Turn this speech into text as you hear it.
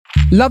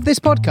Love this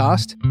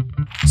podcast?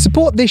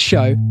 Support this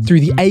show through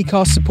the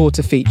Acast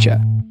supporter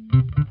feature.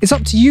 It's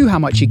up to you how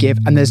much you give,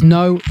 and there's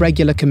no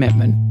regular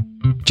commitment.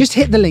 Just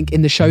hit the link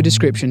in the show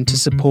description to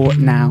support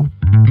now.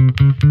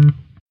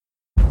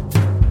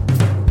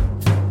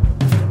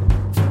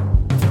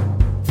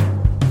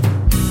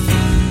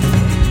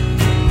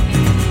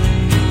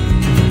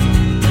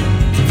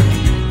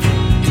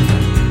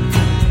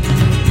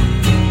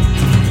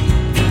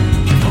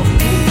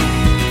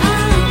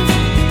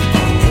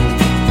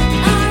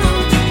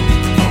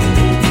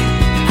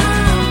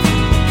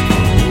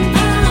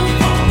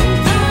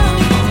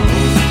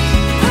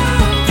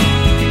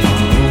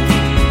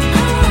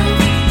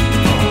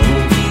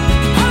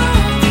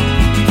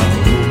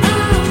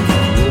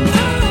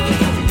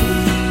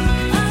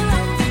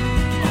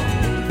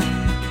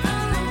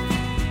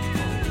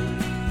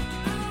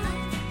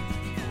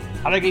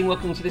 Hello again,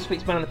 welcome to this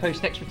week's Man on the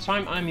Post Extra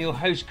Time. I'm your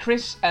host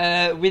Chris.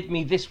 With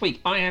me this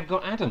week I have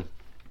got Adam.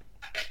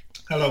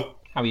 Hello.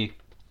 How are you?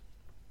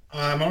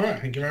 I'm alright,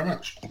 thank you very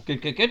much.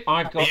 Good.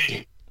 I've got...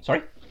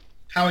 Sorry?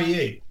 How are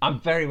you? I'm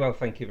very well,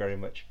 thank you very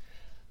much.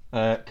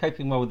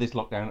 Coping well with this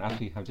lockdown, as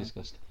we have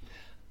discussed.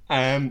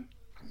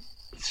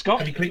 Scott?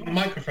 Have you cleaned the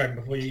microphone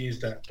before you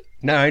used it?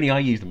 No, only I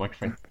use the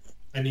microphone.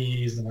 Only you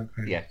use the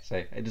microphone? Yeah, so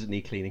it doesn't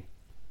need cleaning.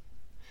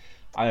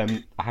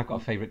 I have got a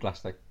favourite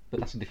glass though, but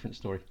that's a different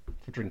story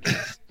for drinking.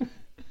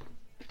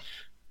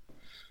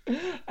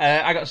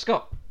 I got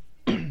Scott.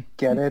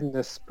 Get in the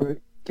sprue.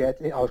 Get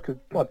it. I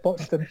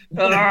botched them.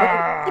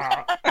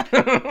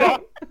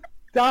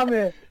 Damn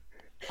it.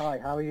 Hi,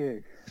 how are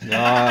you?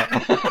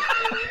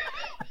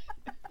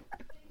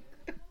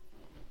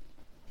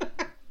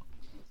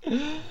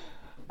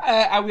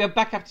 And we are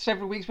back after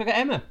several weeks. We got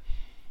Emma.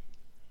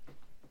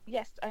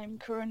 Yes, I'm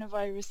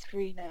coronavirus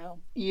free now.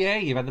 Yeah,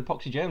 you've had the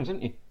poxy germs,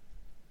 haven't you?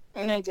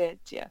 And I did,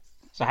 yes.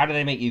 So how do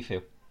they make you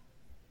feel?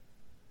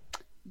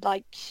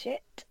 Like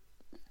shit.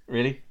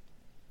 Really?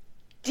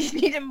 Do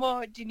you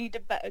need a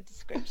better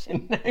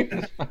description? No,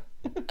 that's fine.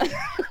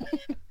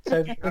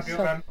 So, Do you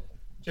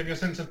have your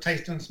sense of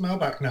taste and smell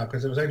back now?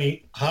 Because it was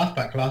only half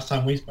back last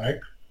time we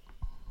spoke.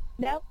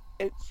 No,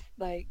 it's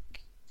like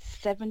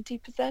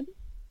 70%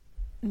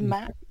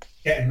 max.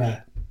 Getting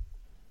there.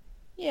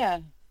 Yeah.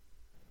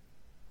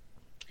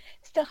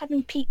 Still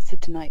having pizza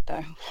tonight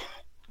though.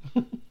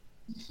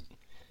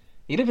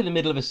 You live in the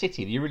middle of a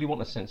city. Do you really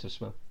want a sense of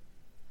smell?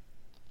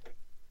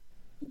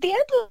 The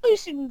air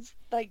pollution's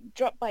like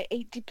dropped by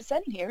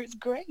 80% here. It's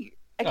great.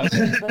 I can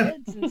see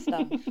birds and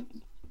stuff.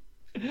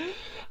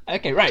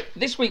 Okay, right.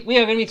 This week we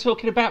are going to be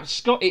talking about,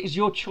 Scott, it is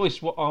your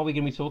choice. What are we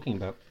going to be talking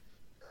about?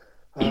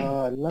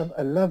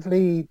 a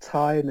lovely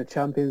tie in the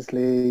Champions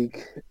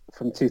League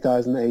from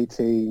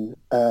 2018.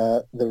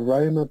 The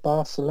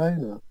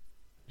Roma-Barcelona.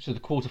 So the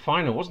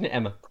quarter-final, wasn't it,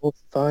 Emma?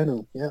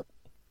 Quarter-final, yep.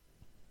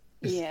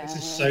 This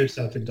is so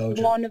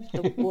self-indulgent. One of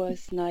the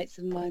worst nights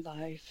of my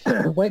life.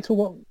 Wait till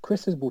what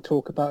Chris will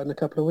talk about in a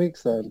couple of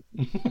weeks then.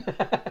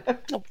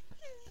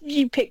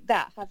 You picked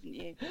that, haven't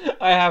you?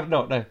 I have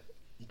not, no.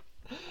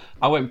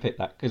 I won't pick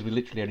that because we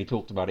literally only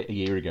talked about it a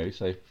year ago,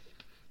 so it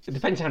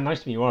depends how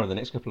nice to me you are in the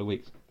next couple of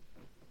weeks.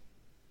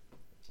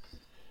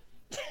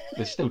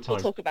 There's still time.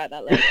 We'll talk about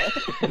that later.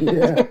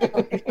 Yeah.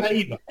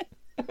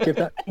 Give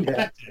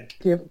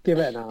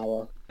it an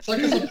hour. It's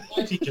like a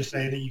supply teacher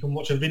saying that you can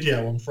watch a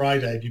video on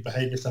Friday if you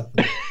behave yourself.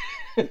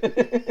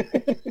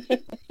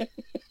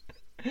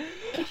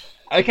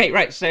 Okay,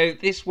 right, so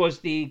this was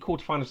the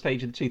quarterfinal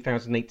stage of the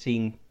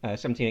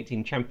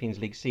 2017-18 Champions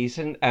League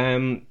season.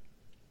 In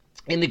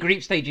the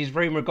group stages,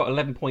 Roma got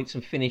 11 points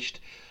and finished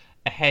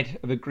ahead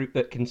of a group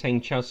that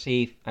contained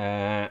Chelsea,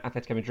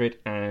 Atletico Madrid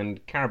and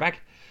Qarabag.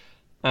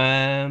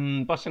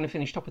 Barcelona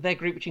finished top of their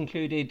group, which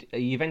included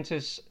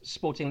Juventus,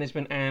 Sporting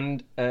Lisbon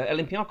and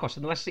Olympiacos.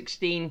 In the last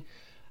 16,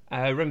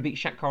 Roma beat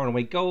Shakhtar on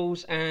away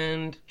goals,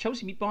 and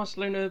Chelsea beat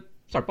Barcelona.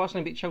 Sorry,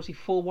 Barcelona beat Chelsea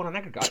 4-1 on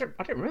aggregate.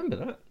 I don't remember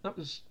that. I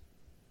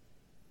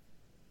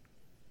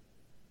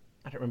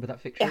don't remember that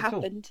fixture at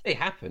all. It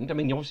happened. I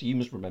mean, obviously you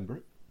must remember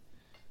it.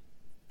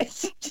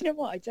 Do you know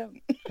what? I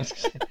don't.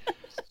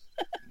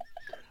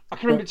 I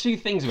can remember two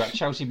things about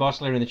Chelsea,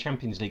 Barcelona in the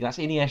Champions League. That's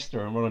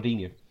Iniesta and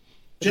Ronaldinho.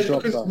 Just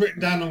because it's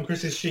written down on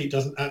Chris's sheet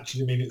doesn't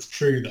actually mean it's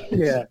true, though.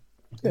 Yeah.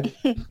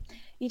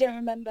 You don't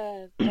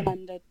remember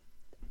Fernando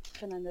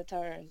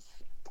Torres?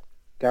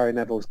 Gary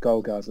Neville's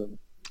goalgasm.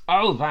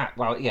 Oh, that.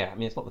 Well, yeah. I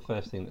mean, it's not the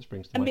first thing that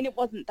springs to mind. I mean, it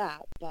wasn't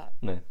that, but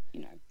no.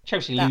 You know,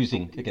 Chelsea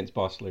losing against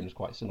Barcelona is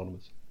quite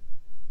synonymous.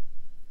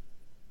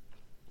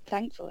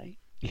 Thankfully.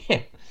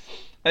 Yeah.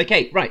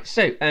 Okay. Right.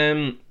 So,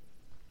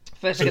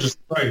 first. So just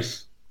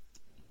gross.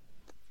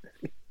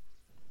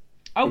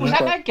 Oh, was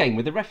that game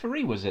with the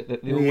referee? Was it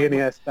that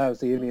that was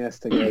the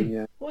Iniesta game?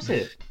 Yeah. Was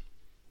it?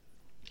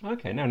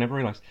 Okay. No, never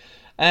realised.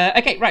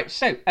 Okay. Right.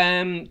 So,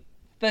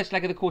 first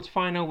leg of the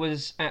quarter-final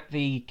was at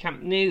the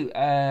Camp Nou.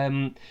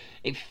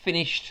 It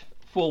finished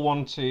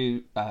 4-1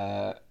 to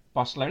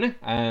Barcelona.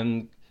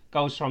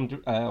 Goals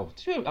from... I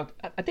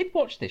did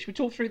watch this. Should we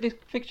talk through this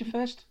fixture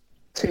first?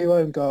 2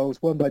 own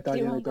goals, one by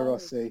Daniele De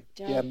Rossi.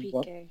 And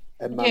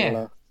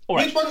Manola. All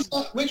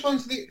right. Which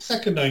one's the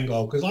second own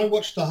goal? Because I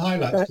watched the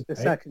highlights The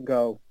today. second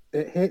goal.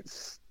 It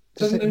hits.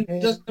 Does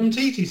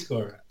Umtiti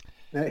score it?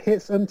 No, it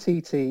hits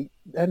Umtiti,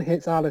 then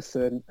hits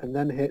Alisson, and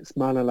then hits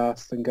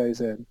Manolas and goes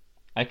in.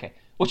 Okay.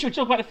 Well, should we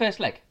talk about the first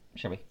leg,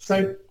 shall we?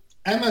 So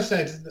Emma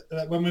said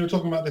that when we were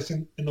talking about this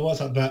in the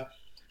WhatsApp that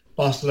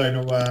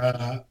Barcelona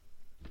were,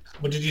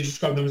 what did you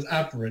describe them as,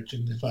 average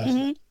in the first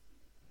leg?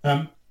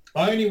 I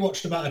only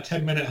watched about a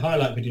 10-minute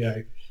highlight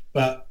video,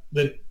 but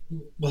the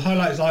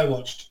highlights I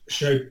watched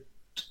showed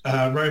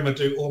Roma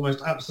do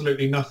almost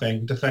absolutely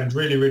nothing, defend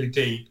really, really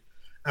deep,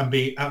 and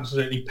be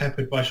absolutely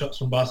peppered by shots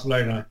from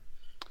Barcelona.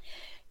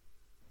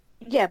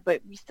 Yeah,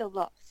 but we still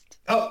lost.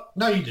 Oh,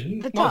 no, you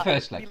didn't. Not the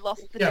first leg. We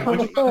lost the Yeah, tie. what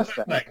did you about the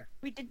first leg?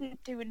 We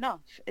didn't do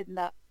enough in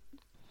that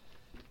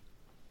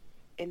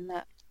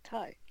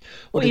tie.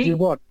 What did you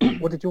want?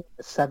 What did you want?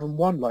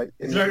 7-1, like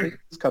in the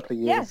previous couple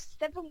of years?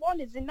 Yes,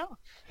 7-1 is enough.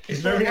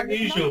 It's very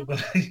unusual,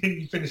 but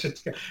you finish a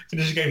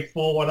game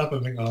 4-1 up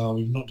and think, oh,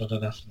 we've not done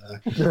enough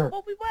there.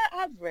 Well, we were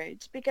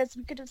average because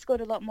we could have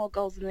scored a lot more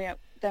goals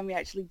than we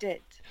actually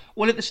did.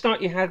 Well, at the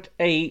start you had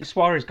a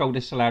Suarez goal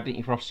disallowed, didn't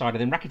you, for offside,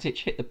 and then Rakitic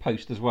hit the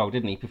post as well,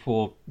 didn't he,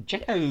 before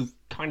Dzeko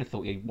kind of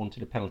thought he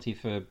wanted a penalty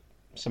for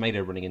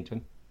Semedo running into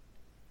him.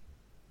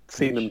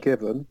 Seen them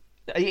given.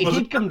 It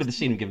did come to the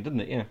scene given,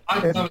 didn't it? Yeah.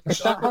 I thought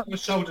it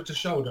was shoulder to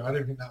shoulder. I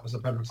don't think that was a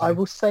penalty. I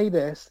will say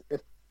this: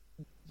 if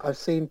I've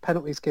seen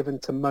penalties given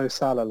to Mo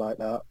Salah like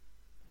that.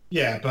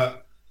 Yeah,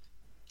 but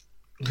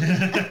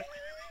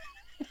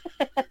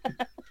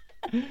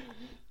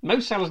Mo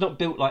Salah's not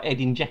built like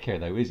Edin Dzeko,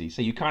 though, is he?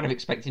 So you kind of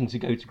expect him to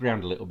go to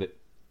ground a little bit.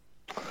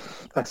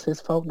 That's his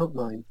fault, not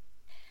mine.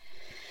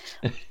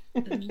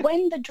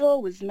 When the draw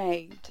was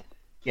made,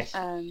 Yes.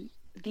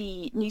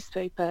 the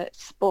newspaper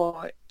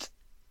Sport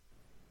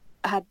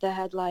had the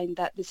headline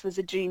that this was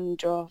a dream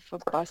draw for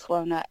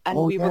Barcelona and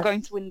we were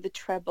going to win the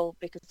treble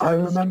because I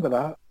remember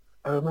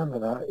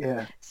that,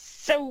 yeah.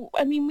 So,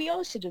 I mean, we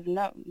all should have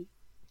known.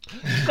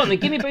 Go on then,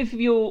 give me both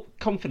of your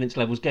confidence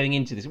levels going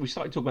into this. We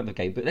started talking about the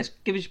game, but let's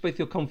give us both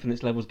your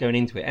confidence levels going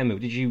into it. Emma,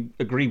 did you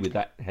agree with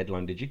that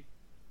headline, did you?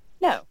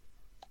 No,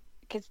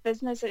 because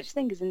there's no such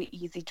thing as an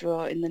easy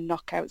draw in the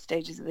knockout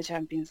stages of the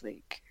Champions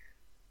League.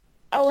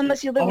 Oh,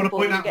 unless you're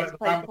Liverpool, you get to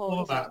play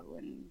Porto.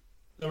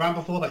 The round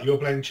before that, you were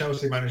playing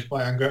Chelsea, managed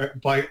by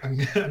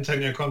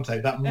Antonio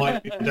Conte. That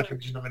might be the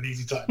definition of an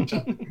easy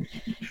time.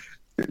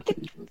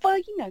 Well,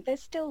 you know, they're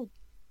still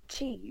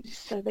cheese,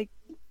 so they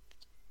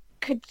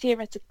could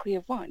theoretically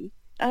have won.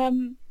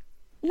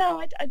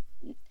 No,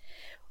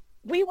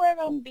 we were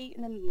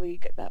unbeaten in the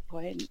league at that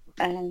point,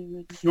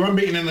 and you were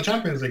unbeaten in the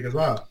Champions League as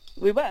well.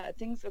 We were.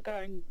 Things were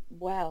going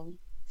well.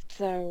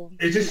 So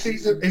is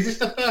this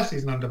the first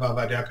season under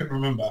Valverde? I couldn't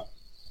remember.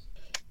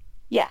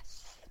 Yes.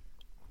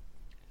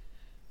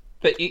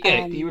 But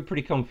you were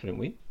pretty confident,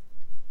 were you?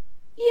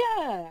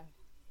 Yeah.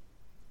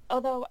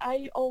 Although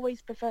I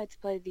always prefer to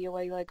play the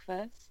away leg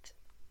first.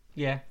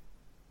 Yeah.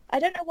 I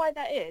don't know why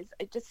that is.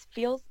 It just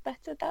feels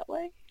better that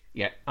way.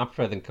 Yeah, I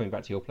prefer than coming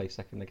back to your place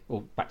second leg,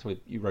 or back to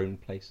your own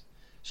place.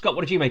 Scott,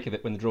 what did you make of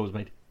it when the draw was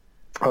made?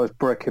 I was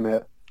bricking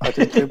it. I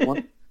just didn't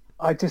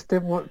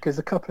want, because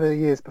a couple of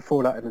years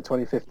before that, in the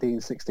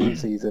 2015-16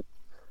 season,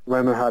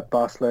 Roma had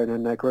Barcelona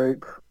in their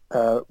group.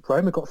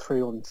 Roma got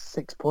through on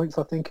 6 points,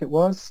 I think it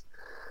was.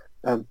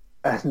 And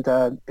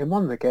in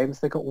one of the games,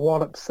 they got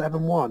walloped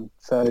 7-1.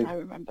 So I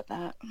remember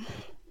that.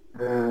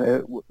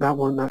 That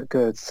wasn't that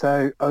good.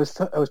 So I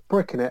was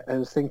bricking it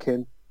and was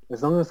thinking,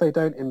 as long as they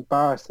don't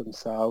embarrass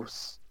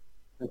themselves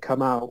and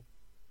come out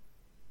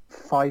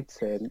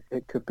fighting,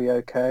 it could be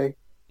okay.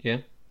 Yeah.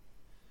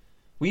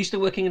 Were you still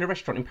working in a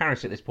restaurant in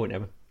Paris at this point,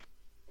 Emma?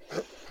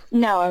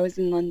 No, I was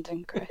in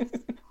London, Chris.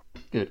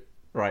 Good.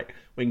 Right,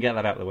 we can get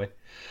that out of the way.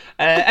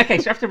 Okay,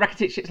 so after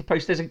Rakitic hits the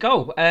post, there's a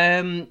goal.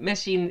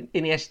 Messi and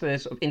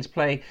Iniesta sort of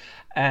interplay.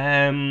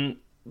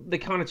 They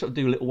kind of sort of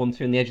do a little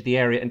 1-2 in the edge of the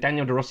area, and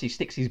Daniel De Rossi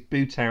sticks his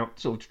boot out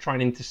sort of to try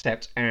and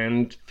intercept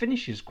and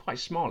finishes quite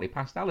smartly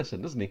past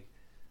Alisson, doesn't he?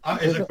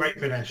 That is a great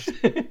finish.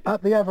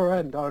 At the other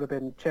end, I would have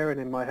been cheering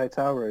in my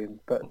hotel room,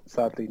 but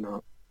sadly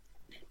not.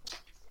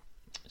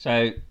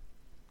 So,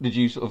 did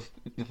you sort of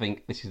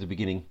think this is the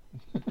beginning?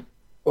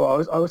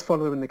 Well, I was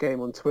following the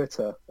game on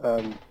Twitter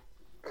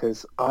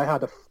because I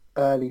had an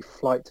early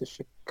flight to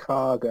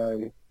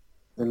Chicago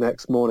the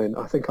next morning.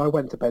 I think I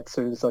went to bed as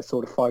soon as I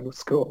saw the final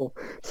score.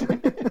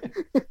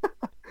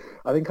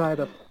 I think I had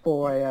a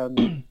 4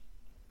 a.m.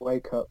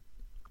 wake up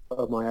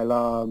of my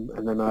alarm,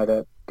 and then I had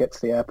to get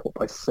to the airport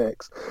by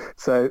 6.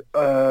 So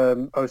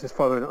I was just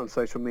following it on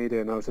social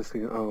media, and I was just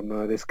thinking, oh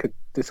no, this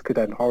could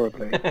end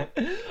horribly.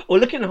 Well,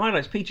 looking at the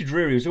highlights, Peter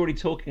Drury was already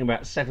talking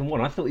about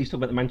 7-1. I thought he was talking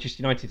about the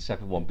Manchester United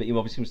 7-1, but you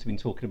obviously must have been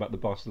talking about the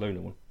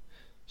Barcelona one.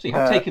 So you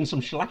have taken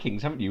some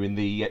shellackings, haven't you, in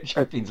the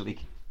Champions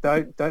League?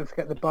 Don't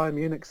forget the Bayern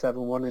Munich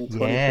 7-1 in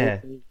 2014. Yeah.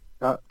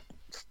 That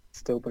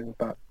still brings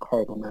back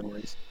horrible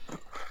memories.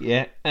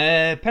 Yeah.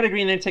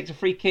 Pellegrini then takes a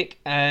free kick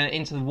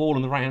into the wall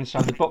on the right-hand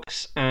side of the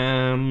box.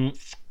 And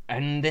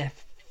the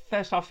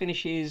first half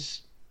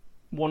finishes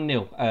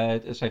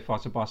 1-0 so far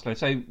to Barcelona.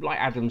 So, like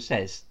Adam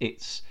says,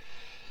 it's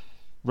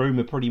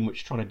Roma pretty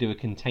much trying to do a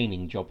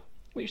containing job,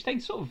 which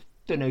they'd sort of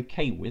done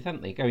okay with,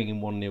 haven't they? Going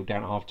in 1-0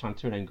 down at half-time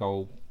to an own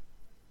goal.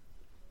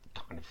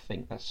 Kind of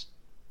think that's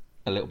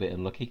a little bit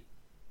unlucky.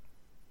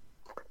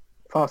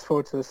 Fast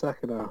forward to the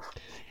second half.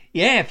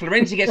 Yeah,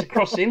 Florenzi gets a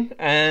cross in,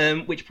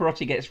 which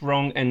Perotti gets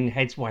wrong and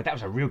heads wide. That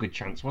was a real good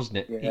chance, wasn't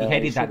it? Yeah, he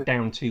headed he that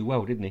down too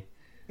well, didn't he?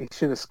 He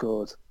should have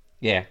scored.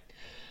 Yeah.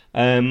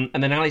 And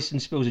then Alisson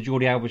spills a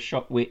Jordi Alba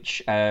shot,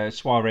 which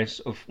Suarez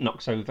sort of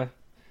knocks over.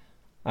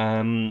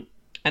 And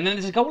then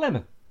there's a goal,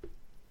 Emma.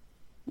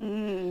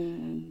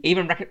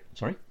 Even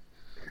Sorry?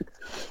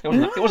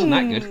 It wasn't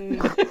that good.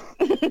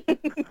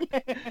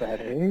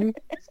 Steady.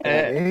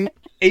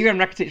 Ivan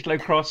Rakitic low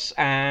cross,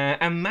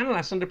 and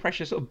Manolas under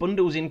pressure sort of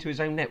bundles into his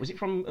own net. Was it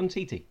from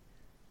Umtiti?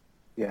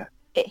 Yeah.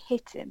 It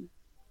hit him.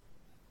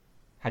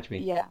 How do you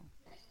mean? Yeah.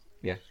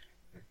 Yeah.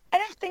 I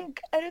don't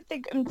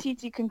think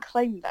Umtiti can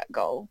claim that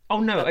goal. Oh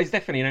no, it's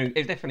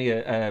definitely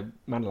a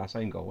Manolas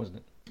own goal, wasn't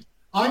it?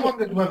 I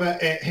wondered whether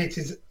it hit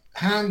his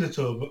hand at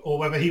all, or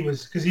whether he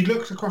was, because he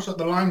looked across at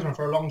the linesman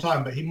for a long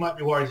time, but he might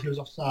be worried he was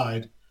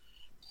offside.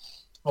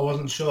 I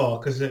wasn't sure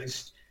because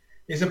it's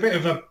a bit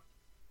of a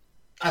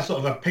sort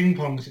of a ping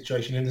pong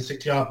situation in the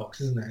 6-yard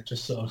box, isn't it?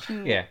 Just sort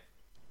of. Yeah.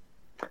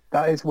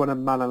 That is one of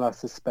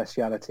Manolas'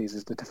 specialities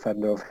as the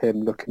defender, of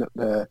him looking at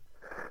the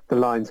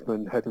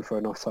linesman heading for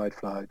an offside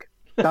flag.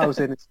 That was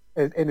in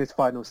his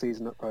final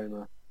season at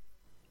Roma.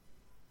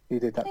 He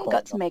did that He quite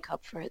got to well. make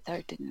up for it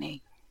though, didn't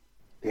he?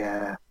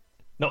 Yeah.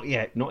 Not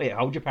yet.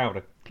 Hold your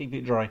powder. Keep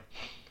it dry.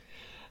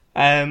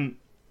 So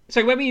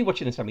where were you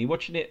watching this, Sam? Were you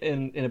watching it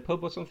in a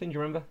pub or something? Do you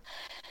remember?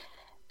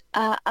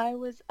 I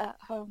was at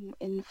home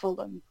in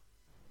Fulham.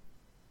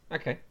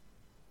 Okay.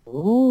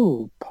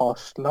 Ooh,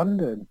 posh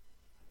London.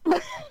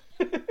 Not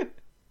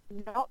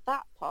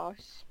that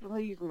posh,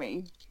 believe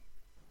me.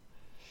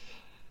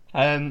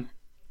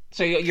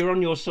 So you're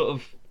on your sort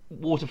of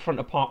waterfront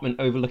apartment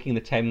overlooking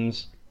the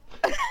Thames.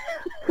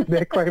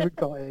 Near Craven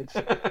Cottage.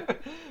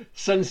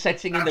 Sun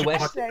setting in the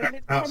west. So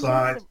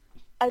Outside.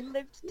 I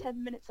lived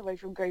 10 minutes away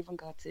from Craven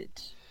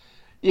Cottage.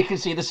 You can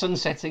see the sun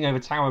setting over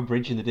Tower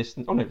Bridge in the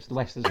distance. Oh no, it's the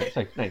west, isn't it?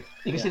 So no,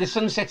 you can see the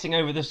sun setting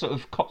over the sort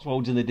of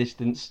Cotswolds in the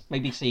distance.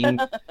 Maybe seeing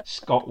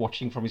Scott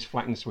watching from his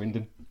flat in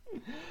Swindon.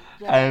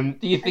 Yeah.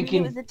 Do you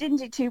thinking? It was a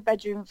dingy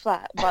 2-bedroom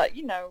flat, but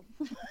you know.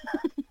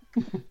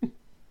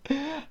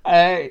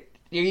 Are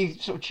you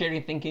sort of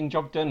cheering, thinking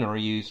job done, or are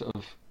you sort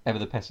of ever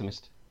the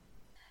pessimist?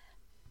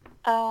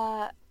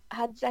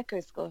 Had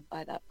Zeko scored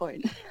by that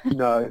point?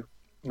 No.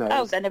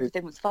 Oh, then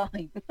everything was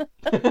fine.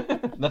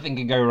 Nothing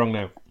can go wrong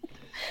now.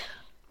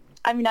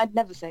 I mean, I'd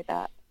never say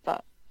that,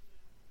 but...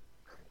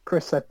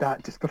 Chris said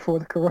that just before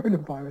the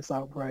coronavirus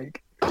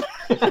outbreak.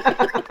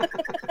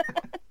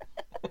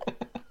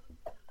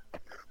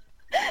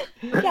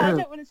 Yeah, I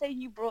don't want to say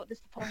you brought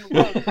this upon the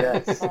world.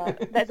 Yes.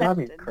 There's Damn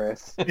it, evidence.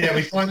 Chris. Yeah,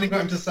 we finally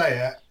got him to say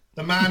it.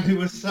 The man who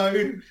was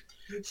so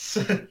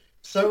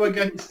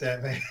against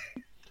it.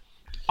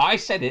 I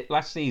said it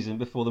last season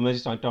before the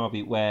Merseyside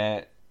derby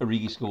where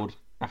Origi scored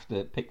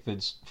after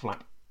Pickford's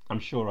flap. I'm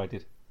sure I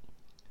did.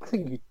 I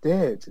think you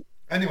did.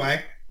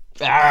 Anyway.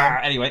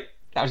 Anyway,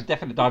 that was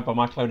definitely died by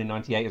my clone in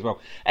 '98 as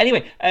well.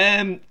 Anyway,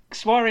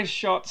 Suarez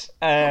shot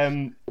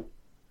and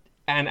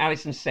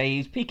Alisson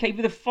saves. PK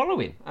with the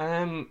following.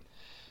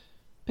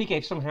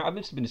 PK somehow, it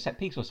must have been a set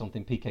piece or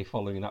something, PK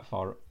following that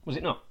far up. Was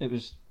it not? It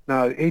was...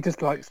 No, he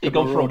just likes to He'd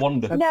gone for a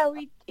wander. No,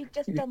 he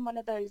just done one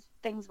of those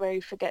things where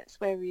he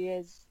forgets where he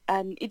is,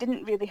 and he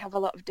didn't really have a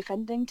lot of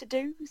defending to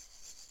do,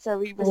 so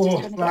he was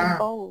just going to get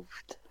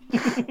involved.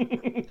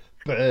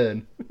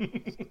 Burn.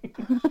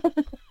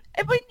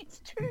 I mean,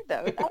 it's true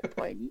though at that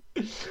point.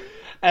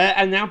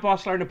 And now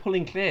Barcelona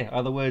pulling clear,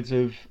 are the words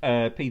of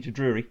Peter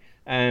Drury.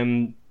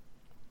 And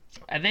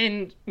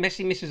then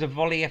Messi misses a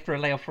volley after a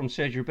layoff from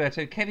Sergio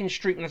Roberto. Kevin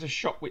Strootman has a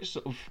shot which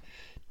sort of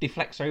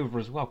deflects over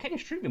as well. Kevin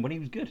Strootman, when he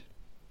was good.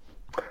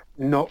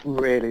 Not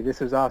really. This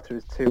was after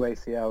his 2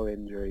 ACL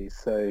injuries,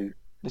 so...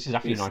 This is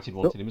after United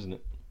wanted him, isn't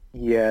it?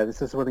 Yeah,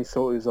 this is when he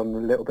sort of was on a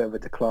little bit of a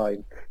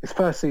decline. His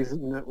first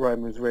season at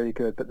Rome was really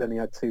good, but then he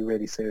had 2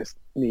 really serious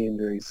knee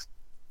injuries.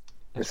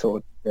 It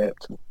sort of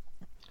dipped.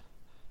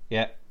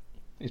 Yeah.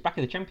 He's back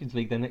in the Champions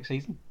League then next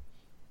season.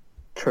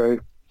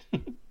 True.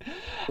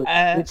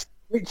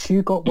 Which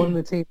you got one of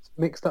the teams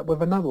mixed up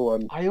with another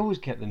one. I always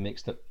get them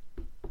mixed up.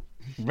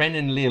 Rennes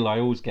and Lille I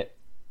always get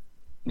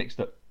mixed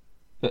up.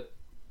 But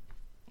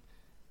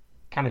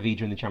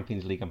Cannavida in the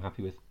Champions League I'm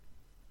happy with.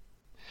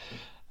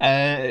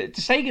 Ter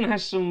Stegen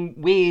has some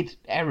weird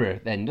error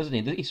then, doesn't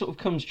he? He sort of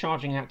comes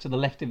charging out to the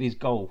left of his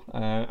goal,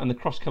 and the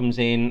cross comes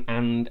in,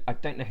 and I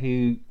don't know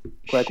who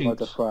Gregoire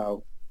shoots.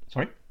 Defrau.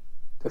 Sorry?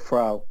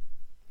 Defrau.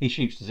 He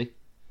shoots, does he?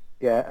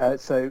 Yeah, I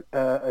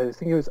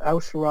think it was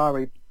El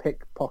Shaarawy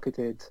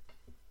pickpocketed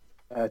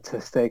Ter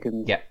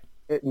Stegen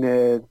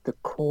near the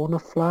corner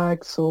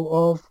flag, sort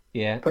of.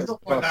 Yeah. He's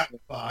not quite that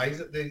far. He's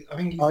at the, I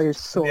think he's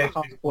sort of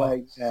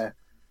halfway, yeah.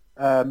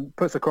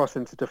 Puts a cross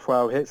into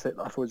Defrau, hits it.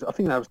 I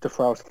think that was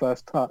Defrau's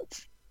first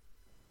touch,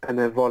 and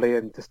then volley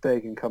and Ter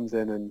Stegen comes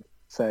in and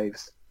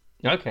saves.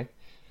 Okay.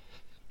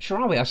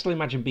 Sharawi, I still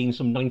imagine being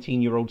some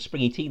 19-year-old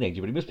springy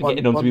teenager, but he must be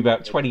getting on to be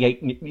about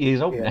 28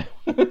 years old now.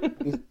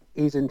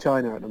 he's in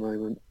China at the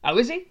moment. Oh,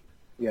 is he?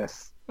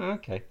 Yes.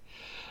 Okay.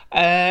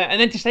 And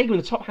then to Stegen with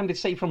a top-handed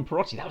save from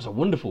Perotti. That was a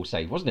wonderful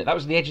save, wasn't it? That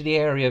was the edge of the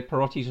area.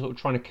 Perotti sort of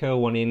trying to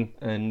curl one in,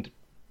 and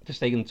to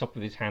Stegen on the top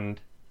of his hand.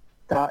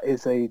 That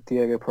is a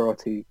Diego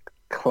Perotti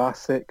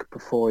classic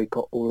before he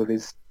got all of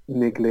his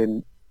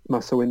niggling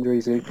muscle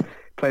injuries. He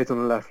plays on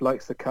the left,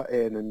 likes to cut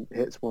in and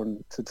hits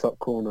one to top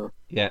corner.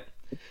 Yeah.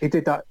 He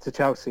did that to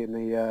Chelsea in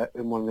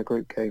one of the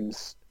group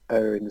games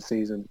earlier in the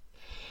season.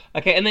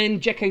 Okay, and then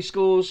Dzeko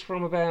scores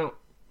from about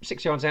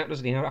 6 yards out,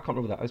 doesn't he? I can't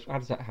remember that. How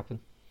does that happen?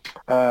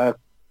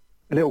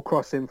 Little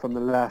cross in from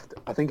the left.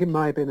 I think it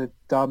might have been a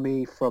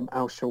dummy from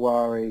Al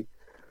Shawari.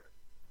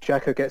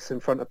 Dzeko gets in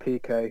front of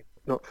Piqué,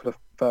 not for the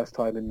first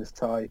time in this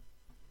tie.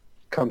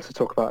 Comes to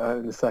talk about that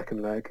in the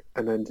second leg,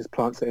 and then just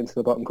plants it into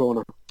the bottom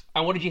corner.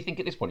 And what did you think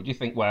at this point? Did you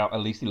think, well,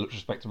 at least he looks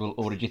respectable,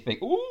 or did you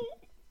think, ooh?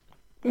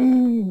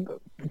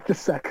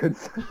 Just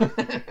seconds.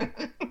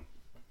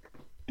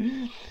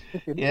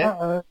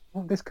 Yeah.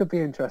 This could be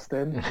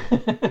interesting.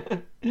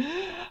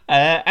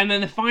 And then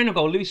the final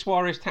goal, Luis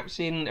Suarez taps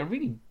in a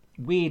really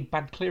weird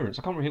bad clearance.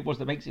 I can't remember who it was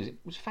that makes it.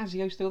 Was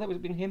Fazio still there? Was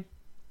it been him?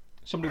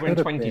 Somebody wearing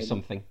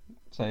 20-something.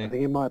 So I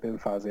think it might have been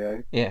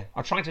Fazio. yeah,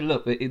 I tried to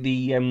look.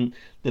 The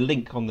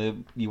link on the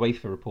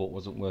UEFA report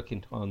wasn't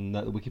working on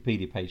the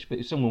Wikipedia page, but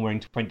it was someone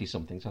wearing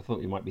 20-something, so I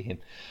thought it might be him.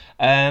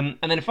 And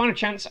then a final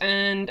chance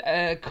and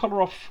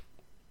Kolarov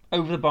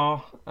over the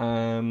bar,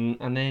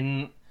 and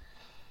then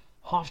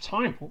half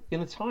time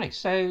in the tie.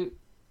 So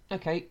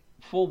okay,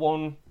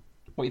 4-1.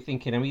 What are you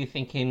thinking? Are you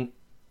thinking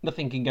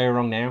nothing can go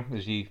wrong now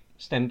as you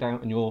stand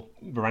out on your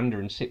veranda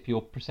and sip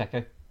your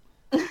prosecco?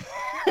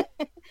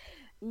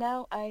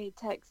 Now I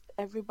text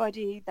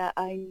everybody that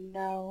I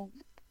know,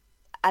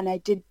 and I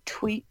did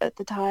tweet at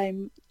the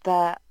time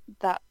that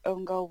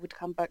own goal would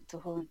come back to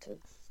haunt us.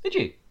 Did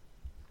you?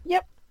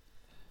 Yep.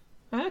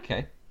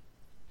 Okay.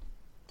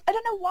 I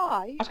don't know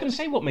why. I was going to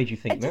say, what made you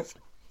think that?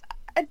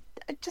 I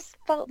just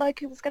felt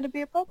like it was going to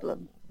be a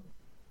problem.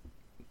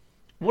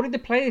 What did the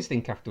players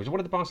think afterwards? What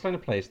did the Barcelona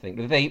players think?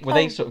 Were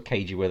they sort of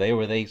cagey, were they, or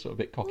were they sort of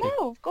a bit cocky?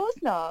 No, of course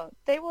not.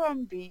 They were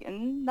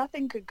unbeaten.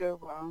 Nothing could go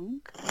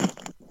wrong.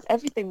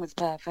 Everything was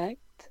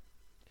perfect.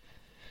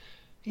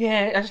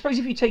 Yeah, I suppose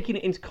if you're taking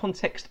it into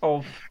context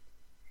of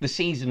the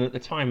season at the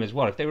time as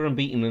well, if they were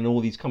unbeaten in all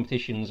these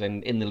competitions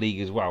and in the league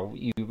as well,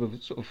 you would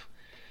have sort of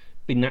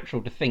been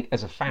natural to think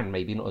as a fan,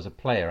 maybe not as a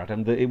player,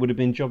 Adam, that it would have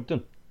been job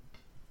done.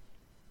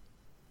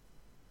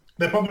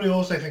 They're probably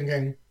also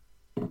thinking,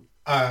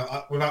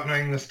 without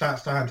knowing the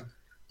stats to hand,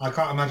 I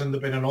can't imagine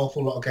there'd been an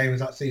awful lot of games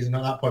that season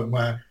at that point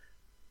where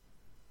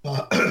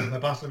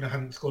Barcelona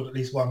hadn't scored at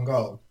least one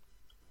goal,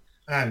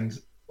 and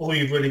all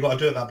you've really got to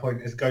do at that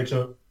point is go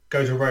to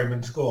Rome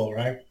and score,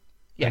 right?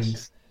 Yes.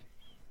 And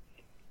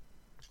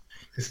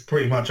it's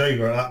pretty much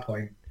over at that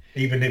point.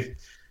 Even if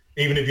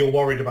you're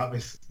worried about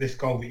this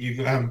goal that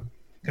you've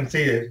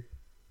conceded.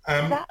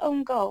 That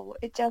own goal,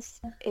 the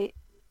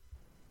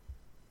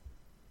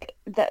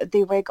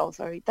away goal,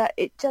 sorry. I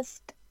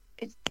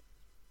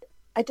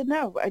don't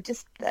know. At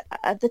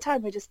the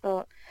time, I just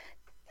thought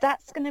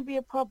that's going to be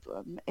a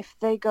problem if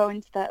they go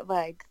into that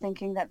leg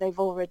thinking that they've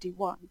already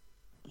won,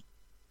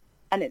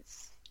 and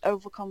it's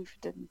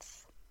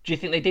overconfidence. Do you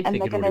think they did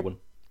think they'd already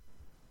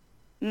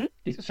won?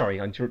 Sorry,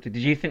 I interrupted. Do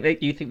you think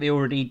they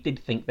already did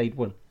think they'd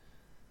won?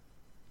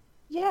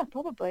 Yeah,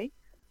 probably.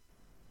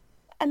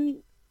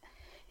 And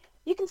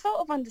you can sort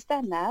of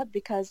understand that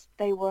because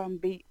they were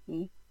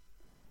unbeaten.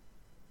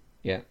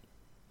 Yeah.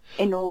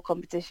 In all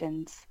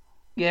competitions.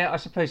 Yeah, I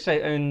suppose so.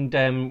 And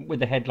with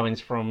the headlines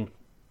from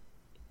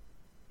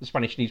the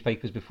Spanish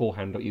newspapers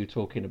beforehand, what you were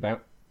talking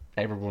about,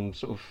 everyone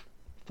sort of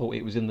thought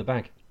it was in the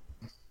bag.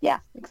 Yeah,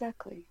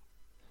 exactly.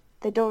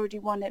 They'd already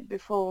won it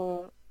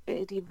before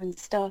it even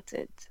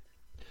started.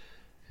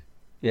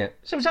 Yeah.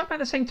 So was that about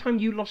the same time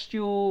you lost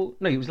your...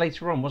 No, it was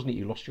later on, wasn't it?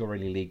 You lost your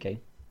only league game.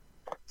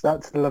 So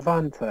that's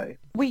Levante.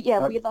 We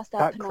lost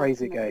our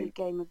crazy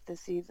game of the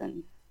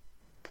season.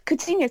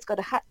 Coutinho's got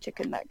a hat-trick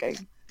in that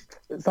game.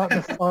 Is that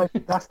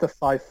that's the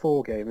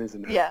 5-4 game,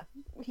 isn't it? Yeah,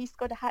 he's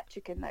got a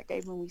hat-trick in that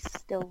game and we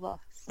still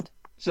lost.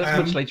 So that's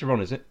much later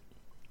on, is it?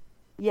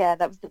 Yeah,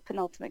 that was the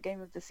penultimate game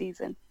of the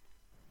season.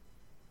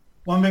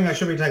 One thing I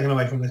should be taking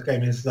away from this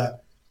game is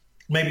that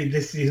maybe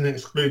this season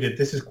excluded,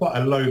 this is quite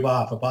a low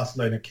bar for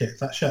Barcelona kits.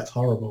 That shirt's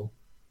horrible.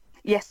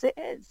 Yes, it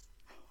is.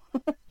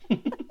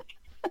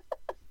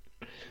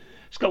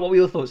 Scott, what were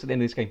your thoughts at the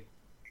end of this game?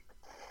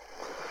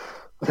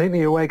 I think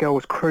the away goal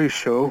was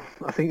crucial.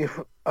 I think if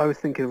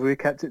we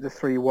kept it to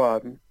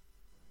 3-1,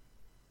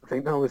 I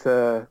think that was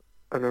an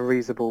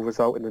unreasonable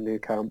result in the new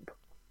camp.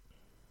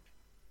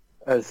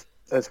 As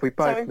we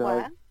both know,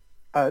 where?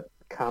 At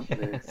Camp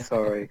Nou.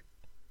 Sorry.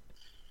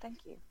 Thank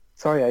you.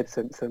 Sorry, Abe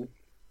Simpson.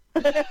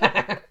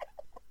 But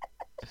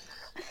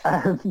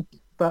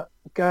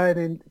going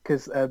in,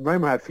 because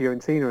Roma had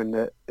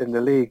Fiorentina in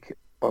the league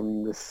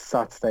on the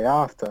Saturday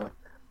after,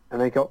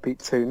 and they got beat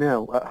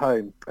 2-0 at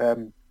home.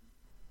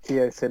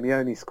 Gio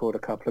Simeone scored a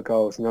couple of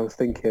goals, and I was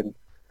thinking,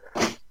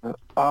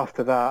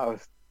 After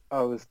that,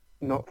 I was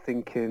not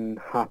thinking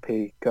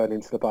happy going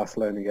into the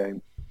Barcelona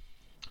game.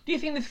 Do you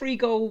think the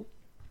 3-goal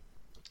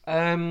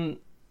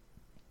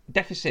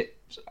deficit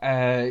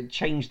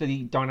changed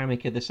the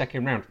dynamic of the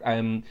second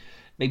round?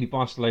 Maybe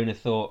Barcelona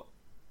thought,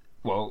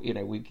 well,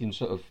 we can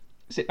sort of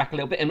sit back a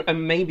little bit,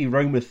 and maybe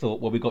Roma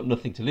thought, well, we've got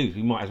nothing to lose.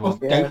 We might as well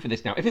go for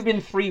this now. If it had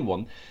been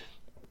 3-1,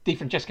 Di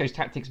Francesco's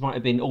tactics might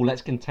have been,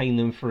 let's contain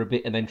them for a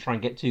bit and then try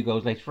and get 2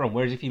 goals later on.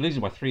 Whereas if you're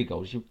losing by 3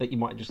 goals, you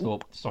might have just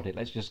thought, sod it,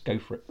 let's just go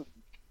for it.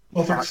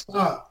 Well, for a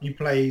start, you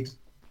played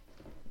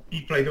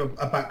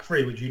a back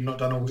three, which you've not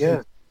done all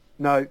season.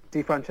 No,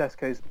 Di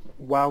Francesco's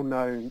well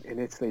known in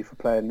Italy for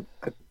playing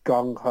a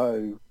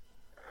gung-ho,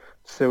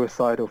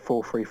 suicidal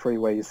 4-3-3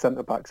 where your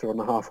centre backs are on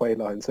the halfway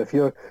line. So if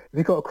you've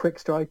got a quick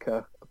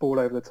striker, a ball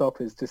over the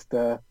top is just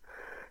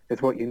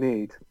is what you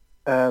need.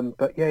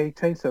 But yeah, he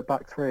changed to a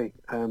back three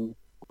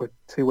with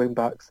 2 wing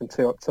backs and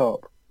 2 up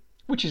top.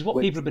 Which is what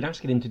people have been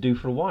asking him to do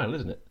for a while,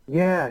 isn't it?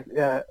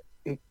 Yeah.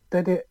 He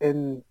did it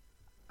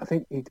I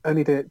think he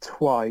only did it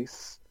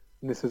twice,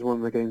 and this is one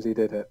of the games he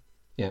did it.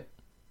 Yeah.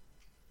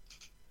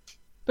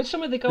 But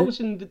some of the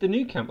goals in the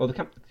new camp, or the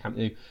Camp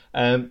Nou,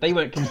 they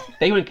weren't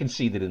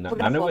conceded in that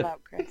manner.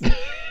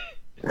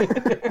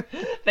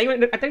 They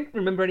weren't. I don't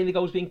remember any of the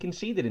goals being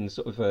conceded in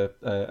sort of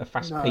a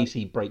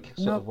fast-pacey break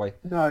sort of way.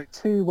 No,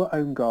 2 were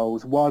own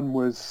goals. One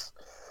was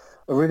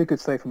a really good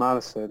save from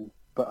Alisson,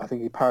 but I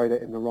think he parried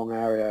it in the wrong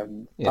area,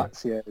 and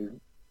Lazio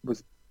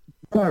was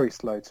very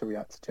slow to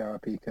react to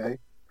Gerard Piqué.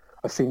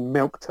 I've seen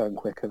Milk turn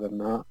quicker than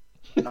that.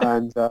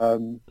 And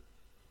the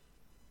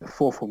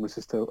 4th one was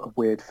just a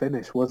weird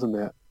finish, wasn't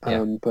it?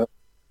 But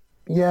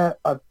yeah,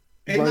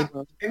 in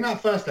that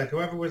first leg,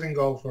 whoever was in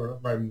goal for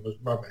Rome was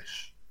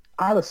rubbish.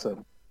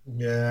 Alisson.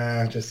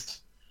 Yeah,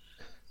 just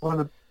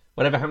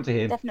whatever happened to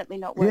him. Definitely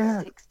not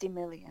worth 60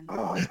 million.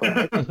 Oh,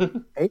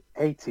 it's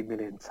 80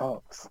 million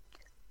tops.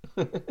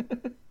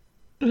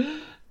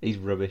 He's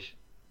rubbish.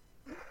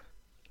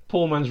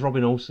 Poor man's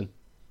Robin Olsen.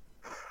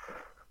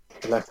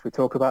 The less we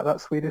talk about that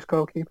Swedish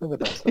goalkeeper, the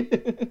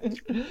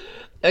better.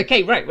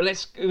 Okay, right. Well,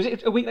 was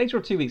it a week later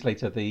or 2 weeks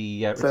later?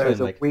 The return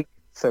leg.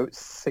 So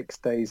it's 6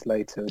 days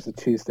later. It's a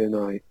Tuesday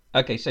night.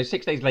 Okay, so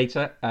 6 days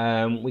later,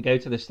 we go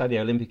to the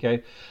Stadio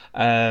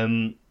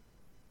Olimpico.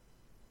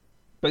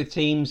 Both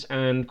teams,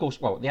 and of course,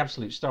 the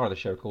absolute star of the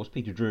show, of course,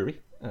 Peter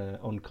Drury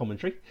on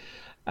commentary.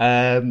 What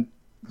are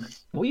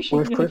you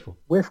shaking your head for?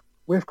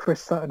 With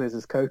Chris Sutton as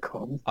his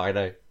co-com. I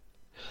know.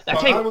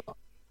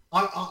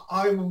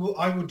 I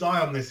will die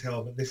on this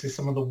hill, but this is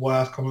some of the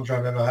worst commentary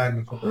I've ever heard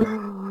in football.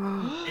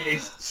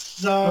 It's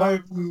so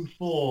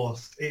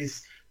forced.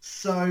 It's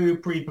so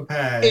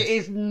pre-prepared. It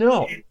is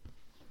not. It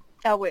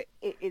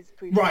is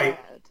pre-prepared. Right.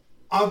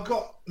 I've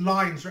got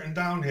lines written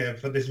down here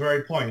for this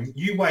very point.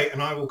 You wait,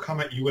 and I will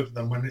come at you with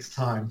them when it's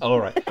time. All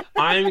right.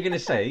 I'm going to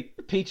say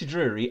Peter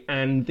Drury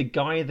and the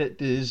guy that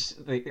does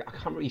I can't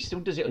remember. He still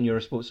does it on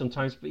Eurosport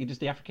sometimes, but he does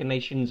the African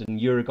nations and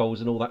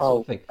Eurogoals and all that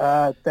sort of thing.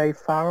 Dave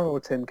Farrell or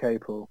Tim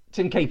Capel?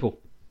 Tim Capel.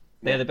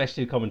 They're the best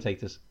 2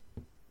 commentators.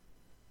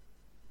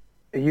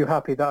 Are you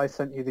happy that I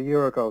sent you the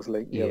Eurogoals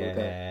link the other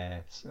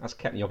day? Yes, that's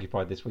kept me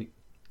occupied this week.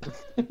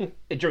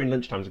 During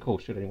lunchtimes, of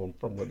course, should anyone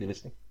probably be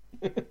listening.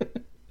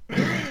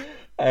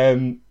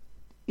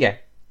 Yeah.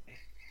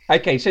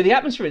 Okay, so the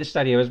atmosphere at the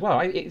Stadio as well,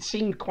 it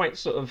seemed quite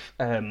sort of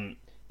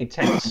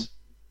intense.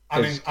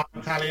 I mean,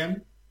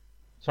 un-Italian.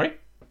 Sorry? It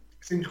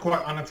seemed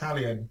quite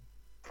un-Italian.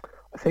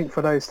 I think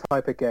for those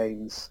type of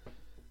games,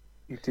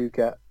 you do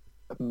get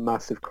a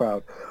massive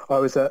crowd. I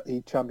was at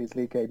the Champions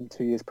League game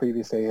 2 years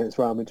previously against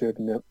Real Madrid,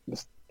 and it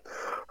was,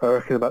 I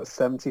reckon, about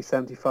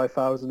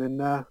 75,000 in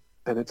there,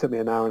 and it took me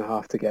an hour and a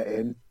half to get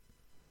in.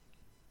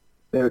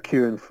 They were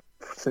queuing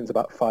since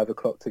about 5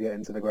 o'clock to get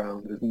into the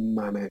ground. It was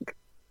manic.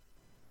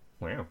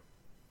 Wow.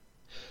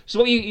 So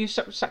what you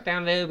sat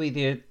down there with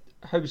your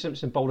Homer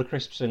Simpson bowl of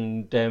crisps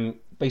and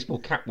baseball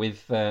cap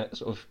with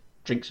sort of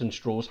drinks and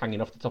straws hanging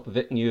off the top of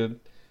it, and you were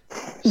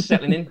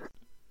settling in?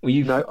 Were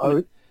you?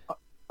 No,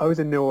 I was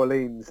in New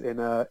Orleans in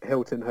a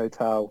Hilton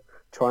hotel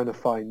trying to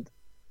find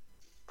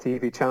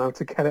TV channel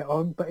to get it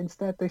on, but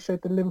instead they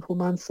showed the Liverpool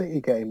Man City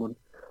game on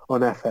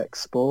FX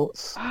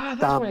Sports. Ah,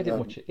 that's why I didn't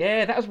watch it.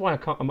 Yeah, that was why I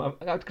can't,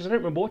 because I don't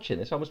remember watching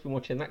this. I must have been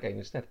watching that game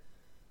instead.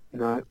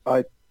 No,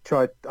 I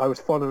was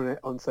following it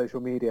on social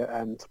media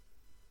and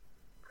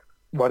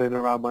running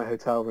around my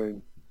hotel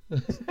room,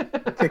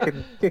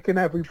 kicking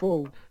every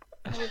ball.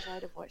 I wish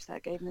I'd have watched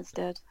that game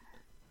instead.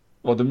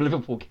 Well, the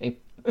Liverpool game.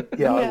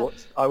 Yeah,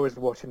 I was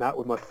watching that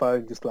with my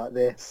phone just like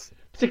this.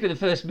 Particularly the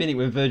first minute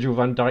when Virgil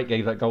van Dijk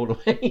gave that goal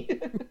away.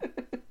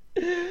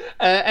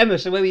 Emma,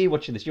 so where were you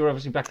watching this? You're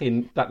obviously back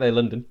there,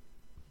 London.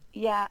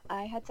 Yeah,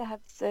 I had to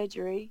have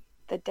surgery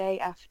the day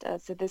after,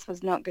 so this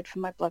was not good for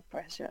my blood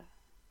pressure.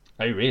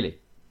 Oh, really?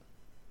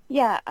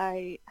 Yeah,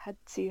 I had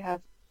to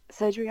have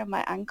surgery on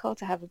my ankle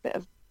to have a bit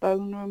of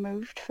bone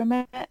removed from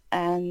it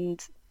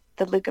and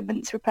the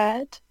ligaments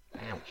repaired.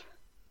 Ouch.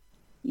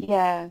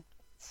 Yeah.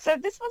 So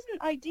this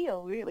wasn't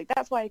ideal, really.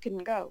 That's why I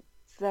couldn't go.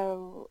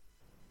 So,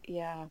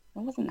 yeah, I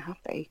wasn't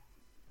happy.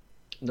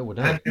 No, we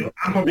And don't.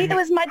 I'm probably Neither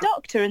was my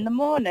doctor in the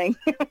morning.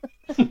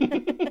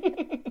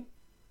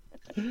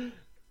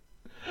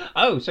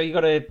 Oh, so you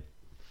got a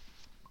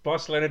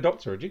Barcelona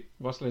doctor, had you?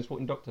 Barcelona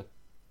sporting doctor.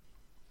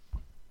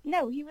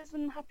 No, he was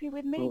unhappy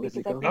with me What was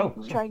because he I've going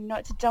been for? trying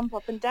not to jump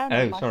up and down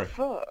Oh, on my sorry.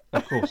 foot.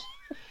 Of course.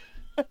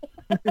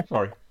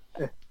 Sorry.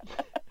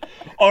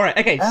 All right.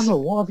 Okay. Emma,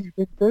 what have you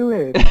been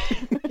doing?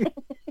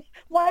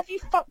 Why have you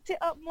fucked it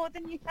up more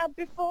than you had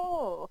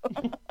before?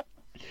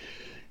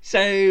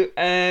 So,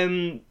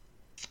 game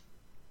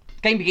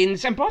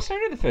begins, and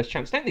Barcelona are the first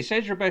chance, don't they?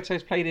 Sergio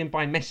Roberto's played in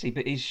by Messi,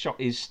 but his shot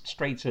is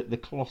straight at the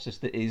colossus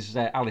that is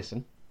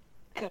Alisson.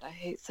 God, I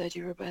hate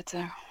Sergio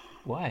Roberto.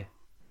 Why?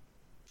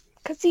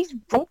 Because he's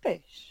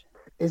rubbish.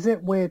 Is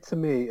it weird to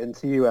me and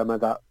to you, Emma,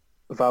 that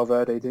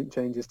Valverde didn't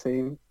change his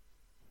team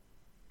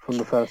from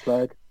the first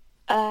leg?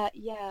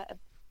 Yeah, a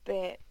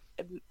bit.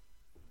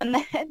 And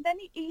then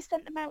he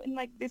sent them out in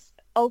like this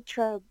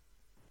ultra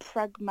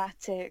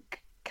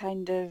pragmatic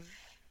kind of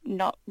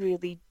not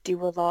really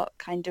do a lot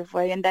kind of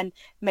way, and then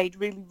made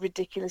really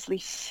ridiculously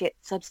shit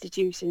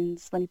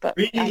substitutions when he put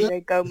Really?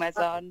 Andre Gomez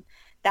on.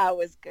 That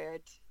was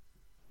good.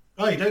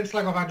 Oh, you don't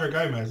slag off Andrew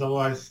Gomez,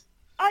 otherwise.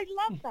 I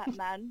love that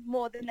man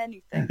more than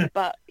anything,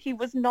 but he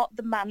was not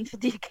the man for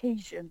the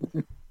occasion.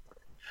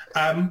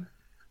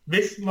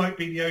 This might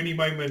be the only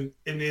moment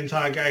in the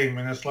entire game,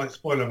 and a slight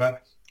spoiler,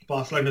 that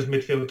Barcelona's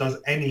midfield does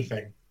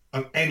anything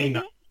of any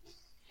note.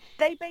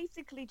 They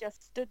basically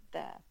just stood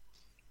there.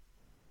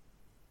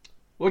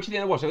 What do you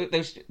think that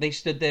was? They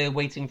stood there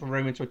waiting for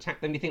Roma to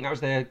attack them. Do you think that was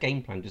their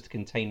game plan, just to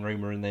contain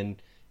Roma and then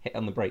hit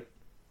on the break?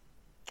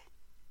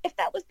 If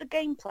that was the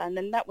game plan,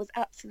 then that was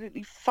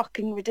absolutely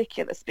fucking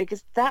ridiculous,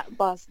 because that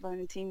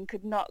Barcelona team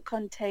could not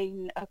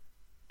contain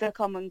the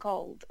common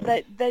cold.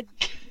 That's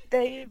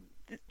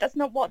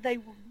not what they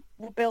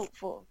were built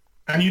for.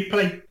 And you'd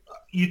play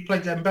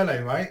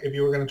Dembele, right? If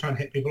you were going to try and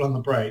hit people on the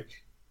break.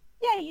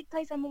 Yeah, you'd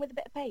play someone with a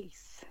bit of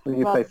pace. When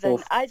you rather play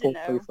than, I don't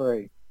know,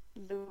 4-3-3.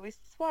 Luis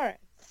Suarez,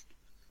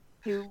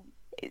 who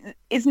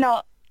is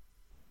not,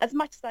 as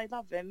much as I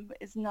love him,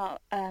 is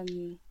not,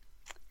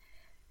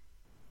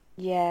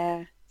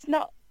 it's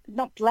not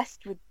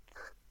blessed with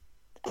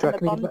Do you an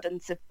reckon he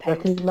abundance of Do you pace.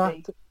 reckon he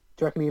lacked, do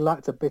you reckon he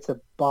lacked a bit of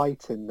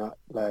bite in that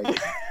leg?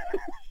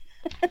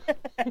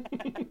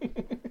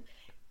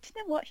 Do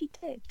you know what he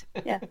did?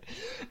 Yeah.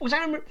 Was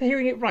I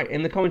hearing it right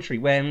in the commentary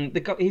when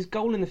his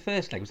goal in the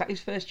first leg, was that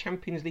his first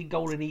Champions League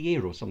goal in a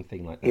year or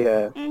something like that?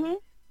 Yeah. Mhm.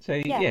 So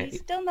Yeah, he's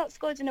still not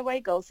scored an away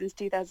goal since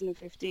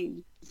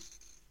 2015.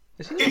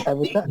 Is he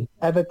not?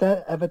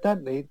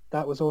 Evidently,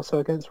 that was also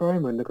against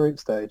Roma in the group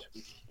stage.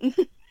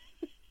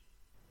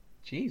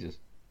 Jesus.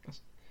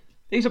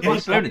 He was at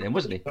Barcelona then,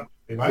 wasn't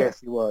he? Right?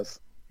 Yes, he was.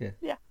 No,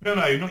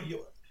 not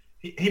you.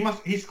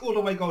 He scored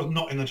away goals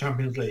not in the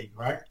Champions League,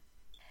 right?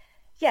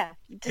 Yeah,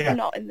 just Yeah.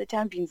 not in the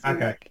Champions League.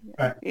 Okay,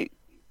 right.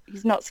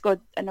 He's not scored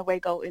an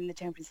away goal in the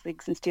Champions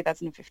League since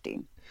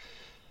 2015.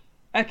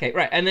 Okay,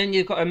 right. And then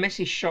you've got a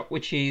Messi shot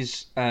which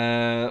is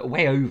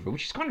way over,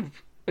 which is kind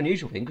of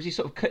unusual thing because he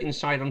sort of cut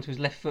inside onto his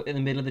left foot in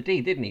the middle of the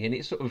D, didn't he? And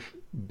it sort of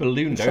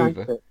ballooned Shanked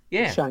over. it.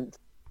 Yeah. Shanked.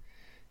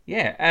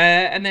 Yeah.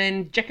 And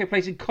then Dzeko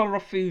plays in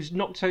Kolarov, who's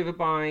knocked over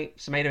by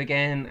Semedo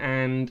again,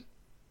 and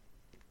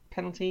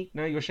penalty?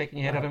 No, you're shaking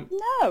your head, Adam.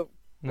 No,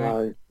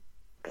 No.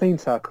 Clean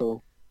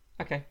tackle.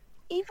 Okay.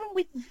 even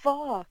with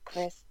VAR,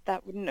 Chris,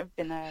 that wouldn't have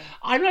been a...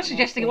 I'm not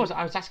suggesting it was.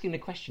 I was asking the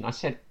question. I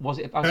said, was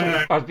it?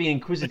 I was being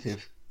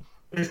inquisitive.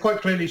 It's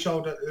quite clearly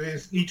shoulder.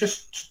 It's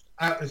just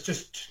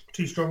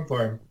too strong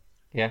for him.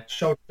 Yeah.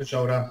 Shoulder to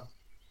shoulder.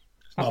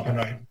 It's not up and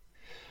running.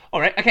 All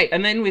right, okay,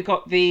 and then we've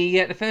got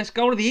the first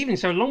goal of the evening.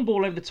 So a long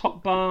ball over the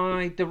top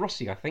by De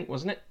Rossi, I think,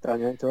 wasn't it?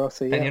 Daniel De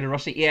Rossi, yeah. Daniel De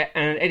Rossi, yeah.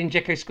 And Edin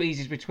Dzeko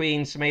squeezes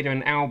between Semedo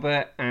and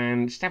Albert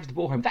and stabs the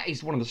ball home. That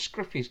is one of the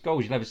scruffiest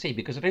goals you'll ever see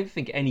because I don't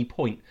think at any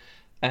point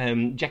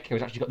Dzeko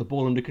has actually got the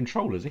ball under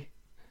control, has he?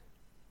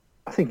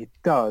 I think he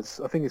does.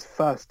 I think his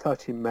first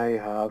touch he may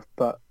have,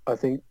 but I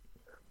think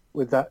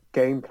with that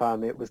game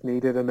plan it was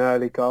needed an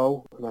early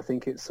goal, and I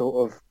think it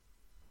sort of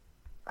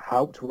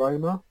helped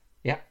Roma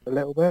Yeah. a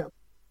little bit.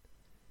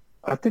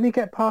 Didn't he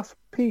get past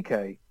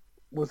PK?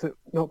 Was it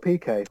not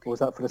PK? Or was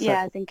that for the Yeah, I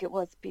second? think it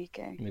was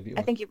PK. Maybe it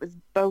I was. think it was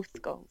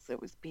both goals. It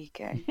was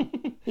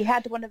PK. He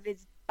had one of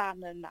his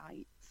banner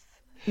nights.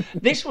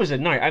 This was a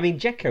night. I mean,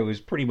 Dzeko was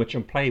pretty much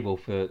unplayable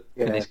for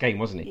Yeah. this game,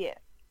 wasn't he? Yeah.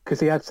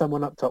 Because he had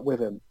someone up top with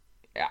him.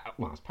 Yeah,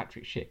 well, it's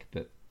Patrick Schick,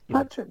 but you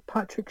know,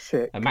 Patrick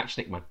Schick. a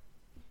matchstick man.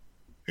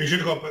 Who should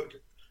have got booked?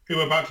 Who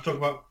we're about to talk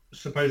about?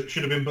 Suppose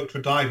should have been booked for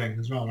diving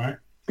as well, right?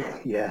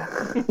 Yeah.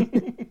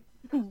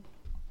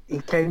 He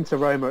came to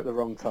Roma at the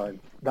wrong time.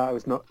 That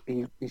was not.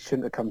 He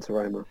shouldn't have come to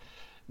Roma.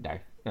 No,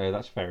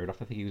 that's fair enough.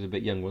 I think he was a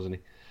bit young, wasn't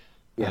he?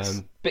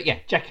 Yes. But yeah,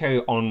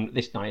 Dzeko on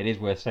this night, it is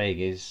worth saying,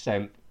 is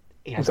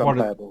he has He's one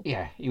of, unplayable.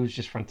 yeah, he was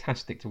just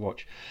fantastic to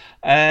watch.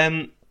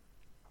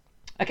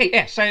 Okay,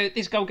 yeah. So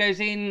this goal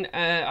goes in.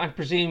 I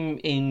presume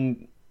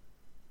in.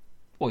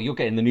 Well, you're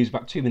getting the news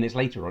about 2 minutes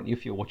later, aren't you?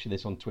 If you're watching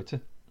this on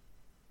Twitter.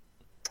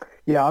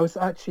 Yeah, I was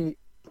actually,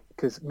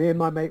 because me and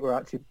my mate were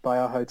actually by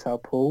our hotel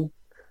pool,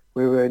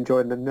 we were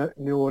enjoying the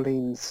New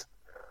Orleans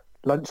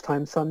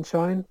lunchtime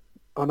sunshine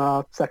on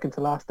our second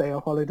to last day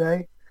of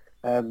holiday.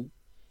 So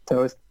I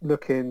was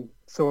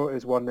saw it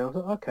as 1-0. I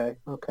thought,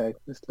 okay,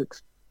 this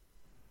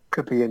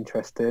could be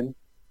interesting.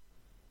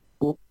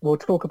 We'll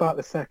talk about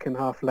the second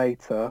half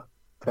later,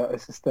 but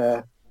it's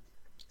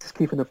just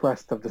keeping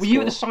abreast of the Were score. you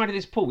at the side of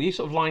this pool? Were you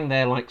sort of lying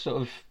there like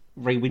sort of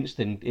Ray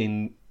Winston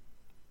in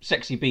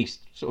Sexy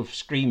Beast, sort of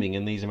screaming,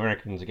 and these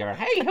Americans are going,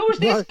 "Hey, who is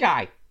this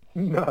guy?"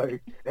 No,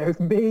 it was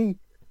me,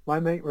 my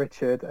mate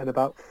Richard, and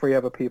about 3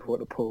 other people at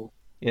the pool.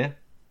 Yeah.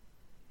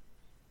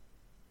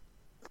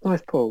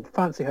 Nice pool,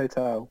 fancy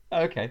hotel.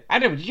 Okay.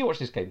 Adam, did you watch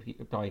this game?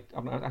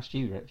 I've asked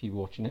you if you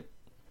were watching it.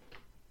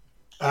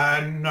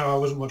 No, I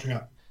wasn't watching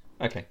it.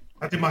 Okay.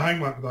 I did my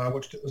homework though. I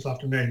watched it this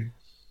afternoon.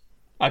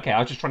 Okay, I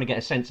was just trying to get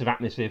a sense of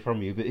atmosphere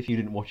from you, but if you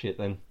didn't watch it,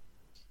 then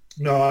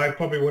No, I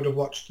probably would have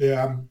watched the.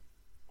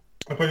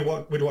 I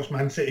probably would watch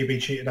Man City be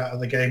cheated out of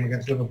the game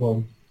against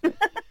Liverpool.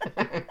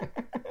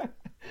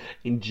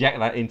 inject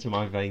that into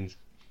my veins.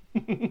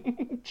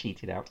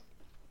 Cheated out.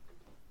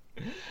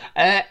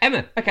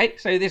 Emma, okay,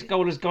 so this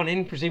goal has gone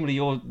in. Presumably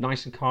you're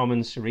nice and calm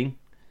and serene.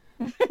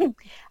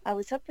 I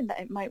was hoping that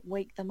it might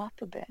wake them up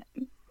a bit.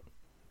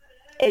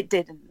 It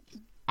didn't.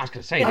 I was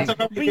going to say, That's a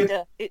very good-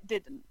 Reader, it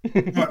didn't.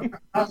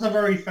 That's a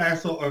very fair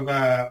sort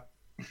of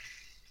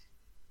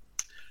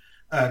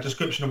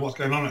description of what's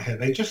going on here.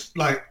 They just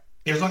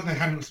it was like they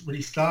hadn't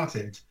really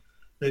started.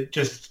 There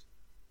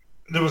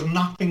was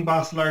nothing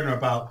Barcelona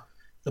about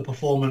the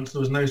performance. There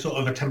was no sort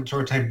of attempt to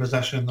retain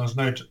possession. There was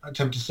no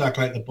attempt to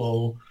circulate the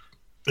ball.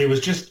 It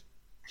was just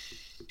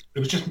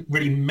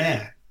really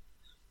meh.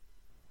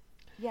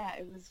 Yeah,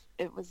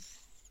 it was.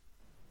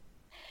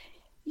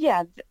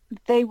 Yeah,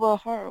 they were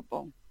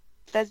horrible.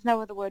 There's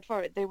no other word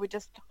for it. They were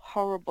just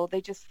horrible.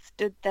 They just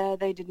stood there.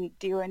 They didn't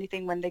do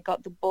anything. When they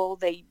got the ball,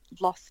 they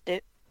lost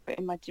it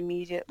pretty much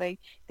immediately.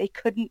 They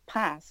couldn't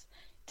pass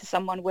to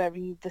someone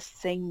wearing the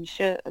same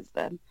shirt as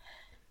them,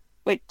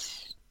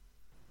 which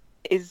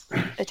is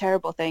a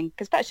terrible thing,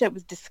 because that shirt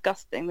was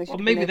disgusting. They should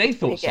have maybe been they able to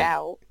thought pick so. it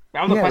out.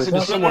 I'm not passing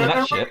to someone in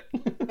that shit.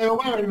 They were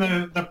wearing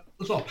the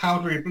sort of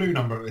powdery blue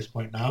number at this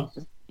point now.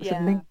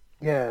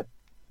 Yeah,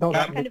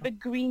 Not kind of a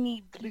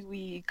greeny,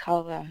 bluey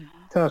colour.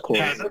 turquoise.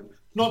 Yeah,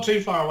 not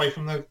too far away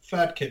from the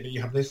third kit that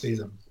you have this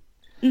season.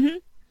 Mhm.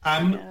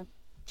 Yeah.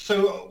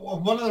 So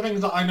one of the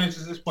things that I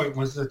noticed at this point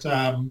was that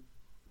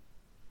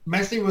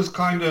Messi was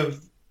kind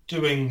of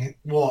doing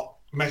what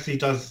Messi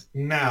does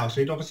now.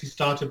 So he'd obviously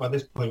started by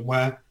this point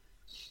where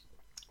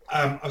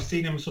I've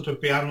seen him sort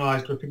of be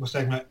analysed with people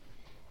saying that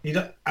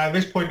at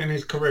this point in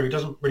his career, he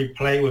doesn't really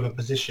play with a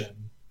position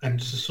and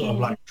just sort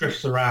of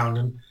drifts around.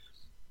 And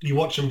you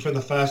watch him for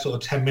the first sort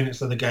of 10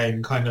 minutes of the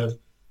game, kind of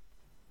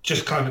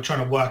trying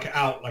to work it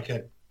out,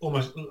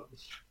 almost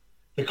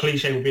the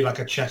cliche would be like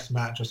a chess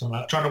match or something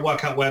like that, trying to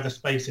work out where the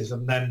space is,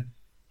 and then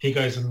he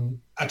goes and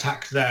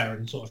attacks there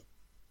and sort of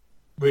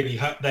really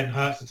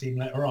hurts the team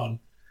later on.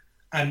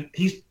 And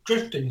he's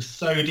drifting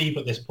so deep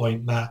at this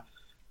point that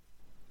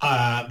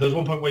there's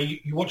one point where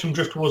you watch him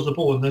drift towards the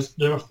ball, and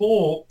there are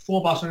four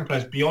Barcelona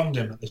players beyond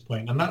him at this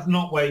point, and that's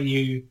not where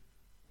you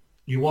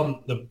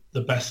want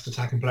the best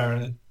attacking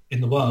player in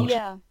the world.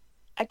 Yeah,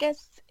 I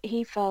guess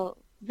he felt,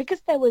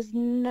 because there was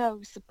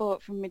no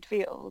support from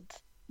midfield,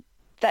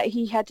 that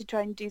he had to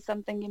try and do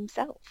something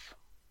himself.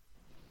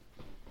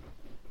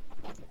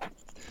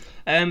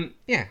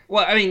 Yeah,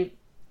 well, I mean,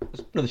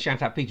 another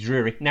shout out, Peter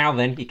Drury. Now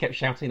then, he kept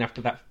shouting after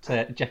that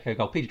Dzeko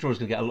goal. Peter Drury's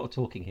going to get a lot of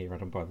talking here,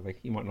 Adam, by the way.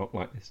 You might not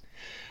like this.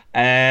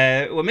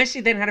 Well,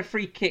 Messi then had a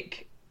free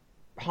kick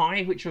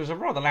high, which was a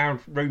rather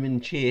loud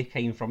Roman cheer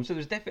came from. So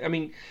there's definitely, I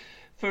mean,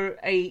 for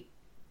a...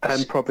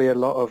 And probably a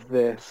lot of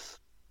this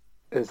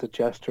is a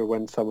gesture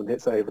when someone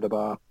hits over the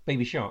bar.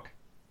 Baby Shark.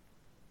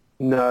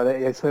 No,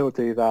 they still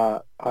do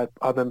that. I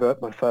remember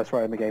my first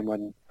right in the game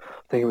when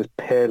I think it was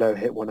Pirlo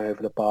hit one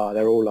over the bar.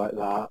 They're all like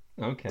that.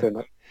 Okay. Doing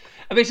that.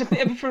 I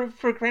mean,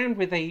 for a ground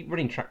with a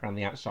running track around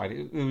the outside,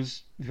 it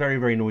was very,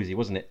 very noisy,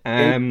 wasn't it?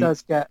 It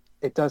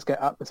does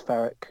get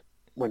atmospheric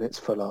when it's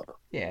full up.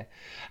 Yeah.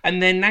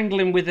 And then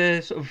Nainggolan with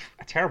a sort of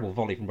a terrible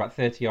volley from about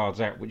 30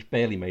 yards out, which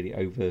barely made it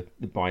over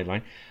the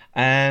byline.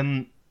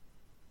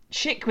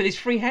 Schick with his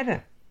free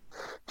header.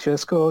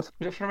 Just scored.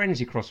 Was it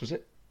Florenzi cross, was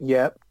it?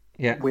 Yep.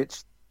 Yeah.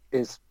 Which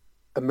is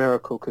a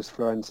miracle because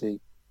Florenzi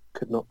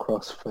could not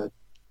cross for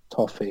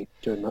Toffee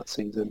during that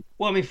season.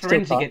 Well, I mean,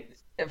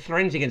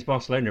 Florenzi against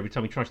Barcelona, every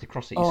time he tries to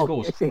cross it, he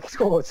scores. He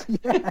scores,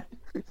 yeah.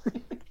 You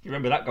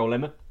remember that goal,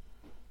 Emma?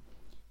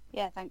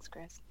 Yeah, thanks,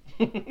 Chris.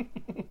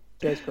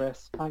 Cheers,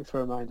 Chris. Thanks for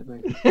reminding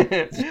me.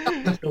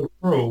 That's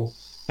cruel.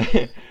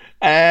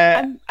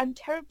 I'm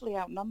terribly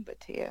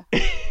outnumbered here.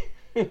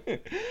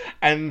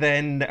 And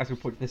then, as we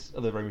point to this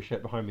other Roma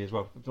shirt behind me as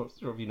well. I'm not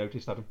sure if you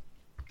noticed, Adam.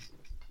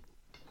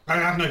 I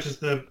have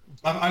noticed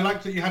I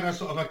liked that you had a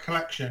sort of a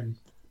collection.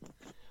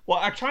 Well,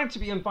 I tried to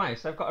be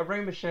unbiased. I've got a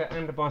Roma shirt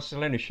and a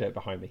Barcelona shirt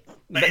behind me.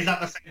 But is that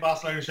the same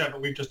Barcelona shirt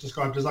that we've just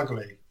described as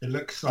ugly? It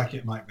looks like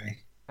it might be.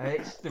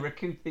 It's the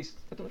Raccoon. I'm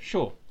not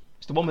sure.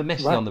 It's the one with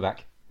Messi Right. on the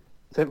back.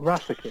 Is it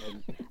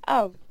Rashikin?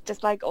 Oh,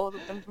 just like all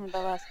of them from the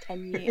last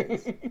 10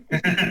 years.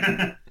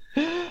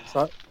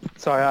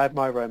 Sorry, I had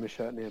my Roma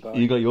shirt nearby.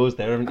 You got yours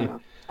there, haven't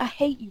you? I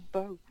hate you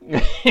both.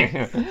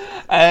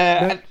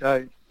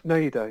 No,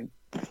 you don't.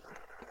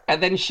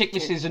 And then Schick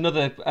misses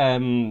another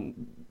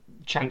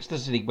chance,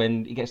 doesn't he,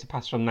 when he gets the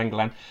pass from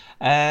Nangolan.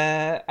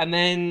 And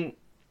then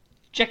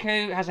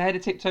Dzeko has a header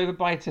tipped over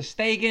by Ter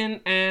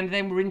Stegen, and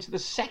then we're into the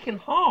second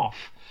half.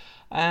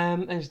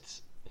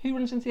 Who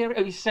runs into the area?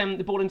 Oh, it's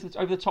the ball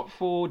over the top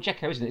for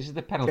Dzeko, isn't it? This is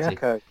the penalty.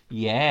 Dzeko.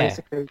 Yeah.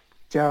 Basically,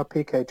 Gerard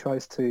Piqué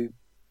tries to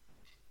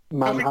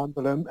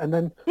manhandle him and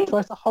then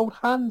tries to hold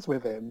hands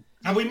with him.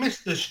 Have we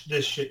missed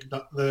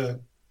the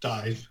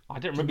dive? I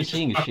don't remember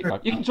seeing a Schick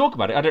dive. You can talk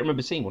about it. I don't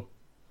remember seeing one.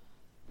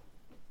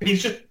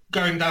 He's just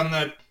going down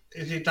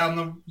is he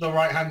down the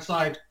right-hand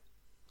side,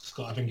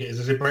 Scott, I think it is,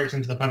 as he breaks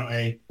into the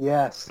penalty.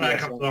 Yes. Player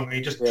comes along and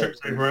he just trips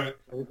over it.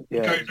 He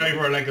goes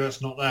over a leg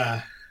that's not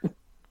there.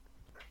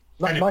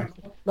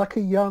 Like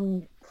a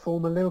young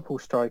former Liverpool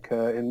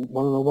striker in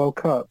one of the World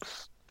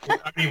Cups.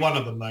 Only one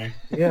of them, though.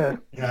 Yeah.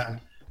 Yeah.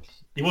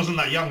 He wasn't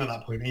that young at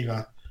that point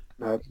either.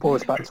 No, Paul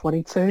was about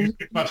 22.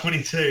 About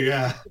 22,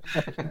 yeah.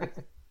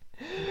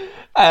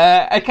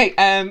 Okay,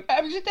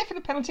 it was a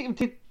definite penalty.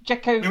 Did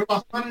Dzeko... It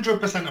was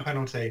 100% a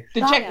penalty.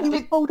 It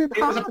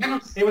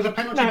was a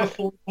penalty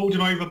before he pulled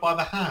him over by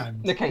the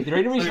hand. Okay, the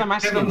only reason I'm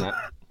asking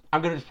that...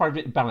 I'm going to try a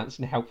bit of balance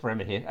and help for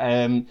Emma here.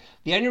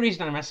 The only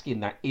reason I'm asking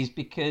that is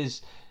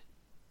because...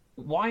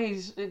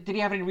 did he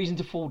have any reason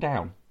to fall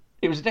down?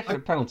 It was a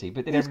definite penalty,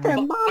 but did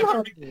everyone...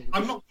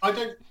 I'm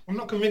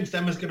not convinced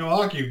Emma's going to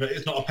argue that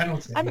it's not a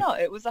penalty. I'm not.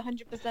 It was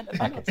 100% a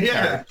penalty.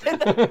 Yeah.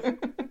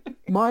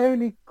 My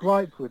only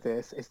gripe with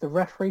this is the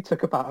referee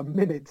took about a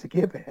minute to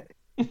give it.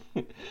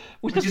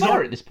 Was the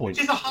VAR at this point?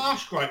 Which is a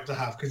harsh gripe to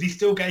have because he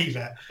still gave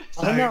it.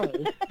 So... I know.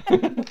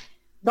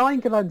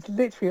 Nainggolan's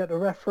literally at the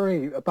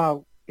referee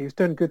about he was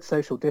doing good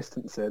social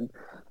distancing,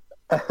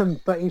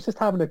 but he was just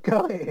having a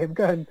go at him,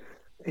 going,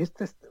 "Is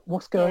this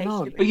what's going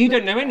on?" But you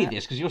don't know any of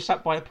this because you're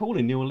sat by a pool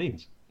in New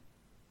Orleans,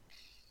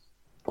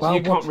 so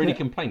you can't really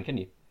complain, can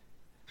you?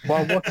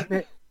 While watching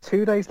it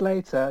 2 days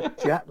later,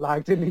 jet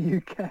lagged in the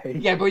UK.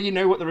 Yeah, but you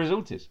know what the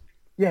result is.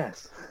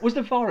 Yes. Was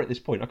the VAR at this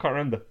point? I can't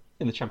remember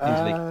in the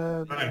Champions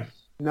League.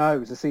 No, it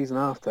was the season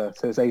after,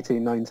 so it was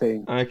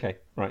 18-19. Okay,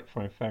 right,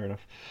 fine, fair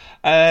enough.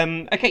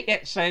 Okay, yeah,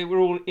 so we're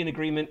all in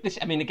agreement. This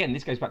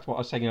goes back to what I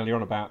was saying earlier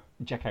on about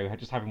Dzeko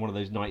just having one of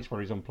those nights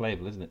where he's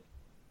unplayable, isn't it?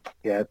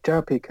 Yeah,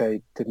 Gerard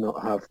Piqué did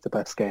not have the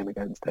best game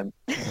against him.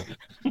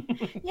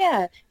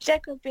 Yeah,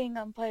 Dzeko being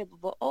unplayable,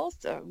 but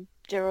also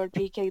Gerard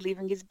Piqué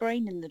leaving his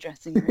brain in the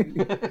dressing room.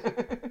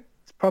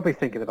 He's probably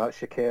thinking about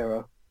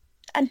Shakira.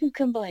 And who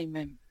can blame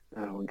him?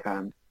 No one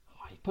can.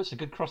 He puts a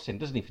good cross in,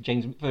 doesn't he, for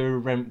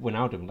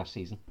Wijnaldum last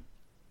season?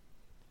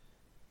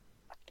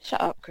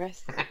 Shut up,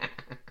 Chris.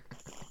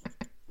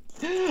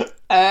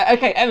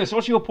 Okay, Emma, so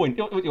what's your point?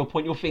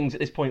 Your things at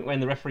this point when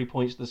the referee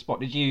points to the spot?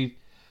 Did you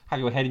have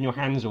your head in your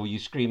hands, or were you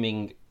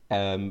screaming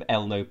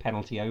El no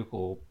penalty-o,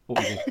 or what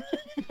were you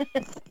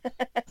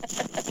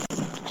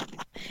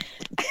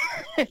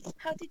doing?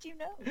 How did you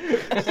know?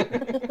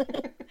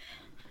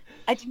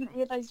 I didn't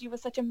realise you were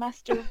such a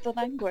master of the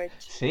language.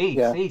 Sí,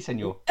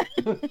 señor.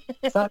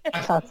 Is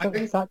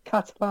that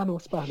Catalan or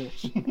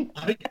Spanish?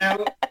 I think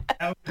El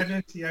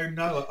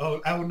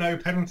no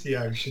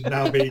penalty-o should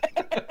now be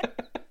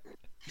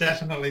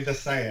definitely the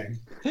saying.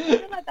 I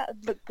feel like that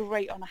would look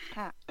great on a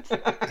hat.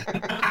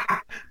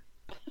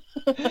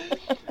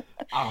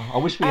 I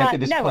wish we had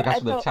this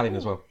podcast with Italian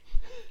as well.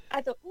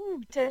 I thought,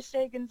 Ter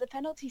Stegen's a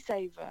penalty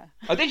saver.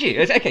 Oh, did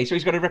you? Okay, so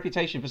he's got a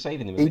reputation for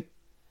saving them, has he?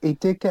 He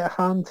did get a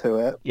hand to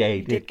it. Yeah, he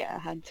did get a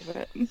hand to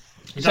it.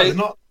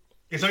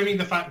 It's only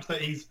the fact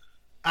that he's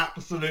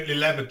absolutely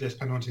levered this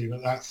penalty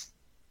that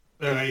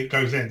it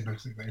goes in,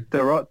 basically. De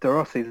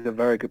Rossi's a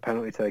very good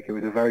penalty taker. He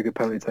was a very good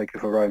penalty taker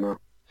for Roma.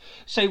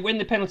 So when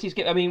the penalties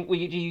do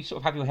you sort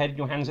of have your head in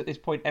your hands at this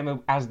point, Emma,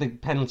 as the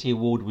penalty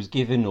award was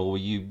given, or were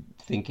you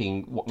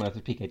thinking, what on earth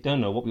has Piqué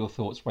done, or what were your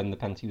thoughts when the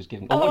penalty was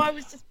given?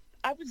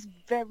 I was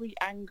very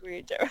angry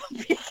at Gerard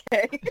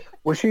Piqué.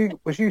 Was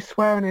you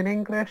swearing in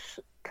English,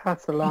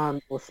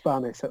 Catalan, or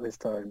Spanish at this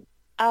time?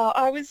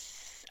 I was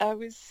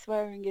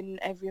swearing in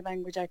every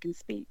language I can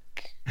speak,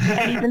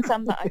 and even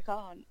some that I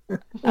can't.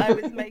 I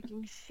was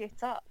making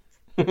shit up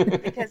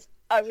because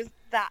I was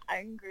that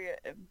angry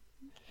at him.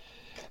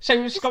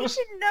 So Scott he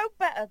should know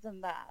better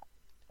than that.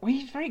 Well,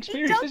 he's very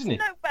experienced, isn't he? He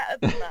does know better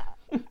than that.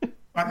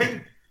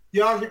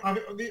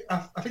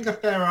 I think a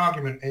fair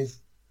argument is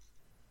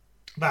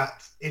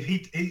that if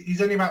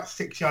he's only about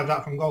 6 yards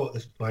out from goal at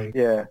this point.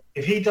 Yeah.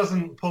 If he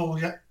doesn't pull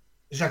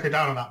Dzeko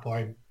down at that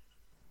point,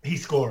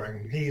 he's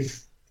scoring.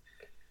 He's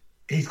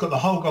got the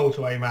whole goal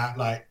to aim at.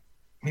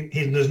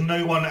 There's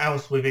no one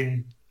else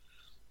within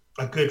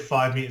a good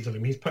 5 meters of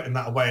him. He's putting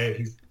that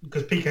away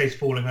because Piqué's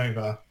falling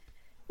over.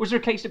 Was there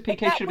a case that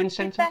Piqué should have been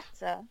sent off?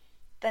 Better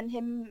than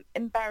him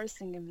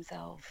embarrassing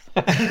himself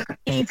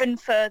even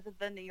further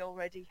than he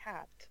already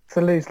had. It's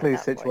a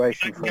lose-lose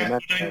situation for him.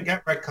 You don't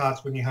get red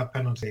cards when you have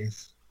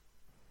penalties.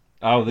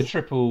 Oh, the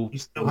triple. You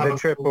still have The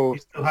triple you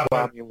still have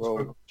whammy a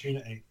roll.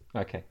 opportunity.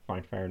 Okay,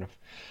 fine, fair enough.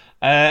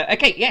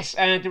 Okay, yes,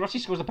 De Rossi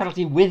scores a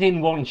penalty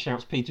within one,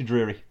 shouts Peter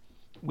Drury.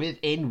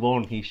 Within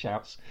one, he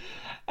shouts.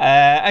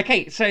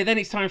 Okay, so then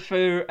it's time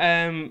for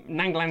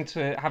Nangland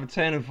to have a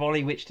turn of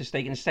volley, which to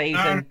Stegen saves.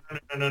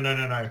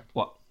 No.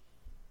 What?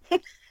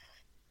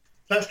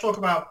 Let's talk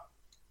about.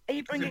 Are you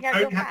It bringing out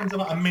only your happens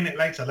bat? about a minute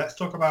later. Let's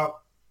talk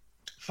about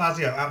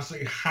Fazio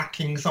absolutely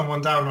hacking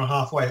someone down on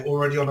halfway,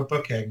 already on a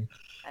booking.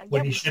 when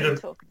Yeah, he we should can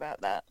have- talk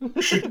about that.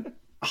 Should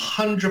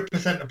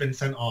 100% have been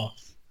sent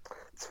off.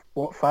 It's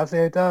what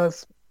Fazio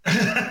does.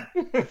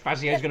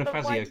 Fazio's going to But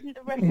why Fazio. didn't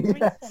the referee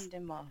Yes. send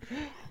him off?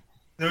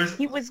 There is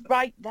He was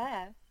right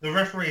there. the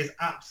referee has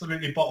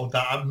absolutely bottled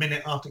that a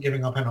minute after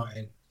giving a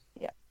penalty.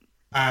 Yeah.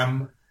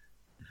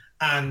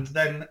 And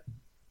then,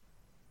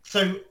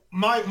 so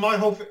my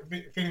whole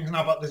feelings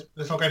now about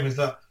this whole game is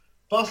that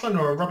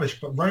Barcelona are rubbish,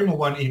 but Roma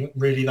weren't even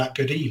really that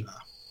good either.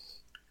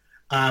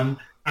 And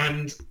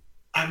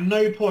at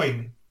no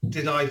point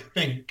did I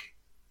think,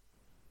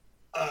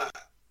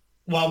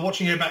 while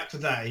watching it back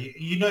today,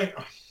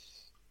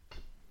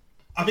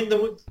 I think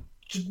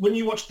when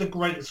you watch the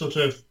great sort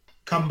of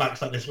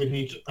comebacks like this, when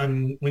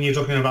you're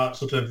talking about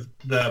sort of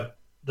the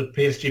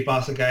PSG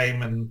Barca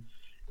game and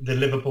the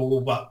Liverpool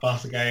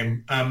Barca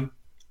game, Not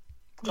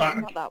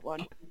that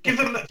one. give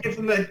them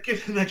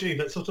their due.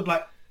 But sort of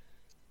like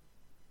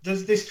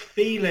there's this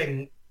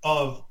feeling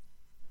of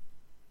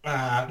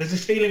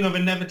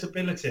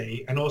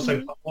inevitability, and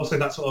also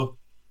that sort of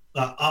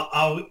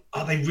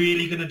are they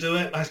really going to do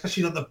it?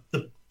 Especially like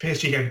the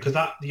PSG game, because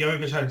the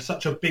overturn is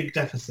such a big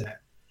deficit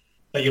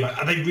that you're like,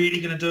 are they really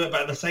going to do it?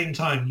 But at the same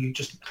time, you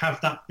just have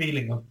that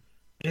feeling of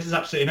this is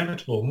absolutely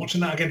inevitable. And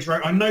watching that against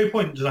Roma, at no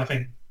point did I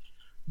think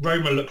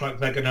Roma look like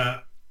they're going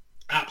to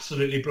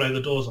absolutely blow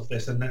the doors off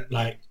this, and that,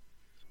 like,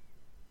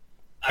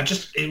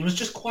 it was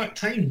just quite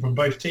tame from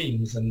both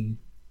teams, and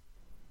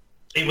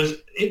it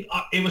was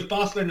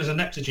Barcelona's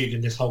ineptitude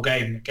in this whole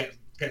game that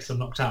gets them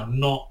knocked out,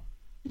 not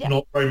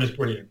Roma's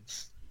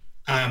brilliance.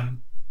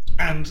 And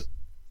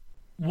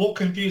what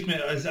confused me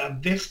is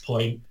at this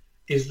point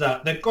is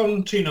that they've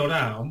gone 2-0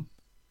 down.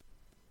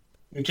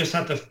 We just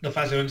had the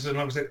Fazio incident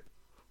opposite.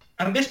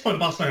 At this point,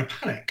 Barcelona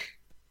panic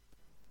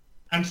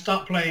and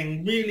start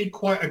playing really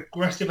quite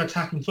aggressive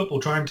attacking football,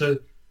 trying to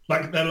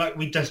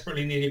we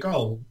desperately need a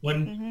goal.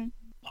 When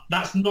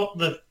that's not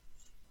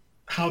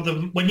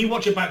when you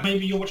watch it back,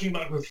 maybe you're watching it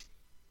back with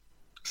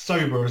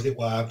sober, as it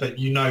were, but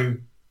you know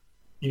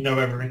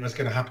everything that's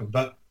going to happen.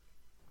 But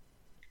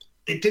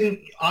I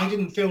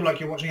didn't feel like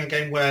you're watching a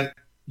game where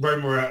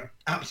Roma are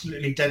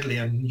absolutely deadly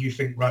and you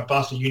think, right,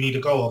 Barca, you need a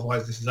goal,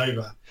 otherwise this is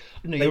over.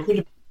 No,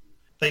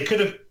 they could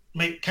have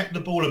kept the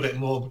ball a bit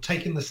more,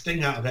 taken the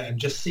sting out of it and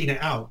just seen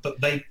it out, but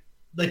they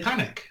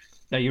panic.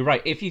 No, you're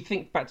right. If you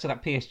think back to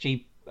that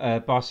PSG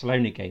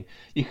Barcelona game,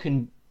 you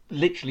can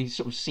literally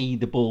sort of see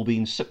the ball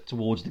being sucked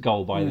towards the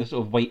goal by the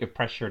sort of weight of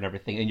pressure and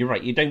everything. And you're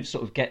right, you don't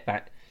sort of get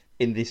that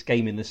in this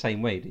game in the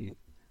same way, do you?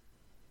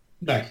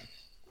 No.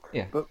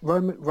 Yeah. But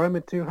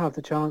Roma do have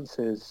the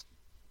chances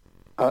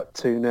at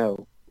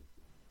 2-0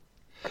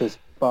 because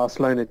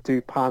Barcelona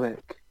do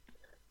panic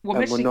Well,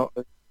 and Messi, were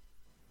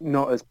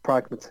not as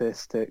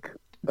pragmatistic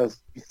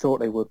as you thought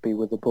they would be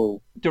with the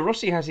ball. De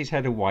Rossi has his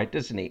header wide,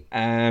 doesn't he?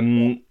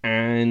 And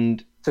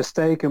Ter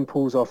Stegen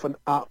pulls off an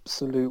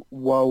absolute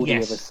worldie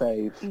of a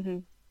save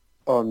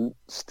on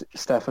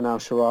Stefan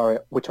Al-Shaarawy,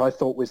 which I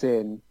thought was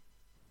in.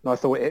 And I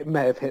thought it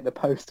may have hit the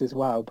post as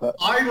well. But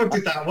I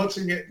did that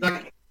watching it.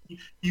 Like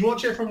you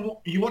watched it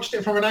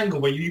from an angle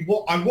where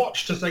I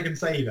watched Ter Stegen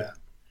save it,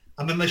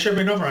 and then they showed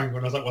me another angle,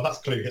 and I was like, well, that's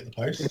clearly hit the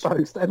post. the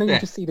post, and then you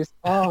just see this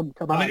arm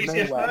come And out then of you see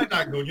a nowhere. third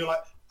angle, and you're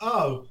like,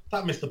 oh,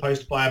 that missed the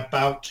post by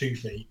about 2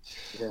 feet.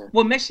 Yeah,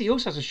 well, Messi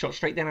also has a shot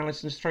straight down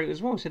Alisson's throat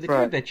as well. So they do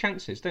have their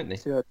chances, don't they?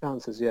 see our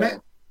chances. Yeah,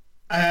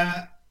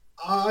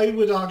 I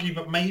would argue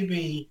that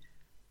maybe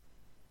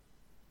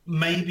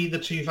the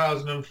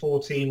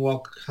 2014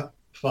 World Cup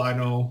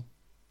final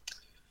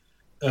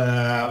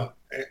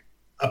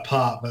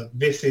apart, but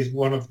this is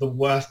one of the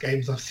worst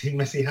games I've seen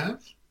Messi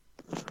have.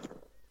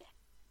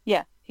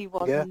 Yeah, he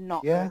was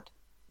not good.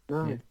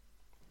 no.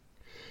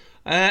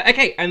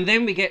 Okay, and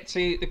then we get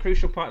to the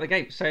crucial part of the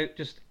game. So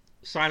just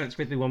silence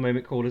with me 1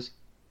 moment, callers.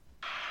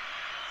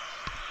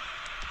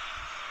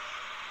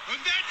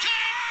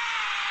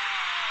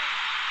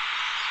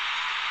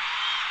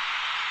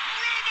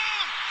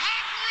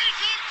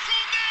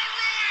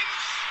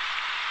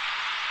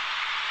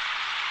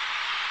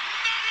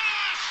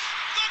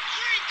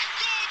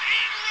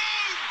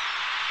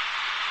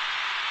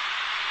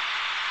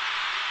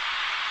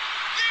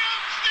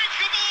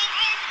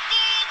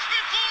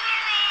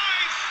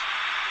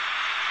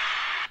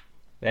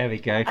 There we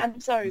go.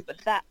 I'm sorry, but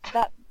that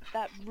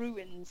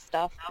ruin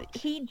stuff.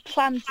 He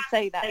planned to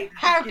say that.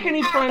 How can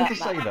he plan to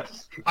say that?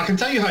 I can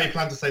tell you how he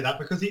planned to say that,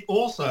 because he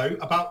also,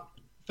 about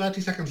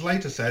 30 seconds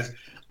later, says,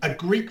 a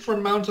Greek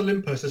from Mount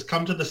Olympus has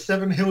come to the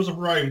 7 hills of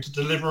Rome to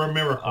deliver a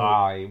miracle.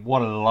 Aye,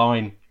 what a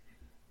line.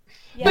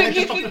 Yeah,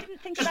 just he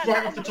didn't think just about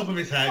right that off the top of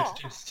his head. on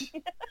the Just...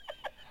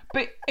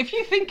 But if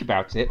you think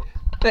about it,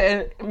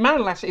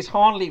 Manolas is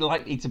hardly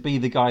likely to be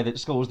the guy that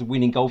scores the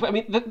winning goal. I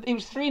mean, it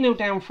was 3-0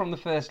 down from the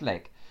first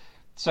leg.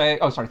 So,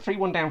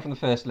 3-1 down from the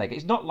first leg.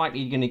 It's not likely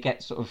you're going to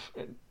get sort of.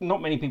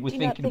 Not many people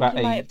thinking about.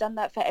 He might have done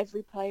that for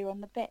every player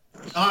on the pitch.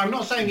 I'm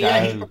not saying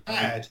he's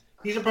prepared.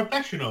 He's a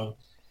professional,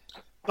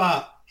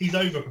 but he's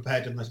over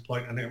prepared at this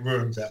point, and it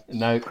ruins it.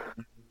 No,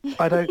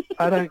 I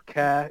don't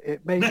care.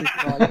 It made me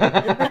cry.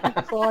 It made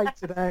me cry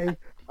today.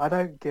 I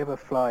don't give a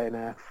flying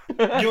F.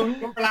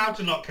 You're allowed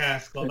to not care,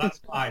 Scott. That's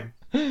fine.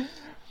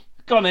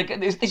 Go on,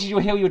 this is your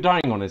hill you're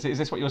dying on. Is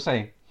this what you're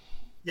saying?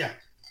 Yeah.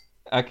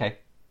 Okay,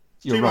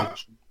 You're you're wrong.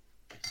 much.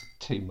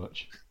 Too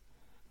much.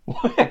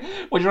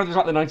 Would you rather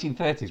like the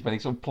 1930s where they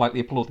sort of politely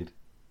applauded?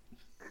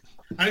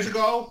 And it's a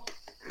goal.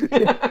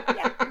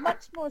 Yeah,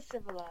 much more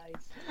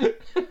civilised.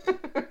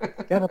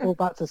 Get the ball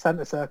back to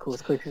centre circle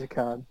as quick as you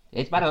can.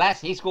 It's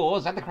Manolas, he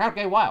scores, and the crowd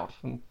go wild.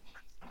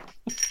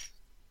 That's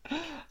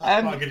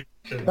quite a good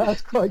question.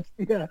 That's quite,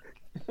 yeah.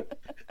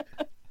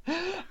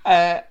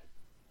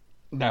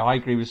 No, I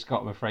agree with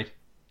Scott, I'm afraid.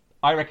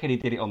 I reckon he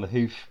did it on the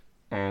hoof,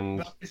 and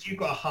That's because you've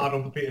got a hard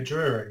on for Peter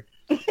Drury.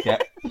 yeah.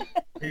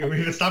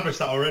 We've established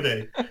that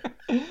already.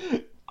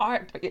 I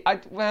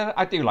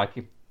do like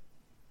him.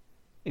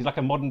 He's like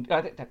a modern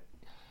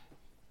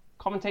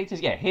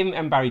commentators. Yeah, him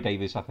and Barry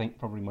Davies. I think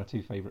probably my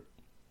two favourite.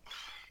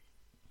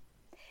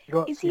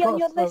 Is he on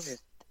your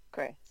list,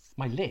 Chris?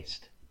 My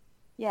list.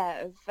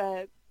 Yeah,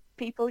 of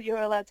people you're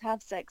allowed to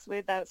have sex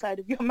with outside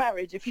of your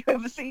marriage if you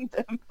ever see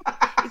them.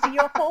 Is he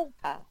your hall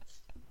pass?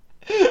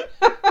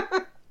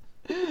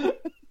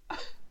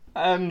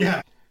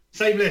 Yeah,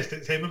 same list.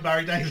 It's him and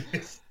Barry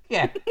Davies.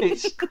 Yeah,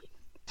 it's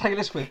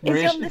Taylor Swift, Is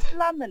Maria. your list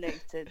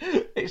laminated?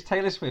 It's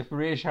Taylor Swift,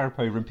 Maria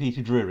Sharapova, and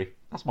Peter Drury.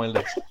 That's my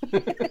list.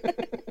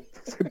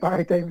 So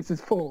Barry Davies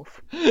is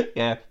fourth.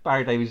 Yeah,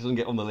 Barry Davies doesn't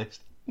get on the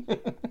list.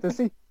 Does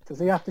he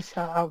have to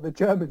shout out the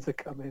Germans are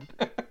coming?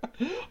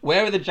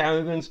 Where are the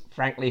Germans?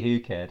 Frankly, who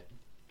cared?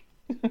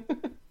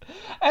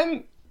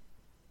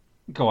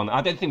 Go on.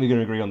 I don't think we're going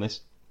to agree on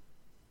this.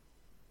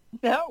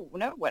 No, we're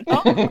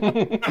not.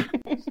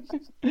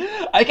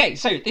 Okay,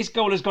 so this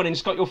goal has gone in.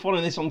 Scott, you're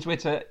following this on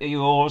Twitter.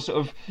 You're sort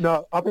of...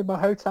 No, I'm in my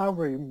hotel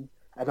room,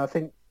 and I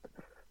think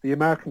the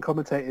American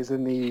commentators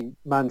in the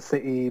Man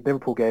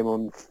City-Liverpool game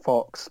on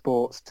Fox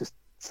Sports just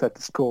said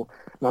the score,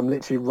 and I'm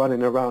literally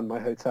running around my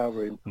hotel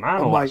room.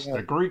 Manolas,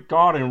 the Greek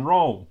god in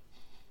Rome.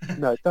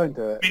 No, don't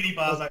do it.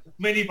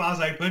 Minibar's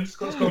open.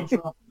 Scott's gone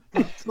for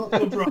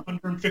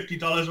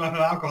 $150 worth of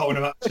alcohol in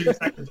about 2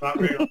 seconds without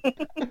realising.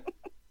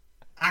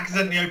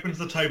 Accidentally opens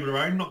the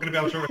Toblerone. Not going to be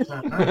able to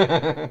return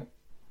that.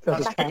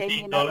 There's a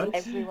Macadamia nuts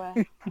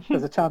everywhere.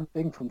 There's a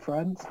chanting from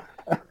Friends.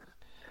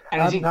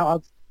 And I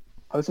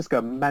was just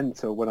going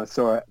mental when I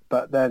saw it,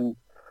 but then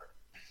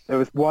there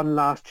was one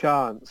last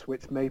chance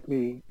which made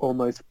me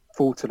almost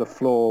fall to the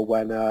floor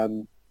when...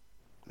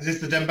 Is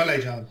this the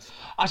Dembele chance?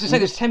 I was going to say,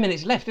 there's 10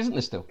 minutes left, isn't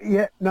there still?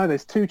 Yeah, no,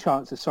 there's two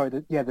chances. Sorry,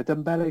 the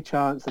Dembele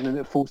chance, and then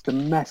it falls to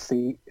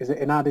Messi. Is it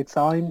in added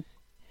time?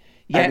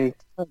 Yeah. And he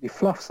totally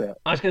fluffs it.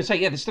 I was going to say,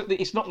 yeah,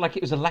 it's not like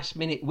it was a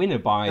last-minute winner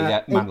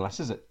by Manolas,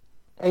 is it?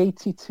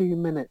 82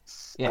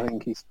 minutes, Yeah. I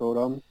think he scored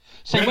on.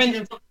 So I'm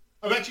when...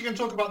 actually going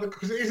to talk about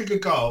because it is a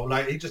good goal.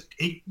 Like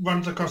he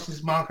runs across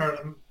his marker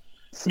and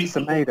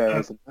Semedo,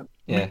 isn't it?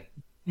 Yeah.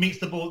 meets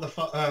the ball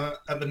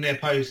at the near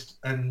post,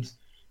 and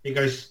he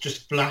goes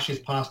just flashes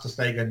past to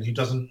Stegen, who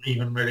doesn't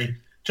even really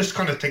just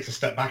kind of takes a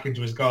step back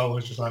into his goal.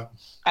 It's just like,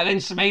 And then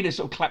Semedo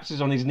sort of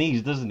collapses on his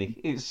knees, doesn't he?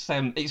 It's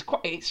a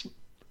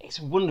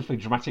wonderfully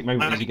dramatic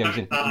moment as he goes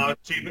in. I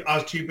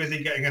was too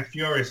busy getting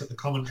furious at the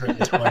commentary at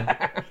this point.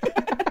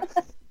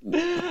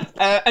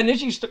 And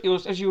as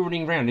you were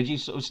running around, did you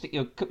sort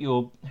of put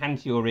your hand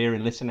to your ear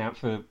and listen out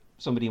for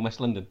somebody in West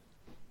London?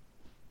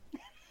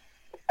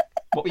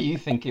 What were you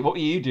thinking? What were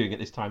you doing at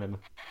this time, Emma?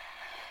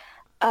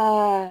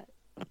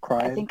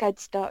 Crying. I think I'd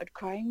started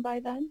crying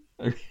by then.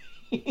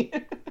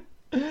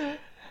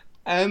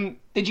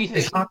 Did you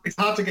think... It's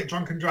hard to get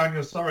drunk and drown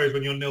your sorrows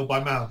when you're nil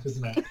by mouth,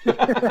 isn't it?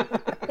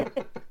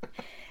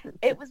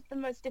 It was the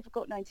most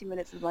difficult 90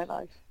 minutes of my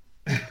life.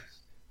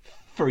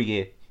 For a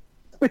year.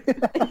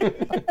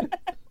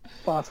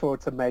 Fast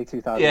forward to May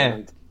 2009.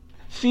 Yeah.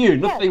 Phew,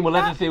 nothing will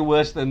that- ever feel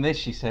worse than this,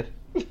 she said.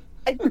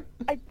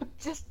 I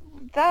just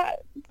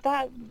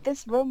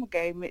this Roma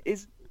game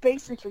is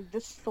basically the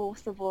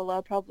source of all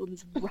our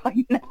problems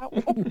right now.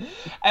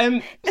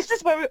 This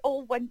is where it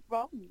all went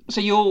wrong. So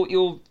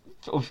you're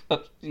sort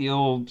of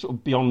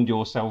beyond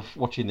yourself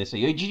watching this.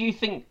 Did you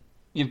think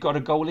you've got a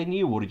goal in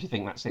you, or did you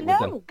think that's it?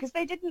 No, because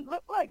they didn't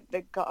look like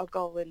they got a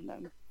goal in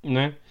them.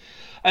 No.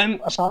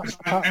 Apart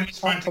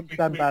from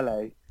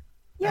Dembele.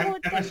 Yeah, well,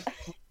 Emma's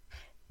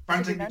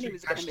frantically Simeone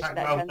was going to miss hashtag that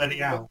well chance in Benny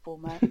the out. Liverpool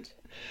match.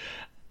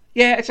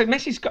 Yeah, so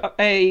Messi's got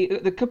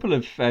a couple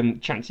of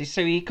chances.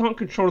 So he can't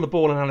control the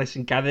ball, and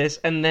Alisson gathers,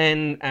 and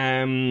then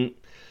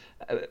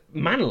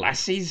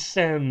Manolas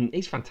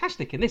he's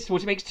fantastic in this.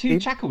 He makes two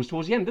tackles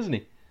towards the end, doesn't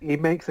he? He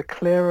makes a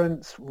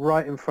clearance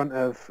right in front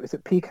of, is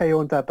it PK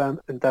or Dembele?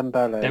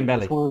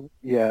 Dembele.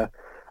 Yeah.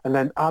 And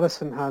then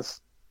Alisson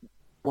has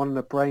one of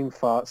the brain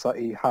farts that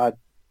he had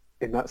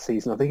in that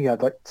season. I think he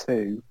had like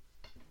 2.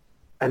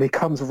 And he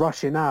comes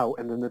rushing out,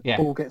 and then the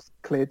ball gets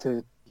cleared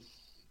to...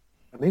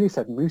 I nearly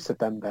said Moussa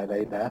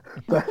Dembele there.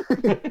 But...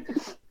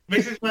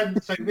 This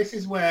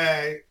is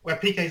where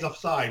Piqué's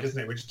offside,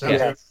 isn't it? Which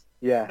tells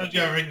you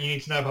everything you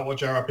need to know about what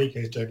Gerard Piqué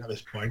is doing at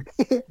this point.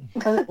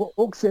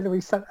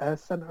 Auxiliary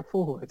centre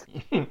forward.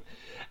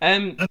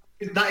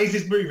 That is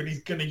his move, and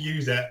he's going to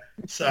use it.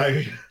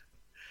 So,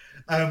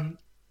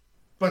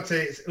 but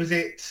is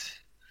it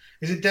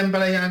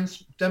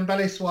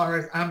Dembele,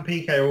 Suarez, and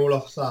Piqué are all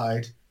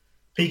offside?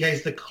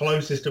 Piqué's the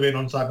closest to being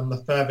onside and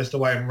the furthest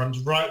away, and runs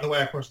right the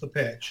way across the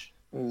pitch.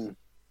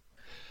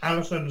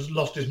 Alisson's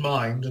lost his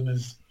mind and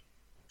is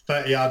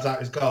 30 yards out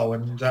his goal,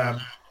 and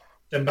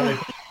Dembele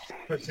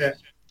puts it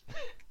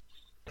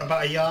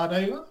about a yard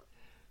over.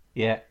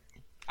 Yeah,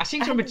 I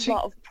seem to have remember a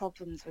lot of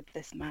problems with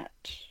this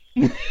match.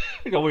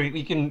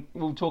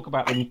 We'll talk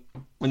about them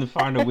when the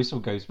final whistle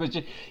goes. But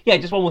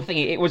just one more thing.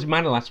 It was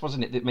Manolas,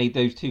 wasn't it, that made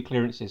those 2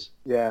 clearances?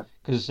 Yeah,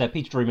 because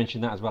Peter Drury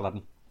mentioned that as well,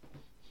 Adam.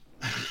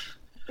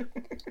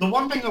 The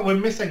one thing that we're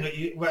missing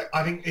that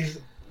I think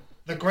is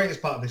the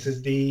greatest part of this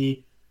is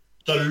the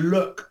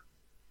look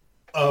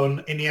on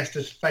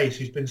Iniesta's face,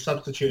 who's been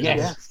substituted.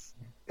 Yes.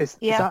 Is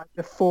that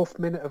the 4th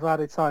minute of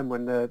added time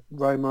when the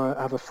Roma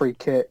have a free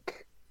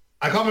kick?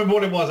 I can't remember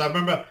what it was. I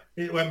remember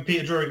when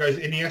Peter Drury goes,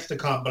 Iniesta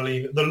can't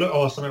believe it, the look,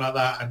 or something like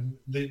that, and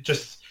it's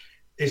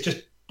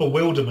just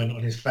bewilderment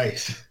on his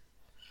face.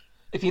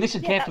 If you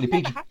listen carefully,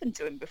 that's never happened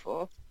to him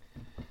before.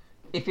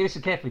 If you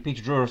listen carefully,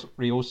 Peter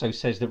Drury also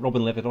says that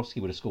Robin Lewandowski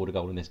would have scored a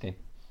goal in this game.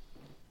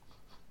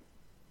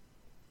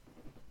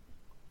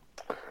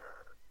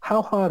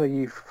 How hard are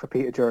you for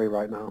Peter Drury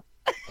right now?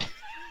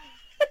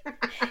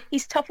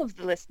 He's top of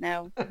the list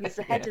now. He's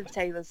ahead of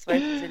Taylor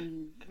Swift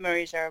and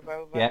Maria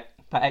Sharapova. Yeah,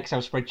 that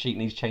Excel spreadsheet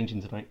needs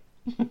changing tonight.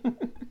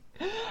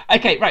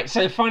 Okay, right,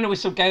 so the final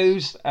whistle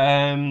goes,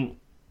 and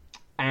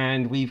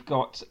we've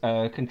got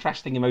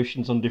contrasting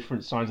emotions on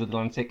different sides of the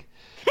Atlantic.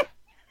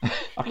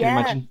 I can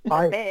imagine.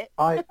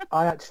 I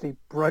actually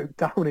broke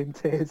down in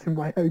tears in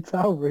my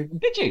hotel room.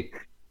 Did you?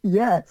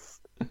 Yes.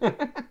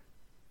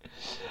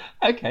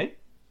 Okay.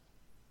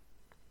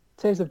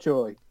 Tears of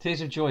joy.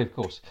 Tears of joy, of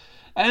course.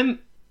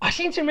 I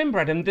seem to remember,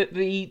 Adam, that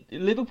the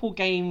Liverpool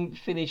game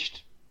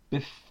finished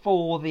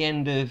before the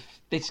end of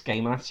this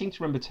game, and I seem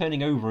to remember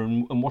turning over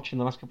and watching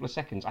the last couple of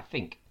seconds, I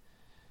think.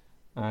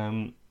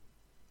 Can't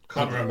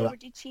remember that.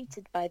 Already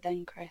cheated by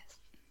then, Chris.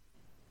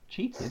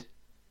 Cheated?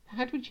 How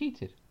had we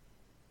cheated?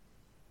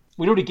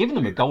 We'd already given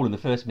them a goal in the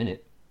first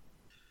minute.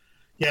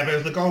 Yeah, but it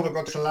was the goal that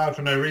got disallowed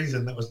for no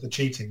reason that was the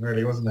cheating,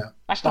 really, wasn't it?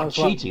 That's not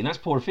cheating, that's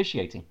poor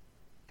officiating.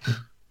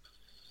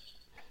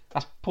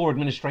 That's poor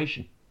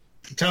administration.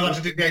 Tell that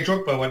to Didier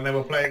Drogba when they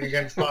were playing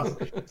against us.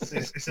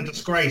 It's a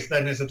disgrace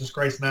then, it's a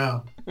disgrace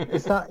now.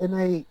 Is that in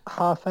a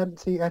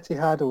half-empty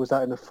Etihad or was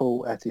that in a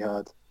full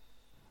Etihad?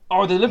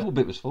 Oh, the Liverpool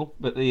bit was full,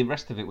 but the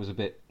rest of it was a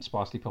bit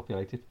sparsely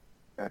populated.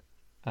 Okay.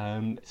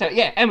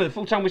 Emma, the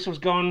full-time whistle's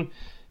gone.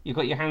 You've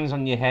got your hands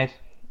on your head.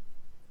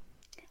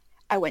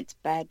 I went to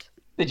bed.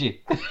 Did you?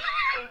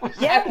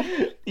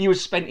 Yeah. You were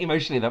spent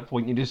emotionally at that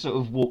point. You just sort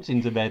of walked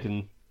into bed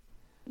and...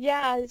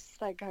 Yeah, it's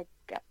like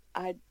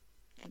I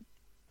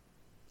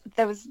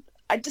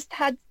just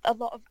had a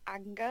lot of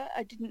anger.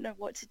 I didn't know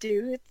what to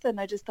do with, and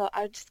I just thought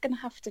I'm just going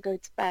to have to go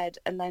to bed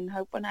and then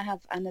hope when I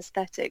have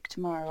anaesthetic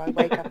tomorrow I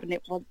wake up and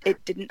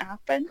it didn't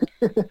happen.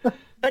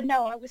 But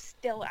no, I was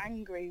still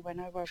angry when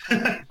I woke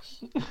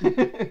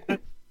up.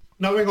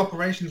 Knowing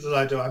operations as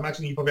I do, I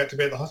imagine you probably had to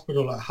be at the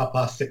hospital at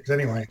 6:30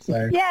 anyway.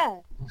 So yeah,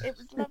 it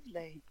was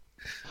lovely.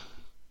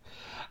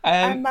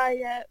 And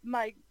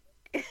my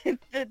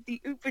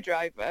the Uber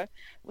driver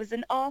was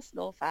an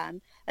Arsenal fan,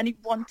 and he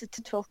wanted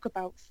to talk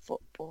about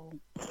football,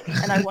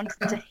 and I wanted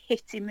to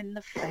hit him in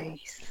the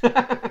face.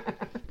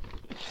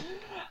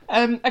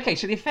 Okay,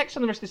 so the effects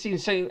on the rest of the season.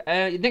 So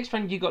next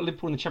round you got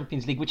Liverpool in the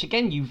Champions League, which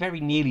again you very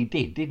nearly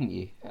did, didn't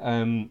you?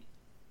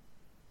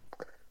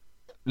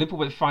 Liverpool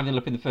went 5-0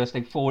 up in the first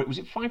leg. Was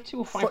it 5-2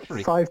 or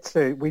 5-3?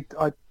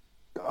 5-2.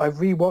 I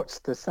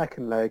rewatched the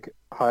second leg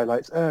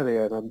highlights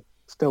earlier, and I'm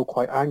still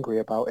quite angry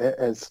about it,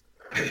 as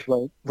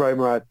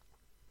Roma had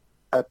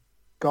a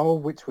goal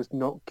which was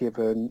not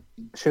given,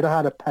 should have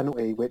had a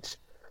penalty, which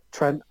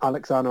Trent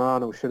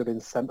Alexander-Arnold should have been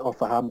sent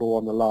off a handball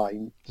on the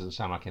line. Doesn't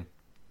sound like him.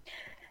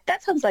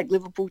 That sounds like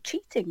Liverpool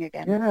cheating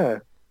again. Yeah.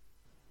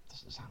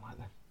 Doesn't sound like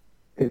that.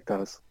 It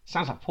does.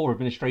 Sounds like poor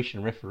administration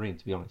and refereeing,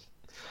 to be honest.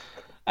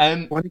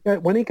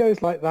 When he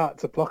goes like that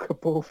to block a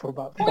ball from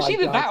about 5 yards...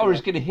 It's either that or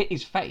he's going to hit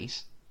his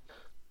face.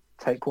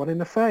 Take one in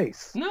the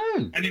face. No.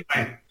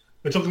 Anyway,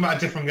 we're talking about a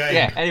different game.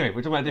 Yeah, anyway,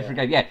 we're talking about a different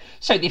game. Yeah.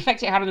 So the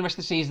effect it had on the rest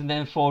of the season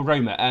then for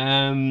Roma.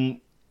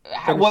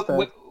 I was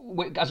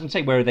going to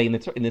say, where are they in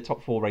the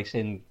top four race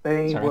in?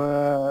 They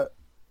were...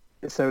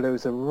 So there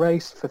was a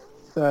race for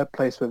third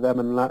place with them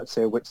and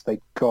Lazio, which they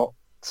got,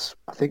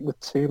 I think, with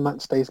 2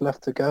 match days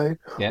left to go.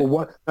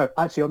 Yeah.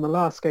 Actually, on the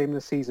last game of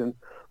the season,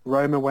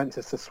 Roma went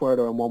to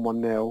Sassuolo and won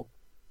 1-0.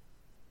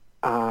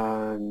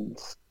 And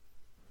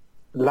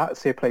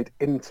Lazio played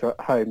Inter at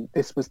home.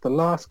 This was the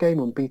last game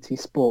on BT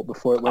Sport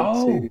before it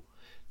went to...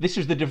 This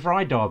was the De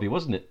Vrij derby,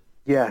 wasn't it?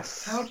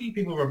 Yes. How do you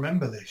people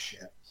remember this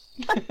shit?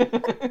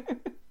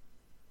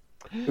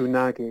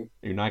 Unagi.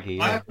 Unagi,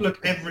 I yeah. have to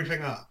look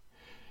everything up.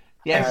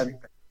 Yes.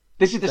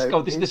 This is the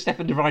So this is the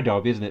Stefan De Vrij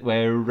derby, isn't it?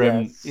 Where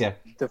Yes. yeah.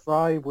 De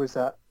Vrij was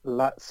at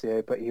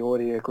Lazio, but he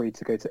already agreed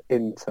to go to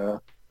Inter,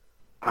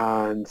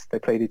 and they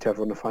played each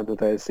other on the final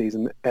day of the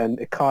season. And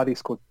Icardi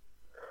scored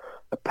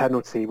a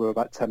penalty with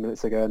about 10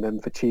 minutes ago, and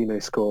then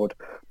Vecino scored.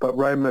 But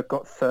Roma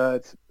got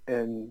third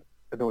and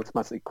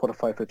automatically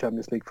qualified for the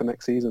Champions League for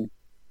next season.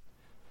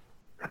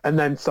 And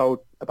then sold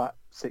about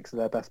 6 of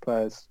their best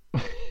players.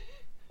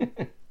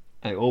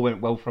 And it all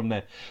went well from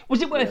there.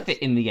 Was it worth it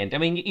in the end? I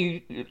mean,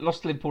 you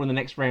lost to Liverpool in the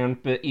next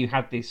round, but you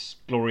had this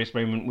glorious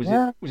moment. Was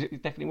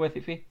it definitely worth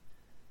it for you?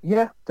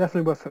 Yeah,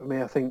 definitely worth it for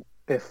me. I think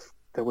if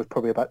there was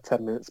probably about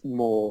 10 minutes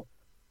more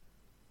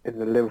in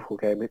the Liverpool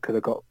game, it could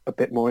have got a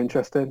bit more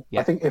interesting.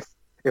 Yeah. I think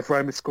if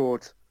Roma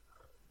scored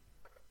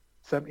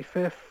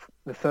 75th,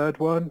 the third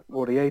one,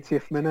 or the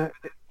 80th minute,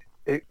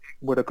 it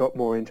would have got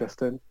more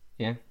interesting.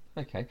 Yeah.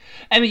 Okay.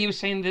 Emma, you were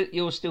saying that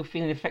you're still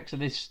feeling the effects of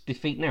this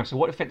defeat now. So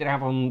what effect did it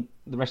have on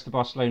the rest of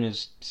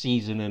Barcelona's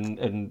season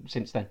and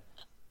since then?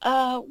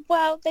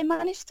 Well, they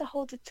managed to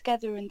hold it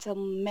together until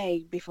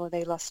May before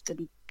they lost a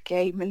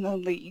game in the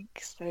league,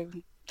 so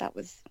that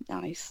was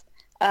nice.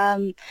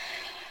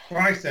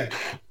 Crisis.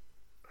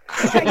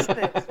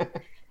 Crisis.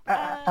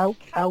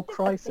 Our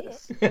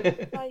crisis.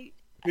 Like,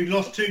 We've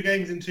lost 2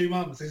 games in 2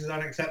 months. This is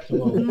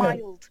unacceptable.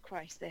 mild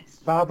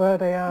crisis.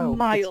 Valverde out.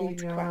 Mild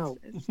Coutinho out.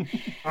 crisis.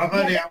 I've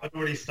heard the out had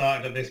already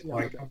started at this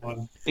point. Come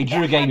on. He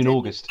drew a game in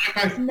August.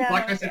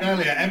 Like I said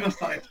earlier, Emma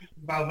started speaking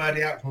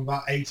Valverde out from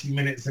about 80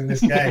 minutes in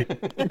this game.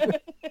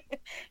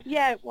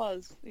 Yeah, it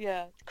was.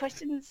 Yeah.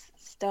 Questions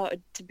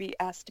started to be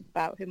asked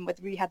about him,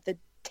 whether he had the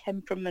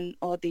temperament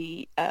or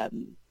the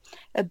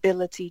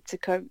ability to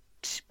coach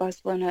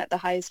Barcelona at the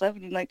highest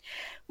level. And like,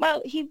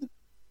 well, he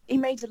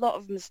made a lot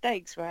of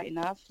mistakes, right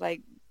enough. Like,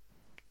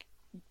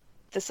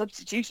 the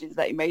substitutions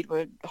that he made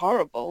were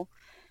horrible.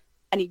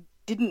 And he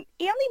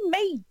only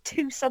made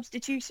 2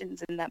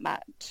 substitutions in that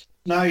match.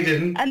 No, he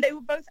didn't. And they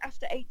were both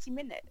after 80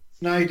 minutes.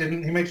 No, he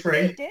didn't. He made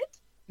 3. He did?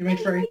 He made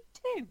 3. He made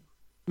 2.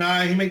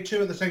 No, he made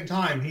 2 at the same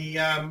time.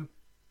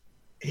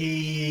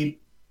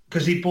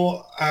 Because he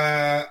bought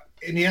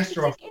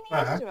Iniesta off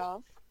first, Iniesta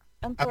off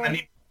and and put then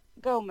he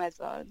Gomez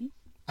on.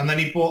 and then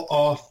he bought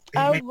off.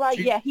 Oh, right,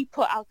 yeah, he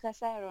put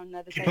Alcacer on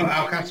at the He same put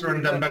time. Alcacer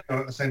and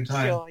Dembele at the same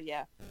time. Sure,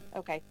 yeah.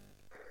 Okay.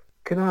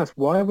 Can I ask,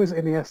 why was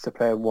Iniesta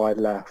playing wide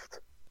left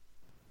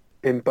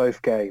in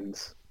both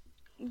games?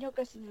 Your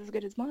guess is as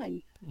good as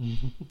mine.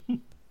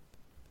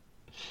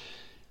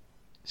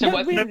 So No,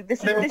 what, really, this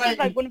they were is playing-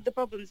 like one of the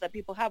problems that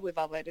people have with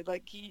Valverde.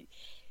 Like, he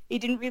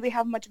didn't really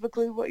have much of a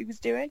clue what he was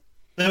doing.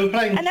 They were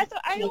playing. And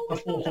I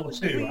always thought that was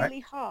 4-4-2, really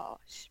right?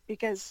 harsh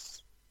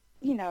because,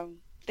 you know,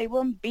 they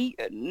were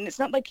unbeaten. And it's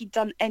not like he'd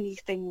done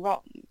anything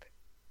wrong.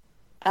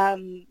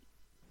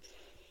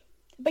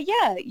 But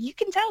yeah, you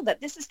can tell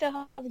that this is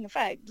still having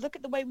effect. Look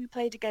at the way we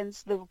played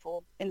against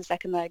Liverpool in the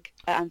second leg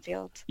at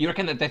Anfield. you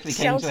reckon that definitely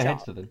came to the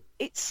heads of them?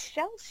 It's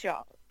shell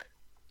shock.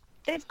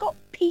 They've got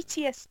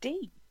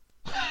PTSD.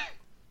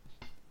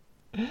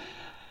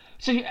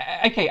 So,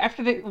 okay,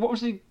 what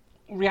was the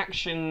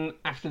reaction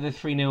after the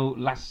 3-0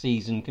 last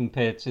season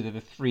compared to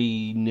the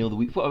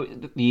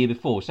 3-0 the year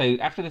before? So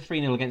after the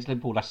 3-0 against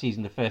Liverpool last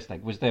season, the first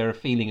leg, was there a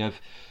feeling of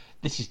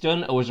this is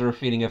done, or was there a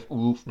feeling of,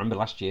 ooh, remember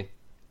last year?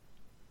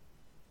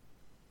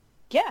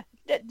 Yeah,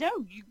 no,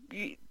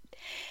 you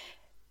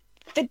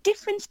the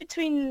difference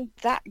between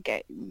that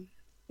game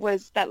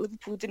was that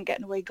Liverpool didn't get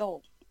an away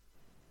goal.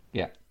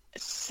 Yeah.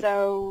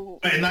 So...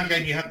 But in that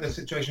game, you had the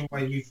situation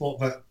where you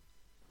thought that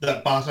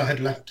Barca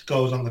had left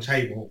goals on the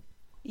table.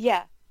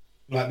 Yeah,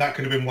 Like, that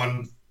could have been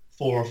won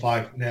 4 or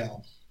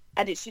 5-0.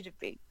 and it should have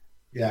been.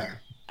 Yeah.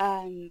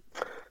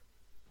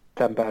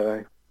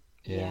 Dembele.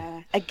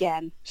 Yeah,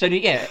 again. So,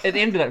 yeah, at the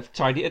end of that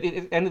tie, at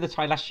the end of the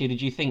tie last year,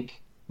 did you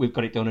think we've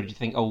got it done, or did you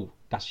think, oh,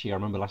 last year, I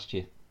remember last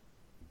year?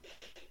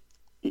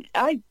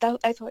 I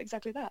thought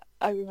exactly that.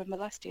 I remember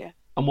last year.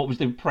 And what was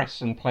the press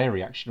and player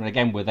reaction? And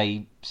again, were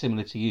they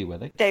similar to you? Were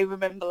they? They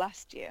remember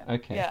last year.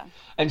 Okay. Yeah.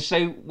 And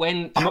so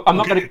when I'm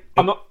not going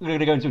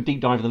to go into a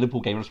deep dive of the Liverpool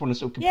game. I just want to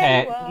sort of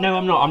compare. Yeah, you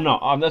are. No, I'm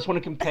not. I just want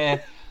to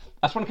compare.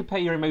 I just want to compare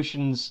your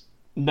emotions,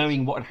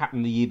 knowing what had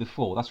happened the year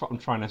before. That's what I'm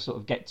trying to sort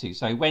of get to.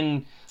 So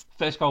when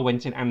first goal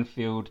went in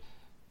Anfield,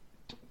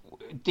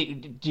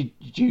 did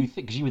you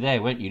think? Because you were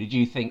there, weren't you? Did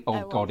you think,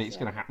 oh God, it's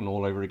going to happen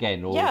all over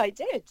again? Or... Yeah, I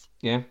did.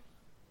 Yeah.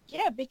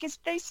 Yeah, because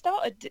they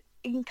started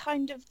in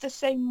kind of the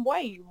same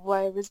way,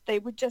 whereas they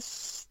were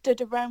just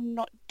stood around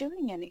not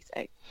doing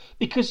anything.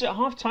 Because at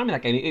half time of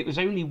that game, it was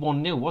only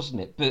 1-0,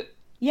 wasn't it? But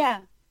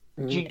Yeah,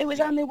 it was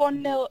only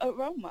 1-0 at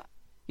Roma.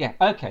 Yeah.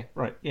 Okay.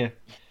 Right. Yeah.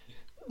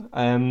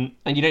 And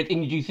do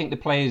you think the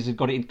players have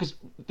got it? Because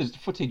there's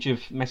footage of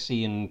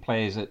Messi and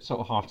players at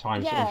sort of half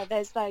time. Yeah, sort of,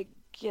 there's like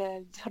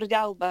Jordi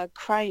Alba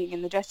crying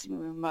in the dressing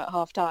room at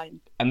half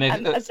time. and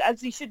there's As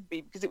he should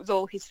be, because it was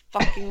all his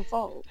fucking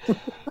fault.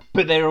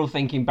 But they're all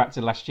thinking back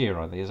to last year,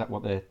 are they? Is that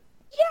what they're...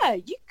 Yeah,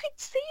 you could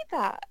see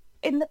that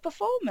in the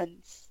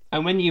performance.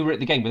 And when you were at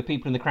the game, were the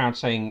people in the crowd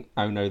saying,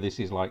 "Oh no, this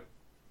is like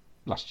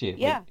last year"?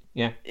 Yeah.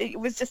 Yeah. It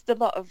was just a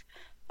lot of,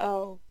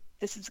 oh,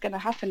 this is going to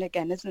happen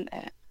again, isn't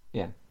it?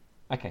 Yeah.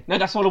 Okay. No,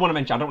 that's all I want to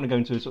mention. I don't want to go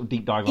into a sort of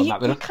deep dive on that.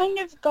 But You kind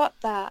of got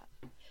that.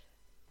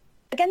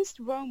 Against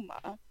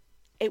Roma,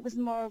 it was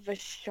more of a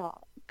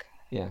shock.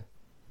 Yeah.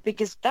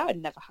 Because that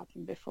had never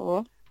happened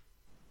before.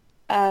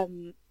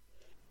 And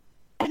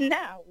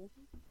now,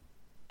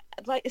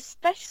 like,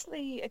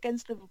 especially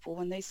against Liverpool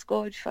when they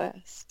scored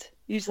first,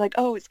 you're just like,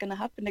 oh, it's going to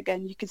happen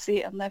again. You could see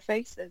it on their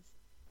faces.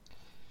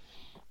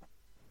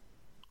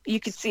 You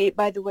could see it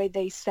by the way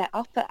they set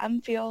up at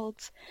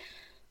Anfield.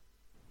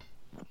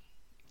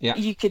 Yeah.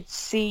 You could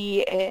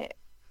see it,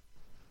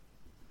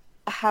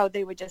 how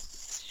they were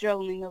just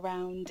strolling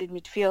around in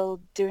midfield,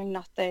 doing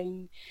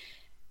nothing.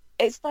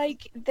 It's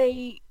like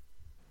they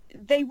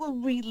were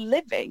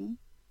reliving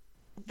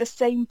the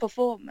same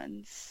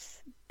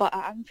performance, but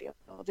at Anfield.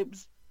 It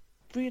was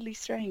really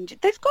strange.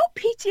 They've got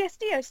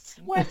PTSD, I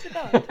swear to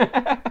God.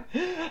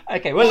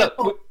 Okay, well,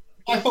 look...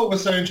 I thought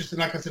was so interesting,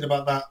 like I said,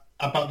 about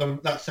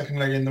that second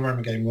leg in the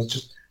Roma game, was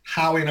just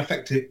how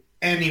ineffective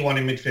anyone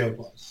in midfield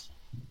was.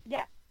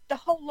 Yeah, the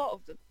whole lot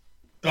of them.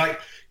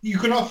 Like,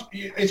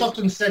 it's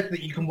often said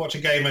that you can watch a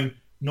game and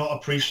not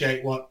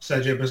appreciate what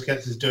Sergio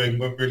Busquets is doing,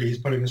 but really he's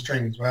pulling the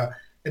strings. Well,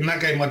 in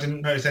that game, I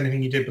didn't notice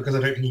anything he did because I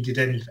don't think he did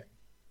anything.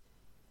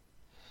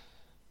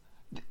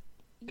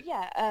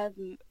 Yeah,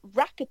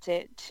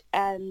 Rakitic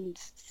and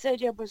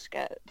Sergio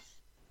Busquets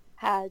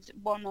had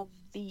one of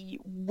the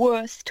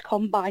worst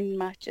combined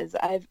matches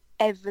I've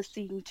ever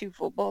seen two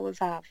footballers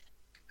have.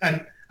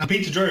 And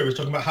Peter Drury was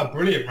talking about how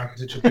brilliant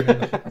Rakitic had been in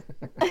the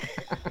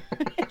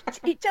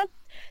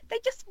They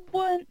just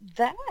weren't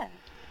there.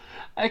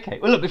 Okay,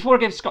 well, look, before I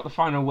give Scott the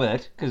final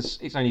word, because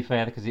it's only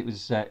fair, because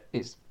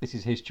this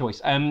is his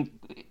choice.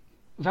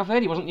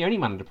 Valverde wasn't the only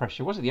man under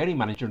pressure, was it? The only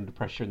manager under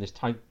pressure in this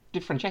time. Di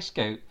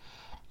Francesco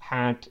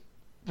had,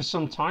 for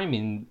some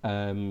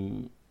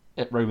time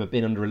at Roma,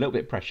 been under a little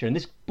bit of pressure, and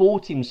this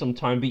bought him some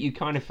time, but you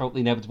kind of felt the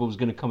inevitable was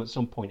going to come at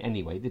some point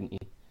anyway, didn't you?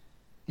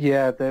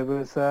 Yeah, there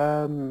was,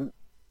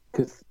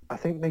 because I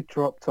think they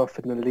dropped off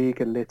in the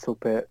league a little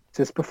bit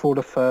just before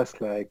the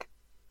first leg.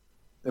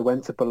 They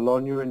went to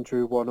Bologna and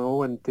drew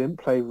 1-1 and didn't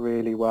play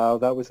really well.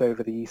 That was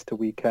over the Easter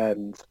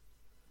weekend.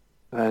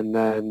 And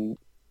then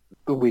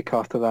the week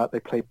after that,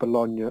 they played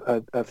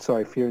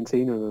Fiorentina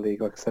in the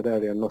league, like I said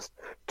earlier, and lost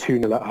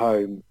 2-0 at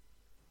home.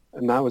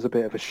 And that was a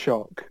bit of a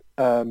shock.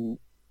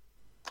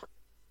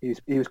 He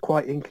was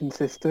quite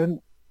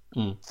inconsistent.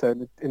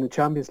 So in the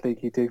Champions League,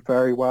 he did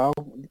very well.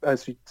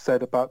 As you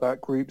said about that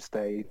group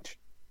stage,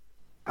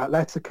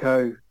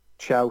 Atletico,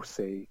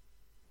 Chelsea,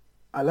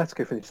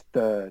 Atletico finished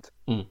third.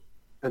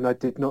 And I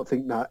did not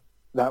think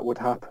that would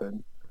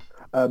happen.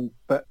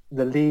 But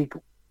the league,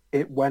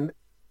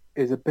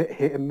 is a bit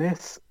hit and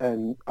miss.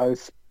 And I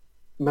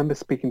remember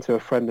speaking to a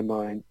friend of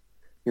mine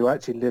who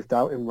actually lived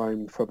out in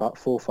Rome for about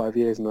 4 or 5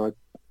 years, and I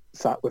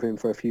sat with him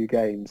for a few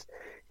games.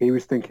 He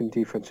was thinking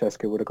Di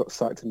Francesco would have got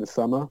sacked in the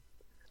summer,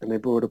 and they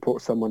would have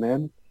put someone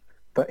in.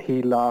 But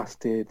he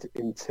lasted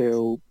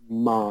until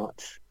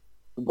March,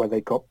 where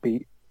they got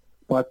beat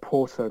by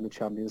Porto in the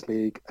Champions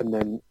League, and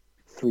then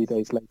 3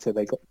 days later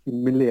they got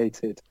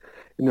humiliated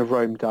in the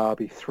Rome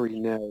derby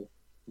 3-0.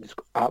 Just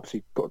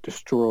absolutely got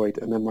destroyed,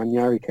 and then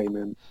Ranieri came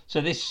in.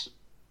 So this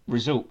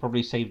result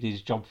probably saved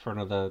his job for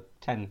another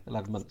 10,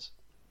 11 months.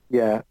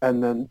 Yeah,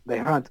 and then they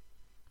had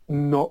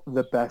not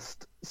the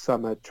best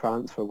summer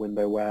transfer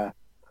window where...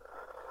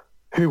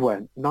 Who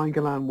went?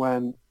 Nainggolan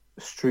went,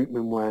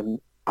 Strootman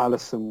went,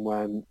 Alisson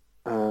went,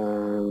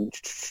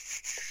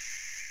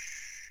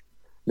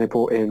 they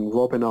brought in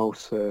Robin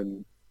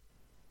Olsen,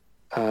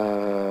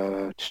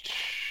 they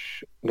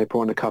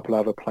brought in a couple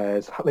other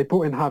players. They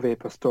brought in Javier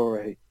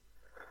Pastore,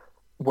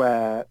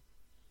 where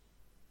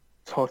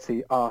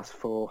Totti asked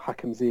for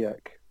Hakim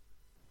Ziyech.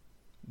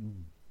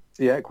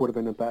 Ziyech would have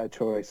been a better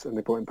choice, and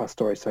they brought in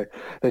Pastore, so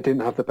they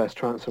didn't have the best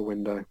transfer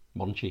window.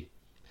 Monchi.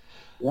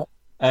 Yep.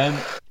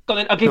 Go on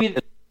then,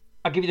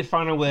 I'll give you the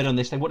final word on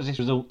this then. What does this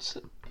result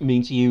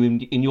mean to you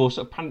in your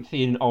sort of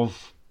pantheon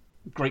of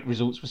great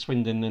results for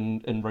Swindon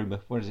and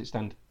Roma? Where does it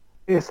stand?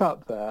 It's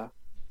up there.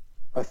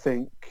 I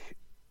think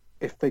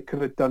if they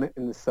could have done it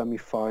in the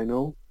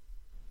semi-final,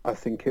 I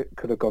think it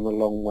could have gone a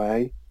long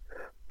way.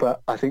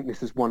 But I think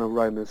this is one of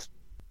Roma's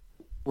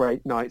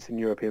great nights in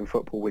European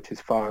football, which is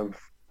far and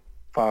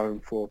far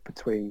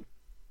between.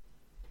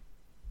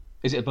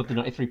 Is it above the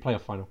 93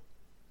 playoff final?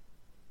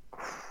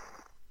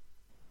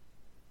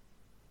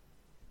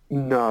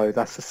 No,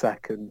 that's the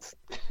second.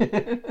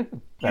 You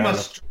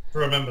must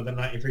remember the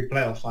 93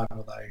 playoff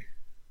final, though.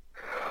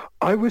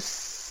 I was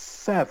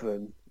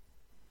 7.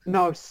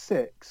 No, I was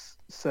 6.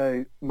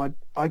 So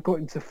I got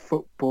into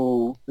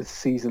football the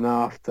season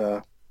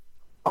after.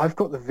 I've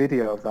got the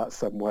video of that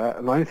somewhere,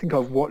 and I think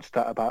I've watched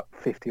that about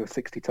 50 or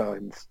 60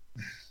 times.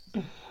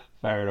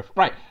 Fair enough.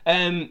 Right,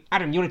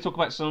 Adam, you want to talk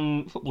about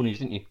some football news,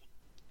 didn't you?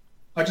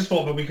 I just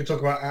thought that we could talk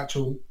about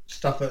actual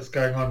stuff that's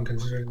going on,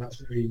 considering that's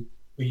what we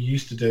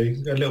used to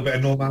do. A little bit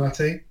of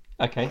normality.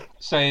 Okay,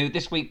 so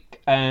this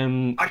week,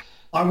 What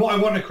I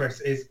wonder,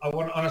 Chris, is I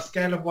want on a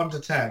scale of 1 to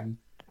 10,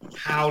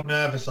 how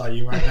nervous are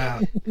you right now?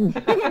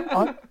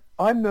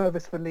 I'm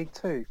nervous for League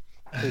Two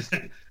because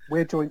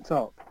we're joint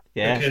top.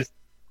 yeah,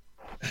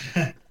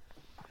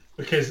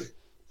 Because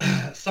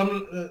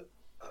some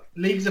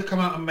leagues have come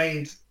out and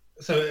made.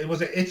 So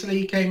was it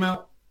Italy came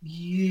out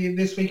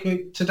this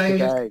week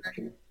today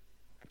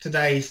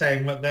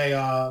saying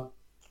that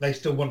they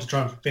still want to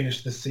try and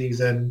finish the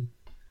season.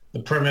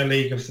 The Premier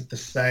League have said the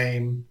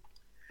same.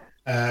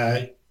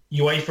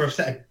 UEFA have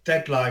set a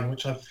deadline,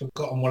 which I've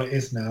forgotten what it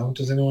is now.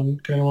 Can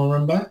anyone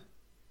remember?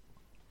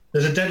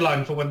 There's a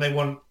deadline for when they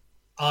want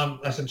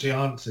essentially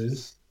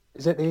answers.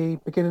 Is it the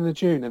beginning of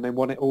June and they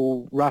want it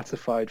all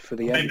ratified for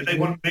the end?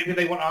 Maybe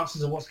they want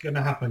answers of what's going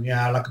to happen.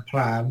 Yeah, like a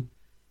plan.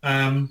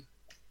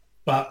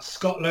 But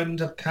Scotland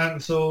have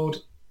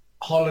cancelled,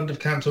 Holland have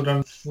cancelled,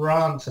 and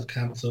France have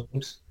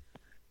cancelled.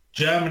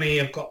 Germany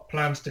have got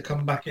plans to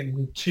come back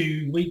in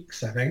 2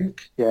 weeks, I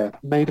think. Yeah,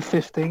 May the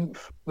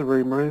 15th, the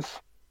rumour is.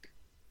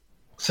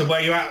 So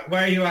where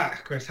are you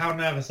at, Chris? How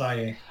nervous are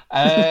you?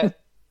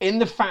 in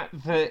the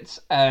fact that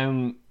I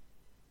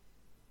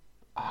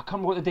can't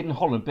remember what they did in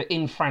Holland, but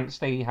in France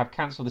they have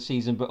cancelled the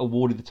season but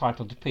awarded the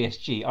title to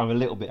PSG. I'm a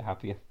little bit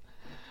happier.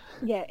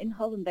 Yeah, in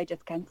Holland they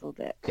just cancelled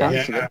it.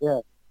 Yeah.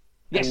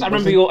 Yes, I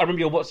remember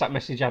your WhatsApp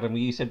message, Adam,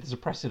 where you said there's a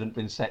precedent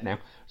been set now.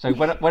 So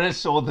when I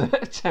saw that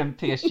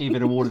PSG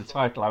been awarded the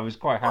title, I was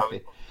quite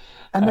happy.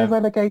 And they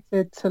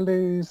relegated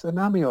Toulouse and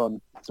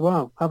Amiens as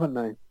well, haven't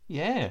they?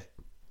 Yeah.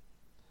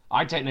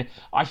 I don't know.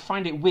 I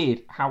find it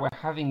weird how we're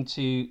having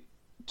to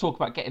talk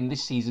about getting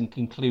this season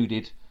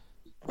concluded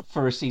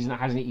for a season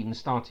that hasn't even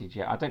started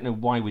yet. I don't know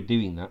why we're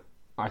doing that.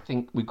 I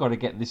think we've got to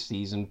get this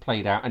season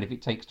played out, and if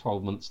it takes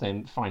 12 months,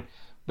 then fine.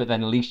 But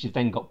then at least you've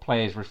then got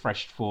players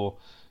refreshed for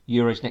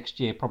Euros next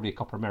year, probably a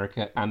Copa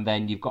America, and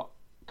then you've got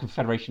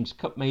Confederations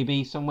Cup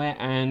maybe somewhere,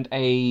 and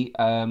a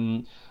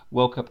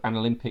World Cup and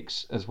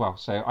Olympics as well.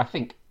 So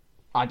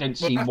I don't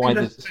see why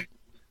there's...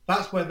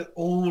 That's where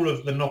all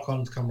of the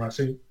knock-ons come, right?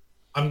 So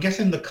I'm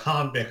guessing there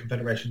can't be a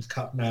Confederations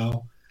Cup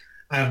now,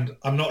 and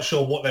I'm not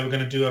sure what they were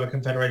going to do at a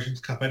Confederations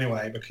Cup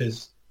anyway,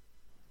 because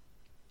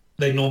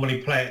they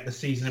normally play it the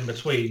season in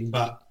between,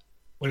 but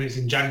when it's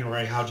in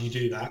January, how do you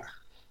do that?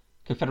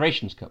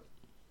 Confederations Cup.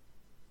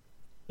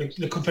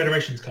 The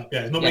Confederations Cup,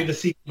 yeah. It's normally the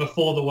season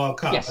before the World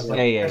Cup.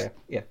 Yes,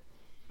 yeah.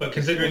 But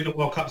considering the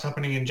World Cup's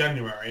happening in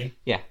January,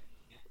 yeah,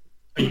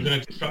 are you going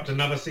to disrupt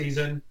another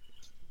season?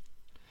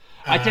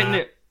 I don't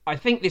know. I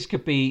think this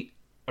could be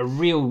a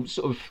real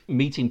sort of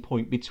meeting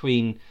point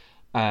between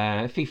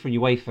FIFA and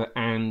UEFA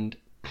and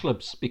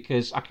clubs,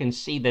 because I can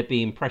see there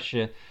being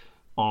pressure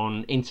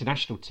on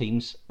international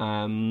teams,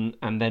 and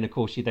then of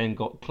course you then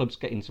got clubs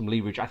getting some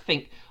leverage. I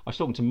think I was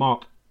talking to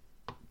Mark,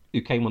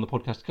 who came on the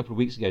podcast a couple of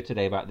weeks ago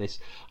today about this.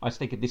 I was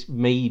thinking this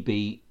may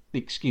be the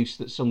excuse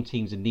that some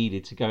teams are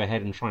needed to go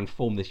ahead and try and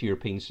form this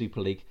European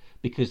Super League,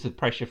 because the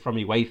pressure from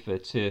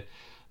UEFA to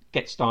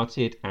get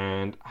started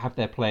and have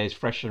their players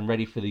fresh and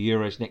ready for the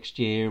Euros next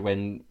year,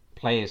 when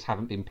players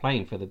haven't been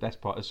playing for the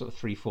best part of sort of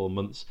 3-4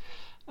 months.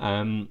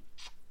 I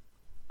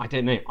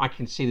don't know. I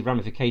can see the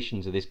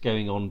ramifications of this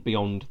going on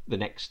beyond the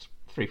next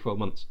 3-4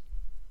 months.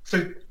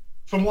 So,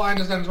 from what I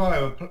understand as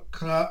well,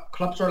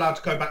 clubs are allowed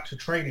to go back to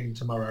training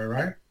tomorrow,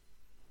 right?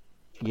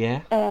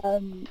 Yeah.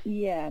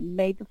 Yeah,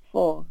 May the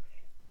 4th.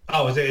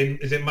 Oh, is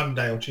it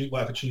Monday or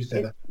whatever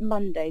Tuesday? It's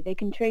Monday. They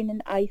can train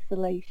in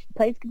isolation.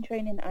 Players can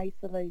train in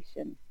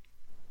isolation.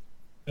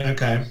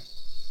 Okay.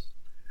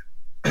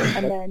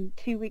 And then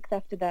 2 weeks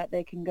after that,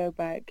 they can go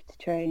back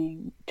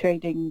to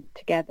training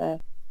together.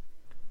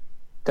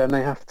 Don't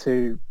they have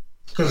to?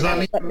 Because La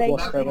La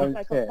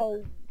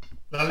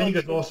Liga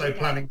is also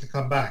planning to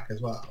come back as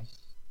well.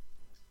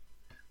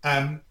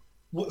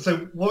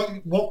 So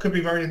what could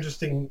be very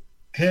interesting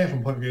here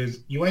from point of view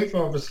is UEFA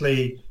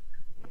obviously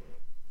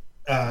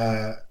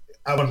I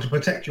want to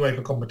protect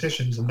UEFA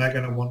competitions, and they're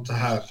going to want to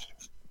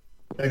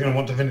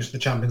finish the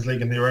Champions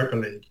League and the Europa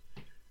League.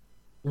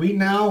 We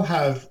now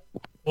have,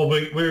 or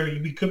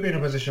we could be in a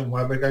position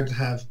where we're going to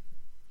have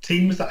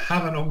teams that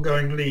have an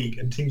ongoing league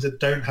and teams that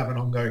don't have an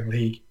ongoing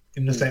league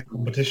in the same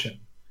competition.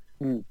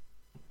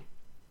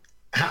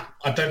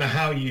 I don't know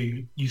how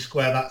you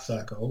square that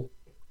circle.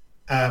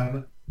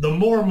 The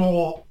more and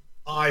more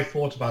I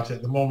thought about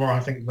it, the more and more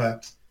I think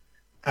that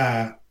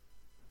as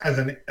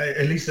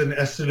at least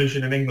a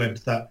solution in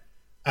England, that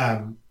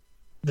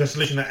the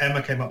solution that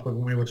Emma came up with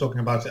when we were talking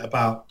about it,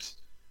 about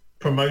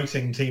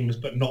promoting teams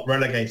but not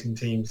relegating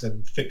teams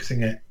and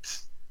fixing it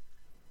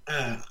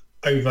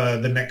over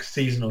the next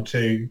season or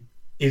two,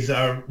 is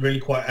a really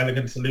quite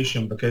elegant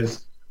solution,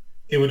 because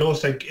it would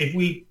also, if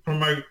you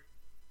promote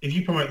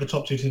the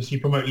top two teams, you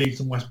promote Leeds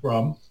and West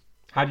Brom.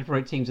 How do you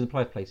promote teams in the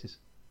playoff?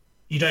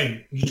 You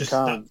don't. You just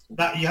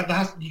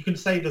you can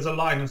say there's a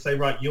line and say,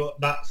 right,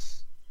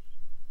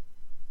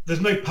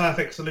 there's no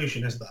perfect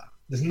solution, is there?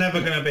 There's never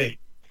going to be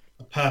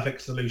a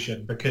perfect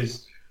solution,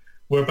 because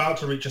we're about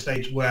to reach a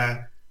stage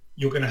where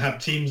you're going to have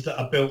teams that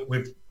are built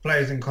with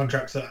players in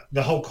contracts that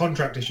the whole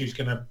contract issue is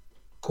going to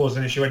cause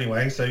an issue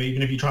anyway. So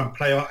even if you try and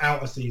play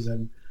out a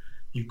season,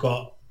 you've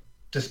got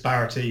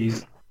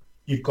disparities.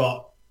 You've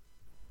got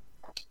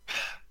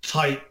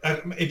tight.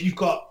 If you've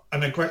got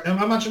an aggressive,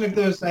 imagine if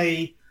there's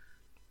a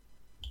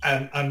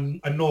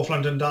North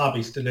London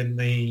derby still in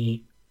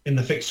the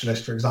fixture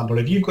list, for example.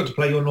 If you've got to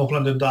play your North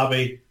London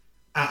derby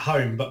at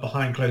home but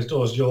behind closed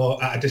doors, you're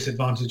at a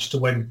disadvantage to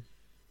win.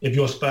 If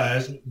you're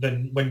Spurs,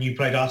 then when you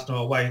played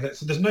Arsenal away,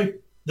 so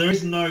there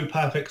is no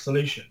perfect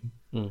solution.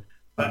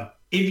 But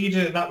if you do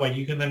it that way,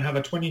 you can then have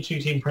a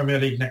 22-team Premier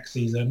League next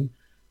season.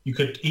 You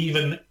could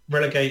even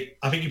relegate.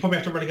 I think you probably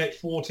have to relegate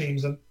 4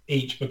 teams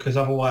each, because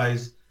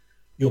otherwise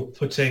you're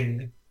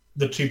putting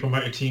the 2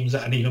 promoted teams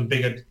at an even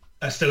bigger,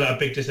 still at a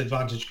big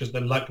disadvantage, because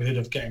the likelihood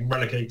of getting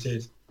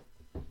relegated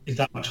is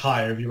that much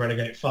higher if you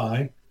relegate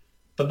 5.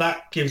 But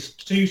that gives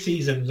 2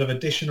 seasons of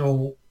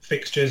additional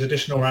fixtures,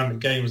 additional round of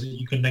games that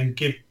you can then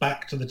give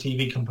back to the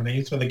TV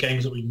companies for the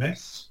games that we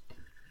missed.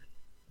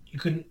 You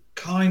can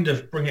kind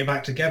of bring it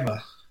back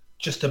together,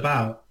 just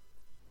about.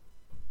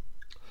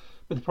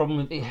 But the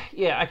problem,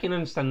 I can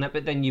understand that.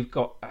 But then you've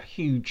got a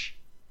huge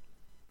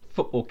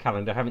football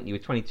calendar, haven't you?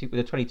 With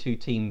a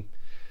 22-team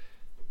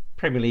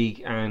Premier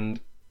League and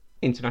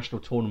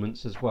international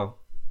tournaments as well.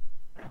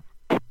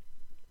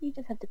 You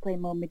just have to play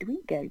more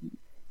midweek games.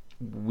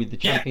 With the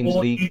Champions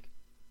League.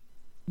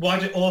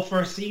 Or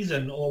for a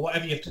season, or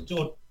whatever you have to do,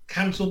 or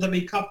cancel the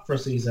League Cup for a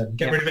season.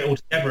 Get rid of it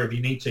altogether if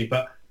you need to.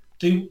 But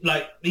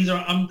these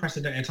are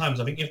unprecedented times.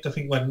 I think you have to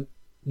think when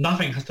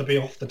nothing has to be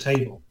off the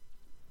table.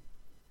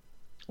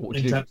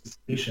 In terms of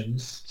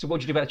solutions. So what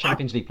do you do about the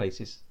Champions League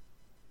places?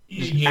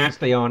 As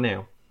they are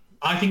now.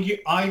 I think you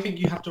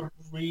have to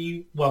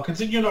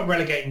considering you're not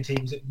relegating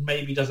teams, it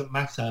maybe doesn't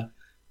matter.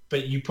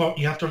 But you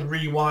have to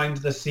rewind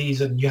the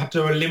season. You have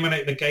to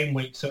eliminate the game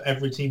week so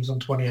every team's on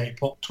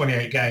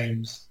 28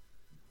 games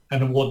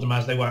and award them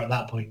as they were at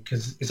that point,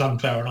 because it's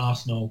unfair on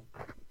Arsenal.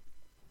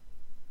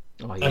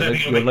 Oh,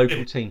 your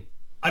local team.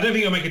 I don't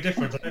think it'll make a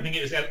difference. I don't think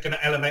it's going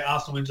to elevate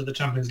Arsenal into the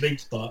Champions League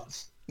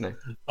spots. No.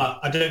 But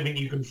I don't think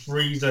you can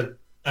freeze a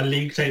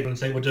league table and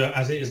say we'll do it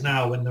as it is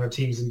now when there are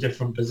teams in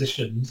different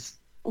positions.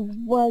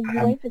 Well,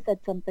 UEFA said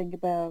something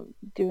about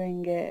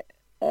doing it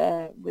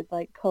with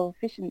like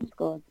coefficient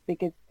scores,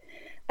 because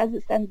as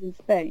it stands in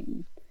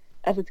Spain,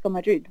 Atletico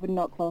Madrid would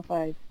not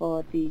qualify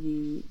for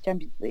the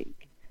Champions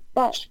League.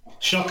 But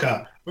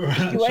shocker!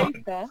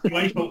 UEFA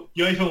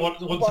wants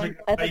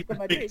to make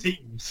big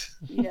teams.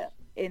 Yeah,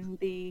 in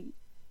the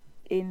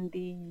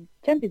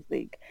Champions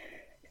League,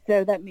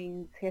 so that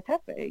means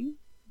Getafe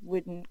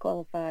wouldn't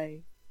qualify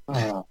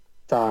for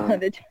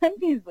the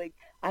Champions League.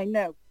 I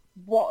know,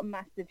 what a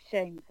massive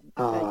shame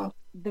for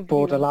the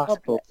viewing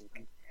public.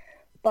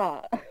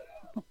 But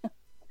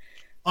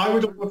I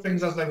would have put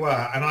things as they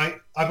were, and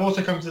I've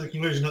also come to the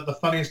conclusion that the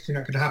funniest thing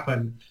that could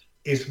happen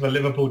is for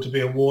Liverpool to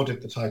be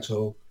awarded the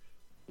title.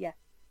 Yeah.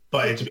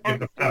 But it to be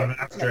given an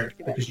asterisk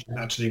because you didn't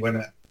actually win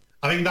it.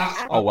 I think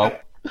that's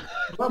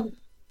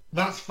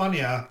that's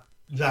funnier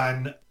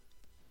than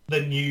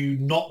you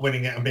not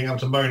winning it and being able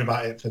to moan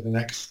about it for the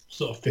next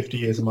sort of 50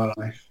 years of my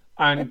life.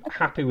 I'm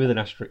happy with an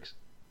asterisk.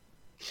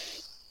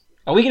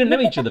 Are we going to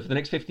know each other for the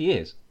next 50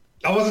 years?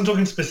 I wasn't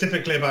talking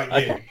specifically about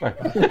you. Okay.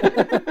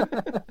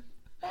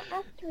 That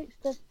asterisk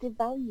just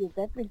devalues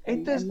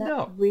everything. It does and that's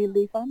not.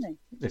 Really funny.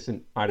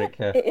 Listen, I don't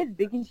care. It is,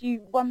 because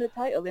you won the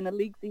title in a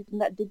league season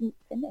that didn't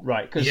finish.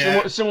 Right,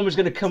 because someone was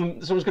going to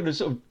come. Someone's going to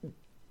sort of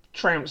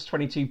trounce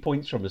 22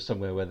 points from us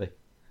somewhere, were they?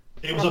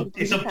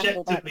 It's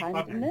objectively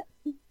funny.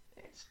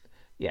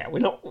 Yeah, we're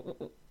not.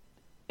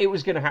 It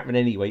was going to happen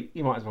anyway.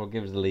 You might as well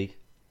give us the league.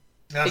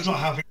 That's not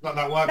how things like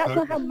that work. That's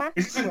not how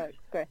maths works,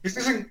 Chris. This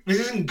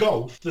isn't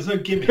golf. There's no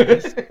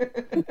gimmicks.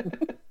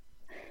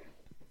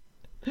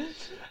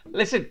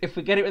 Listen, if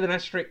we get it with an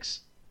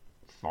asterisk,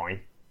 fine.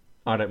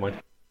 I don't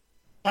mind.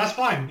 That's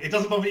fine. It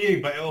doesn't bother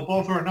you, but it will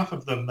bother enough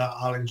of them that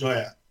I'll enjoy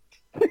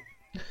it.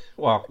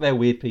 Well, they're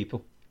weird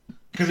people.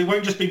 Because it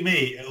won't just be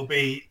me. It'll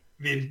be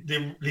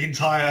the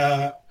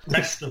entire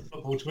rest of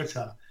football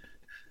Twitter.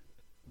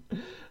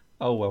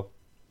 Oh, well.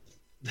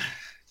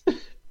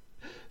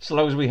 So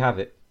long as we have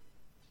it.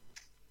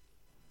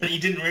 But you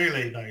didn't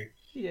really, though.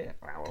 Yeah.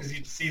 Wow. Because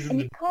you'd seasoned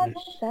And you can't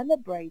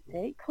celebrate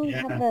it. You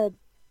can't have a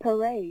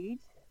parade.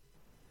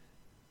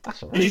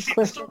 That's all right. Did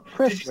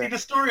you see the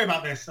story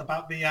about this?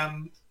 About the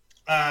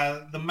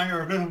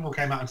mayor of Liverpool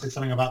came out and said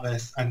something about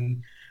this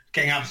and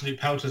getting absolute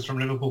pelters from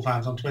Liverpool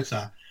fans on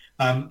Twitter,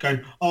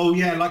 going, "Oh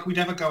yeah, like we'd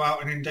ever go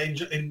out and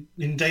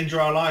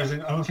endanger our lives."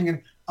 And I'm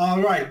thinking,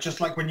 "Oh right,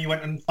 just like when you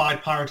went and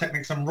fired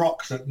pyrotechnics and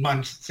rocks at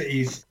Manchester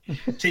City's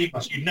team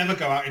bus, you'd never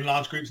go out in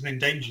large groups and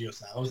endanger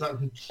yourselves."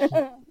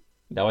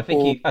 No, I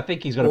think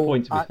he's got a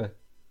point, to be fair.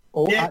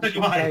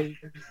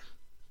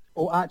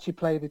 Or actually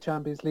play the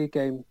Champions League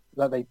game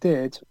that they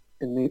did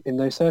in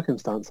those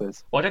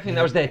circumstances. Well, I don't think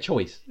that was their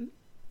choice.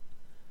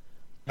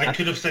 They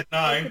could have said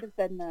no.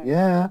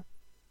 Yeah.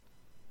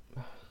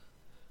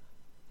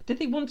 Did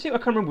they want to? I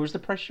can't remember. Was the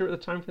pressure at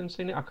the time for them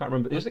saying it? I can't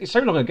remember. It's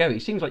so long ago.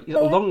 It seems like a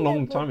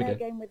long time ago.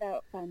 Their game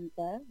without fans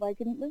there. Why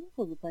couldn't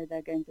Liverpool play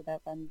their games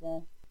without fans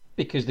there?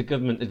 Because the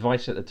government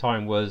advice at the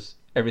time was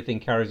everything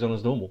carries on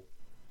as normal.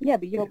 Yeah,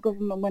 but your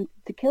government wanted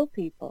to kill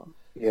people.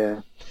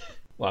 Yeah.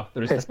 Well,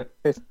 there is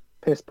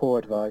Piss poor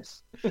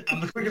advice.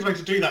 And the quickest way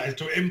to do that is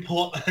to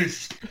import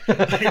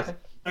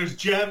those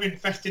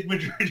germ-infested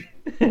Madrid.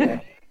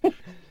 Yeah.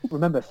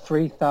 Remember,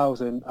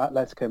 3,000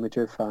 Atletico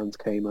Madrid fans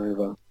came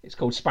over. It's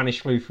called Spanish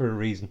flu for a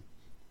reason.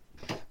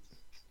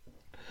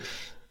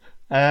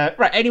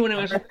 Right, anyone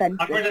else?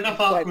 I've read enough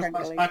articles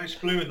about Spanish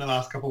flu in the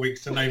last couple of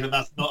weeks to know that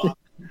that's not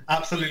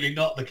absolutely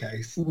not the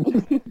case.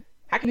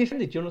 How can you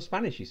offend it? You're not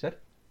Spanish, you said.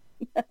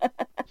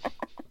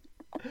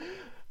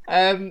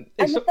 I'm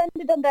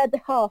offended on their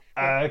behalf.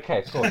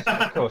 Okay,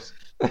 of course.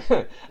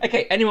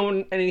 Okay,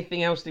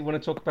 anything else they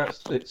want to talk about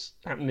that's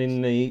happening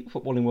in the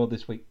footballing world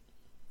this week?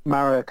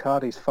 Mario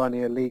Icardi's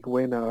finally a league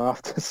winner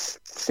after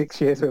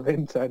 6 years with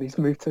Inter, and he's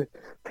moved to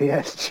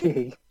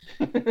PSG.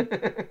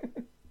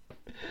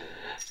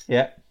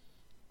 Yeah.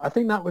 I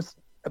think that was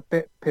a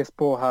bit piss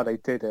poor how they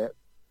did it.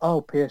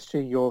 Oh,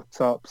 PSG, you're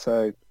top,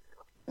 so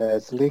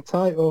there's the league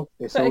title.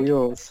 It's all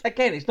yours.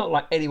 Again, it's not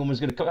like anyone was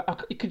going to...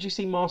 Could you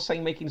see Marseille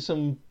making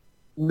some...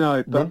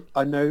 No, but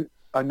I know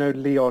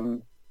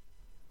Lyon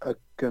are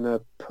going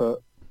to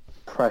put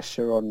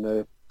pressure on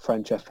the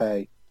French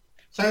FA.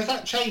 So has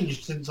that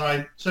changed since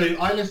I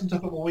listened to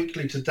Football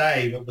Weekly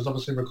today, that was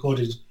obviously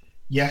recorded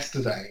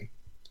yesterday,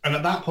 and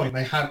at that point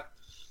they had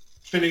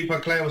Philippe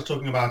Auclair was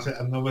talking about it,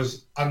 and there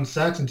was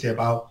uncertainty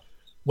about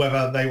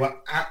whether they were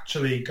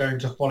actually going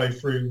to follow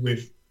through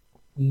with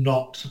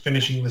not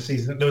finishing the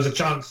season. There was a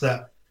chance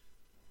that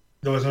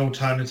there was an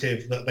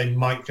alternative that they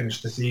might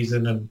finish the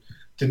season and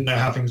didn't know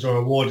how things were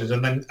awarded.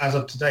 And then as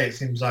of today, it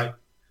seems like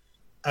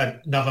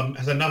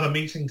another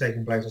meeting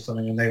taking place or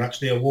something, and they've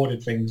actually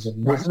awarded things.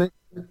 And wasn't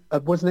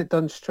it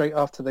done straight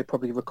after they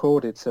probably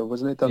recorded? So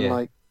wasn't it done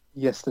like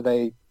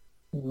yesterday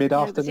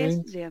mid-afternoon? Yeah, it was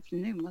yesterday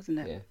afternoon, wasn't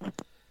it? Yeah.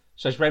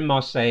 So it's Rennes,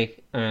 Marseille,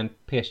 and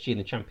PSG in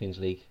the Champions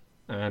League.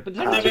 But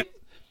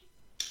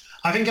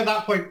I think at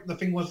that point the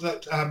thing was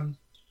that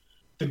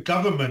the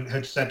government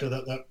had said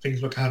that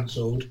things were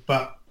cancelled,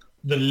 but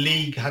the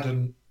league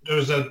hadn't. There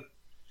was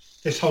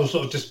this whole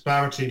sort of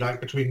disparity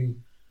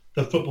between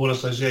the Football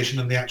Association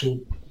and the actual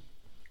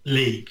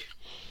league.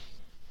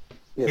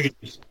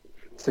 Yes.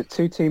 So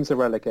 2 teams are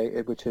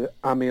relegated, which are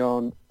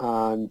Amiens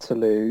and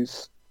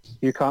Toulouse.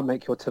 You can't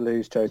make your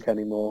Toulouse joke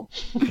anymore.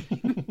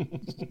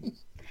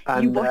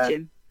 And, you watch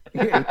him.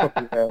 Yeah, he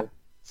probably will.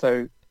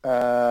 So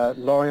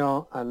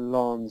Lorient and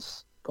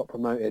Lens got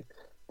promoted.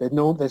 There's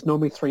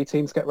normally 3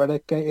 teams get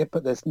relegated,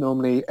 but there's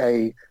normally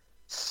a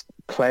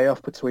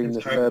playoff between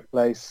the third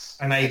place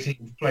and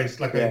 18th place,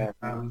 like in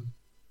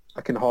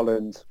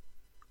Holland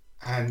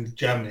and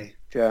Germany.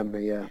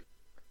 Yeah.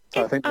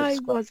 So if I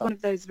was one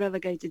of those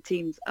relegated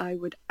teams, I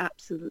would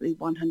absolutely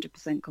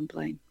 100%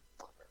 complain.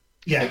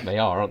 Yeah, I think they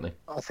are, aren't they?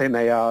 I think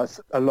they are,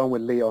 along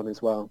with Lyon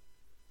as well.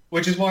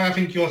 Which is why I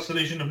think your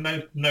solution of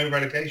no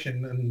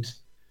relegation and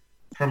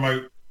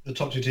promote the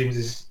top 2 teams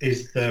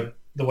is the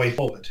way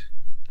forward.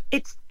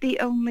 It's the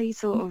only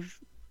sort of...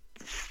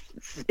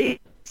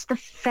 It's the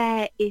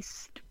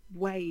fairest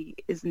way,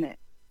 isn't it?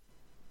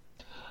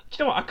 Do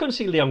you know what? I couldn't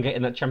see Lyon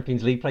getting that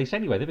Champions League place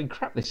anyway. They've been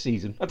crap this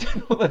season. I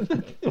don't know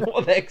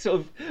what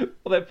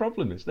their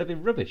problem is. They've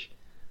been rubbish.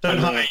 Don't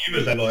hire you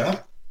as their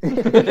lawyer.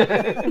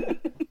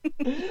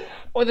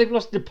 Well, they've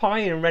lost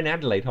Depay and Ren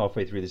Adelaide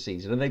halfway through the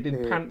season, and they've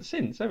been pants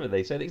since, haven't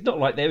they? So it's not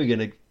like they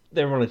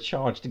were on a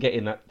charge to get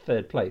in that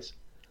third place.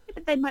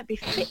 But they might be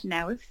fit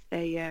now if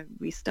they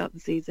restart the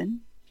season.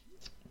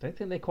 I don't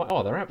think they quite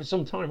are. They're out for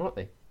some time, aren't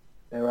they?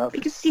 They're out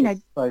because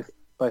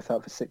both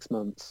out for 6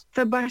 months.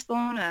 For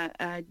Barcelona,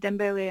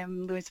 Dembele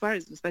and Luis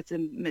Suarez were supposed to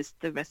miss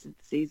the rest of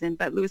the season,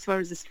 but Luis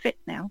Suarez is fit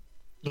now.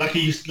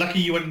 Lucky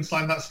you went and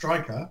signed that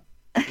striker.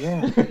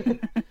 Yeah.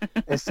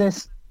 Is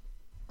this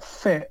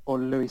fit or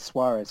Luis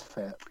Suarez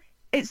fit?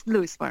 It's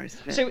Luis Suarez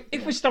fit. So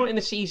if we're starting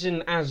the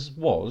season as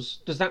was,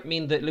 does that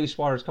mean that Luis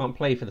Suarez can't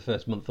play for the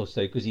first month or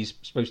so because he's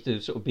supposed to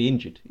sort of be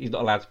injured? He's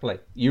not allowed to play.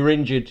 You're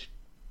injured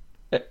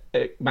at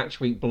match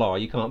week blah.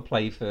 You can't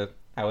play for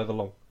however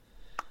long.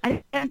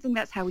 I don't think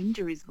that's how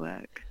injuries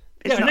work.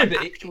 It's not an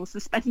actual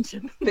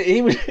suspension. But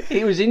he was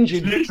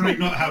injured. It's literally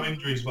not how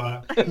injuries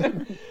work.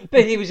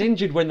 But he was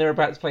injured when they're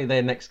about to play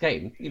their next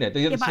game. You know,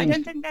 the other but teams... I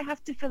don't think they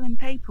have to fill in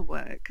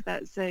paperwork.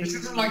 This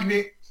isn't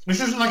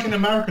like in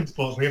American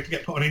sports where you have to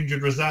get put on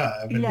injured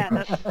reserve.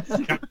 Yeah,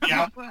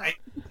 you've got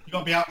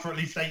to be out for at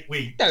least 8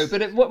 weeks. No,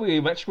 but what were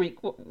you, match week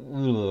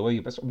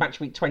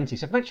 20.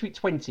 So match week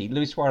 20,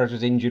 Luis Suarez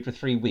was injured for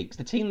 3 weeks.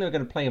 The team that were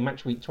going to play in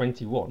match week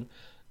 21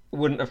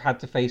 wouldn't have had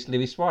to face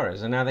Luis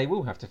Suarez, and now they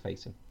will have to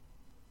face him.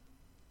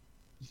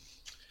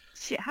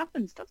 Shit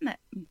happens, doesn't it?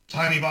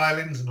 Tiny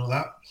violins and all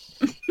that.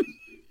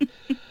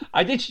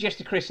 I did suggest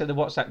to Chris in the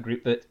WhatsApp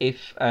group that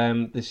if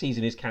the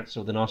season is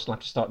cancelled, then Arsenal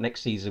have to start next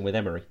season with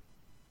Emery,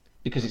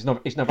 because it's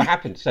never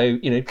happened. So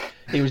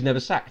he was never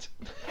sacked.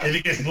 If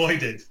he gets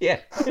voided. Yeah,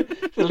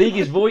 the league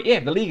is void.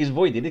 Yeah, the league is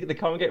voided. They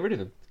can't get rid of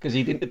him because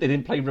they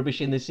didn't play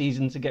rubbish in the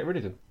season to get rid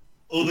of him.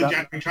 All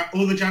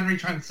the January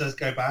transfers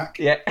go back.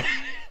 Yeah,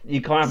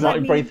 you can't have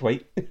Martin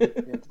Braithwaite.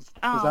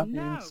 Oh, that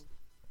no.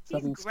 mean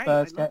He's great.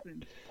 Spurs I love get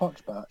him.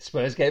 Poch back?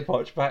 Spurs get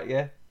Poch back.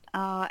 Yeah.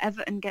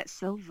 Everton gets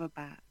Silver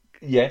back.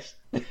 Yes.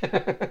 I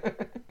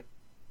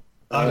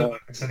don't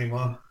like this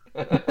anymore.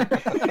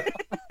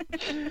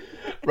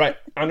 Right,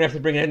 I'm gonna have to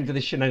bring an end to the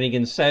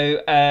shenanigans.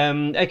 So,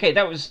 okay,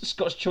 that was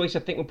Scott's choice. I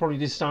think we'll probably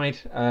decide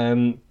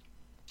over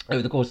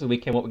the course of the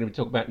weekend what we're going to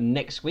talk about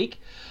next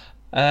week.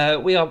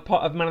 We are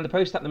part of Man on the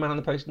Post at the Man on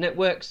the Post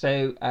network.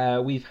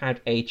 So we've had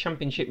a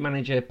Championship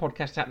Manager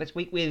podcast out this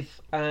week with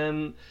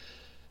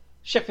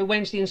Sheffield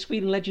Wednesday and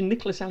Sweden legend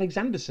Nicholas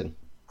Alexandersson,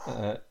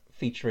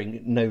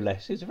 featuring no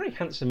less. He's a very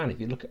handsome man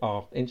if you look at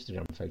our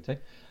Instagram photo.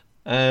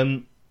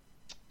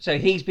 So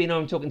he's been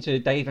on talking to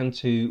Dave and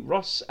to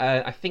Ross.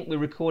 I think we're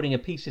recording a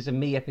Pieces of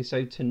Me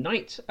episode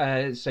tonight.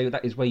 So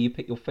that is where you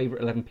pick your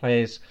favourite 11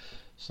 players,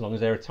 so long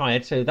as they're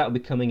retired. So that'll be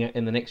coming out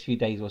in the next few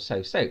days or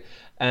so. So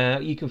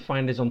you can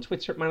find us on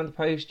Twitter at Man of the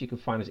Post. You can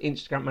find us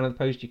Instagram Man of the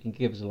Post. You can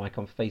give us a like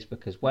on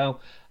Facebook as well.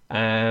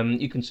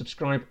 You can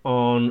subscribe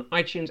on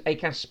iTunes,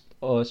 Acast,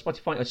 or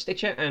Spotify, or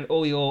Stitcher, and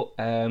all your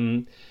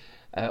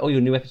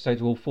new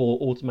episodes will fall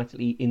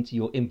automatically into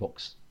your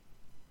inbox.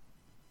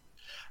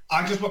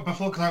 I just want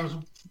before, because I was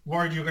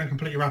worried you were going to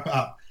completely wrap it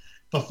up.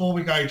 Before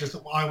we go,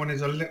 I wanted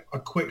a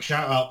quick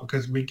shout out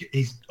because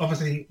he's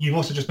obviously, you've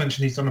also just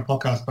mentioned he's on a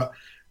podcast, but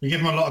we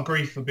give him a lot of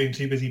grief for being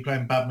too busy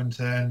playing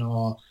badminton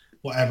or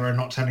whatever and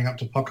not turning up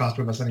to podcast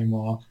with us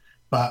anymore.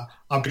 But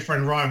our good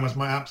friend Ryan was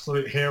my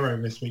absolute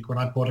hero this week when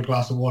I poured a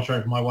glass of water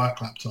over my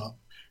work laptop.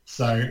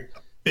 So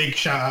big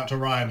shout out to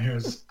Ryan, who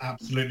has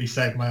absolutely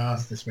saved my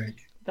ass this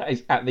week. That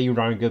is at the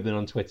Ryan Goodman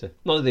on Twitter.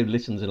 Not that they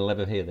listens and will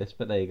ever hear this,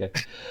 but there you go.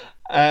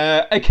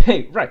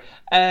 Okay, right.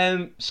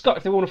 Scott,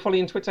 if they want to follow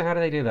you on Twitter, how do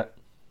they do that?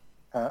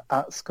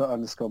 At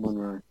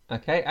Scott_Monroe.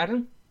 Okay,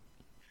 Adam?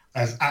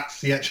 As at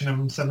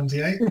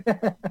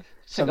CHNM78.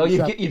 So,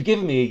 you've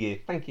given me a year.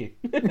 Thank you.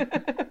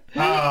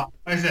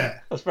 Is it?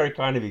 That's very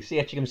kind of you.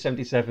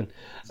 CHNM77.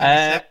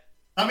 That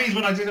means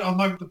when I did it on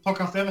the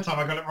podcast the other time,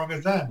 I got it wrong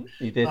as then.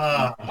 You did.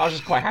 I was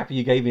just quite happy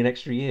you gave me an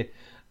extra year.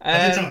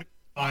 I did something to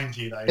find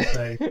you, though.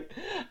 So.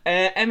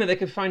 Emma, they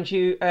can find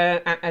you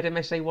at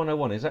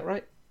AdamSA101, is that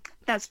right?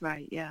 That's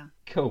right, yeah.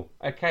 Cool.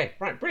 Okay.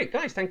 Right, brilliant.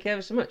 Guys, thank you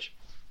ever so much.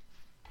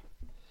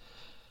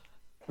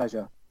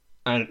 Pleasure.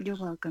 And You're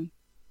welcome.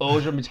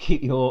 always remember to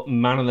keep your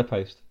Man on the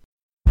Post.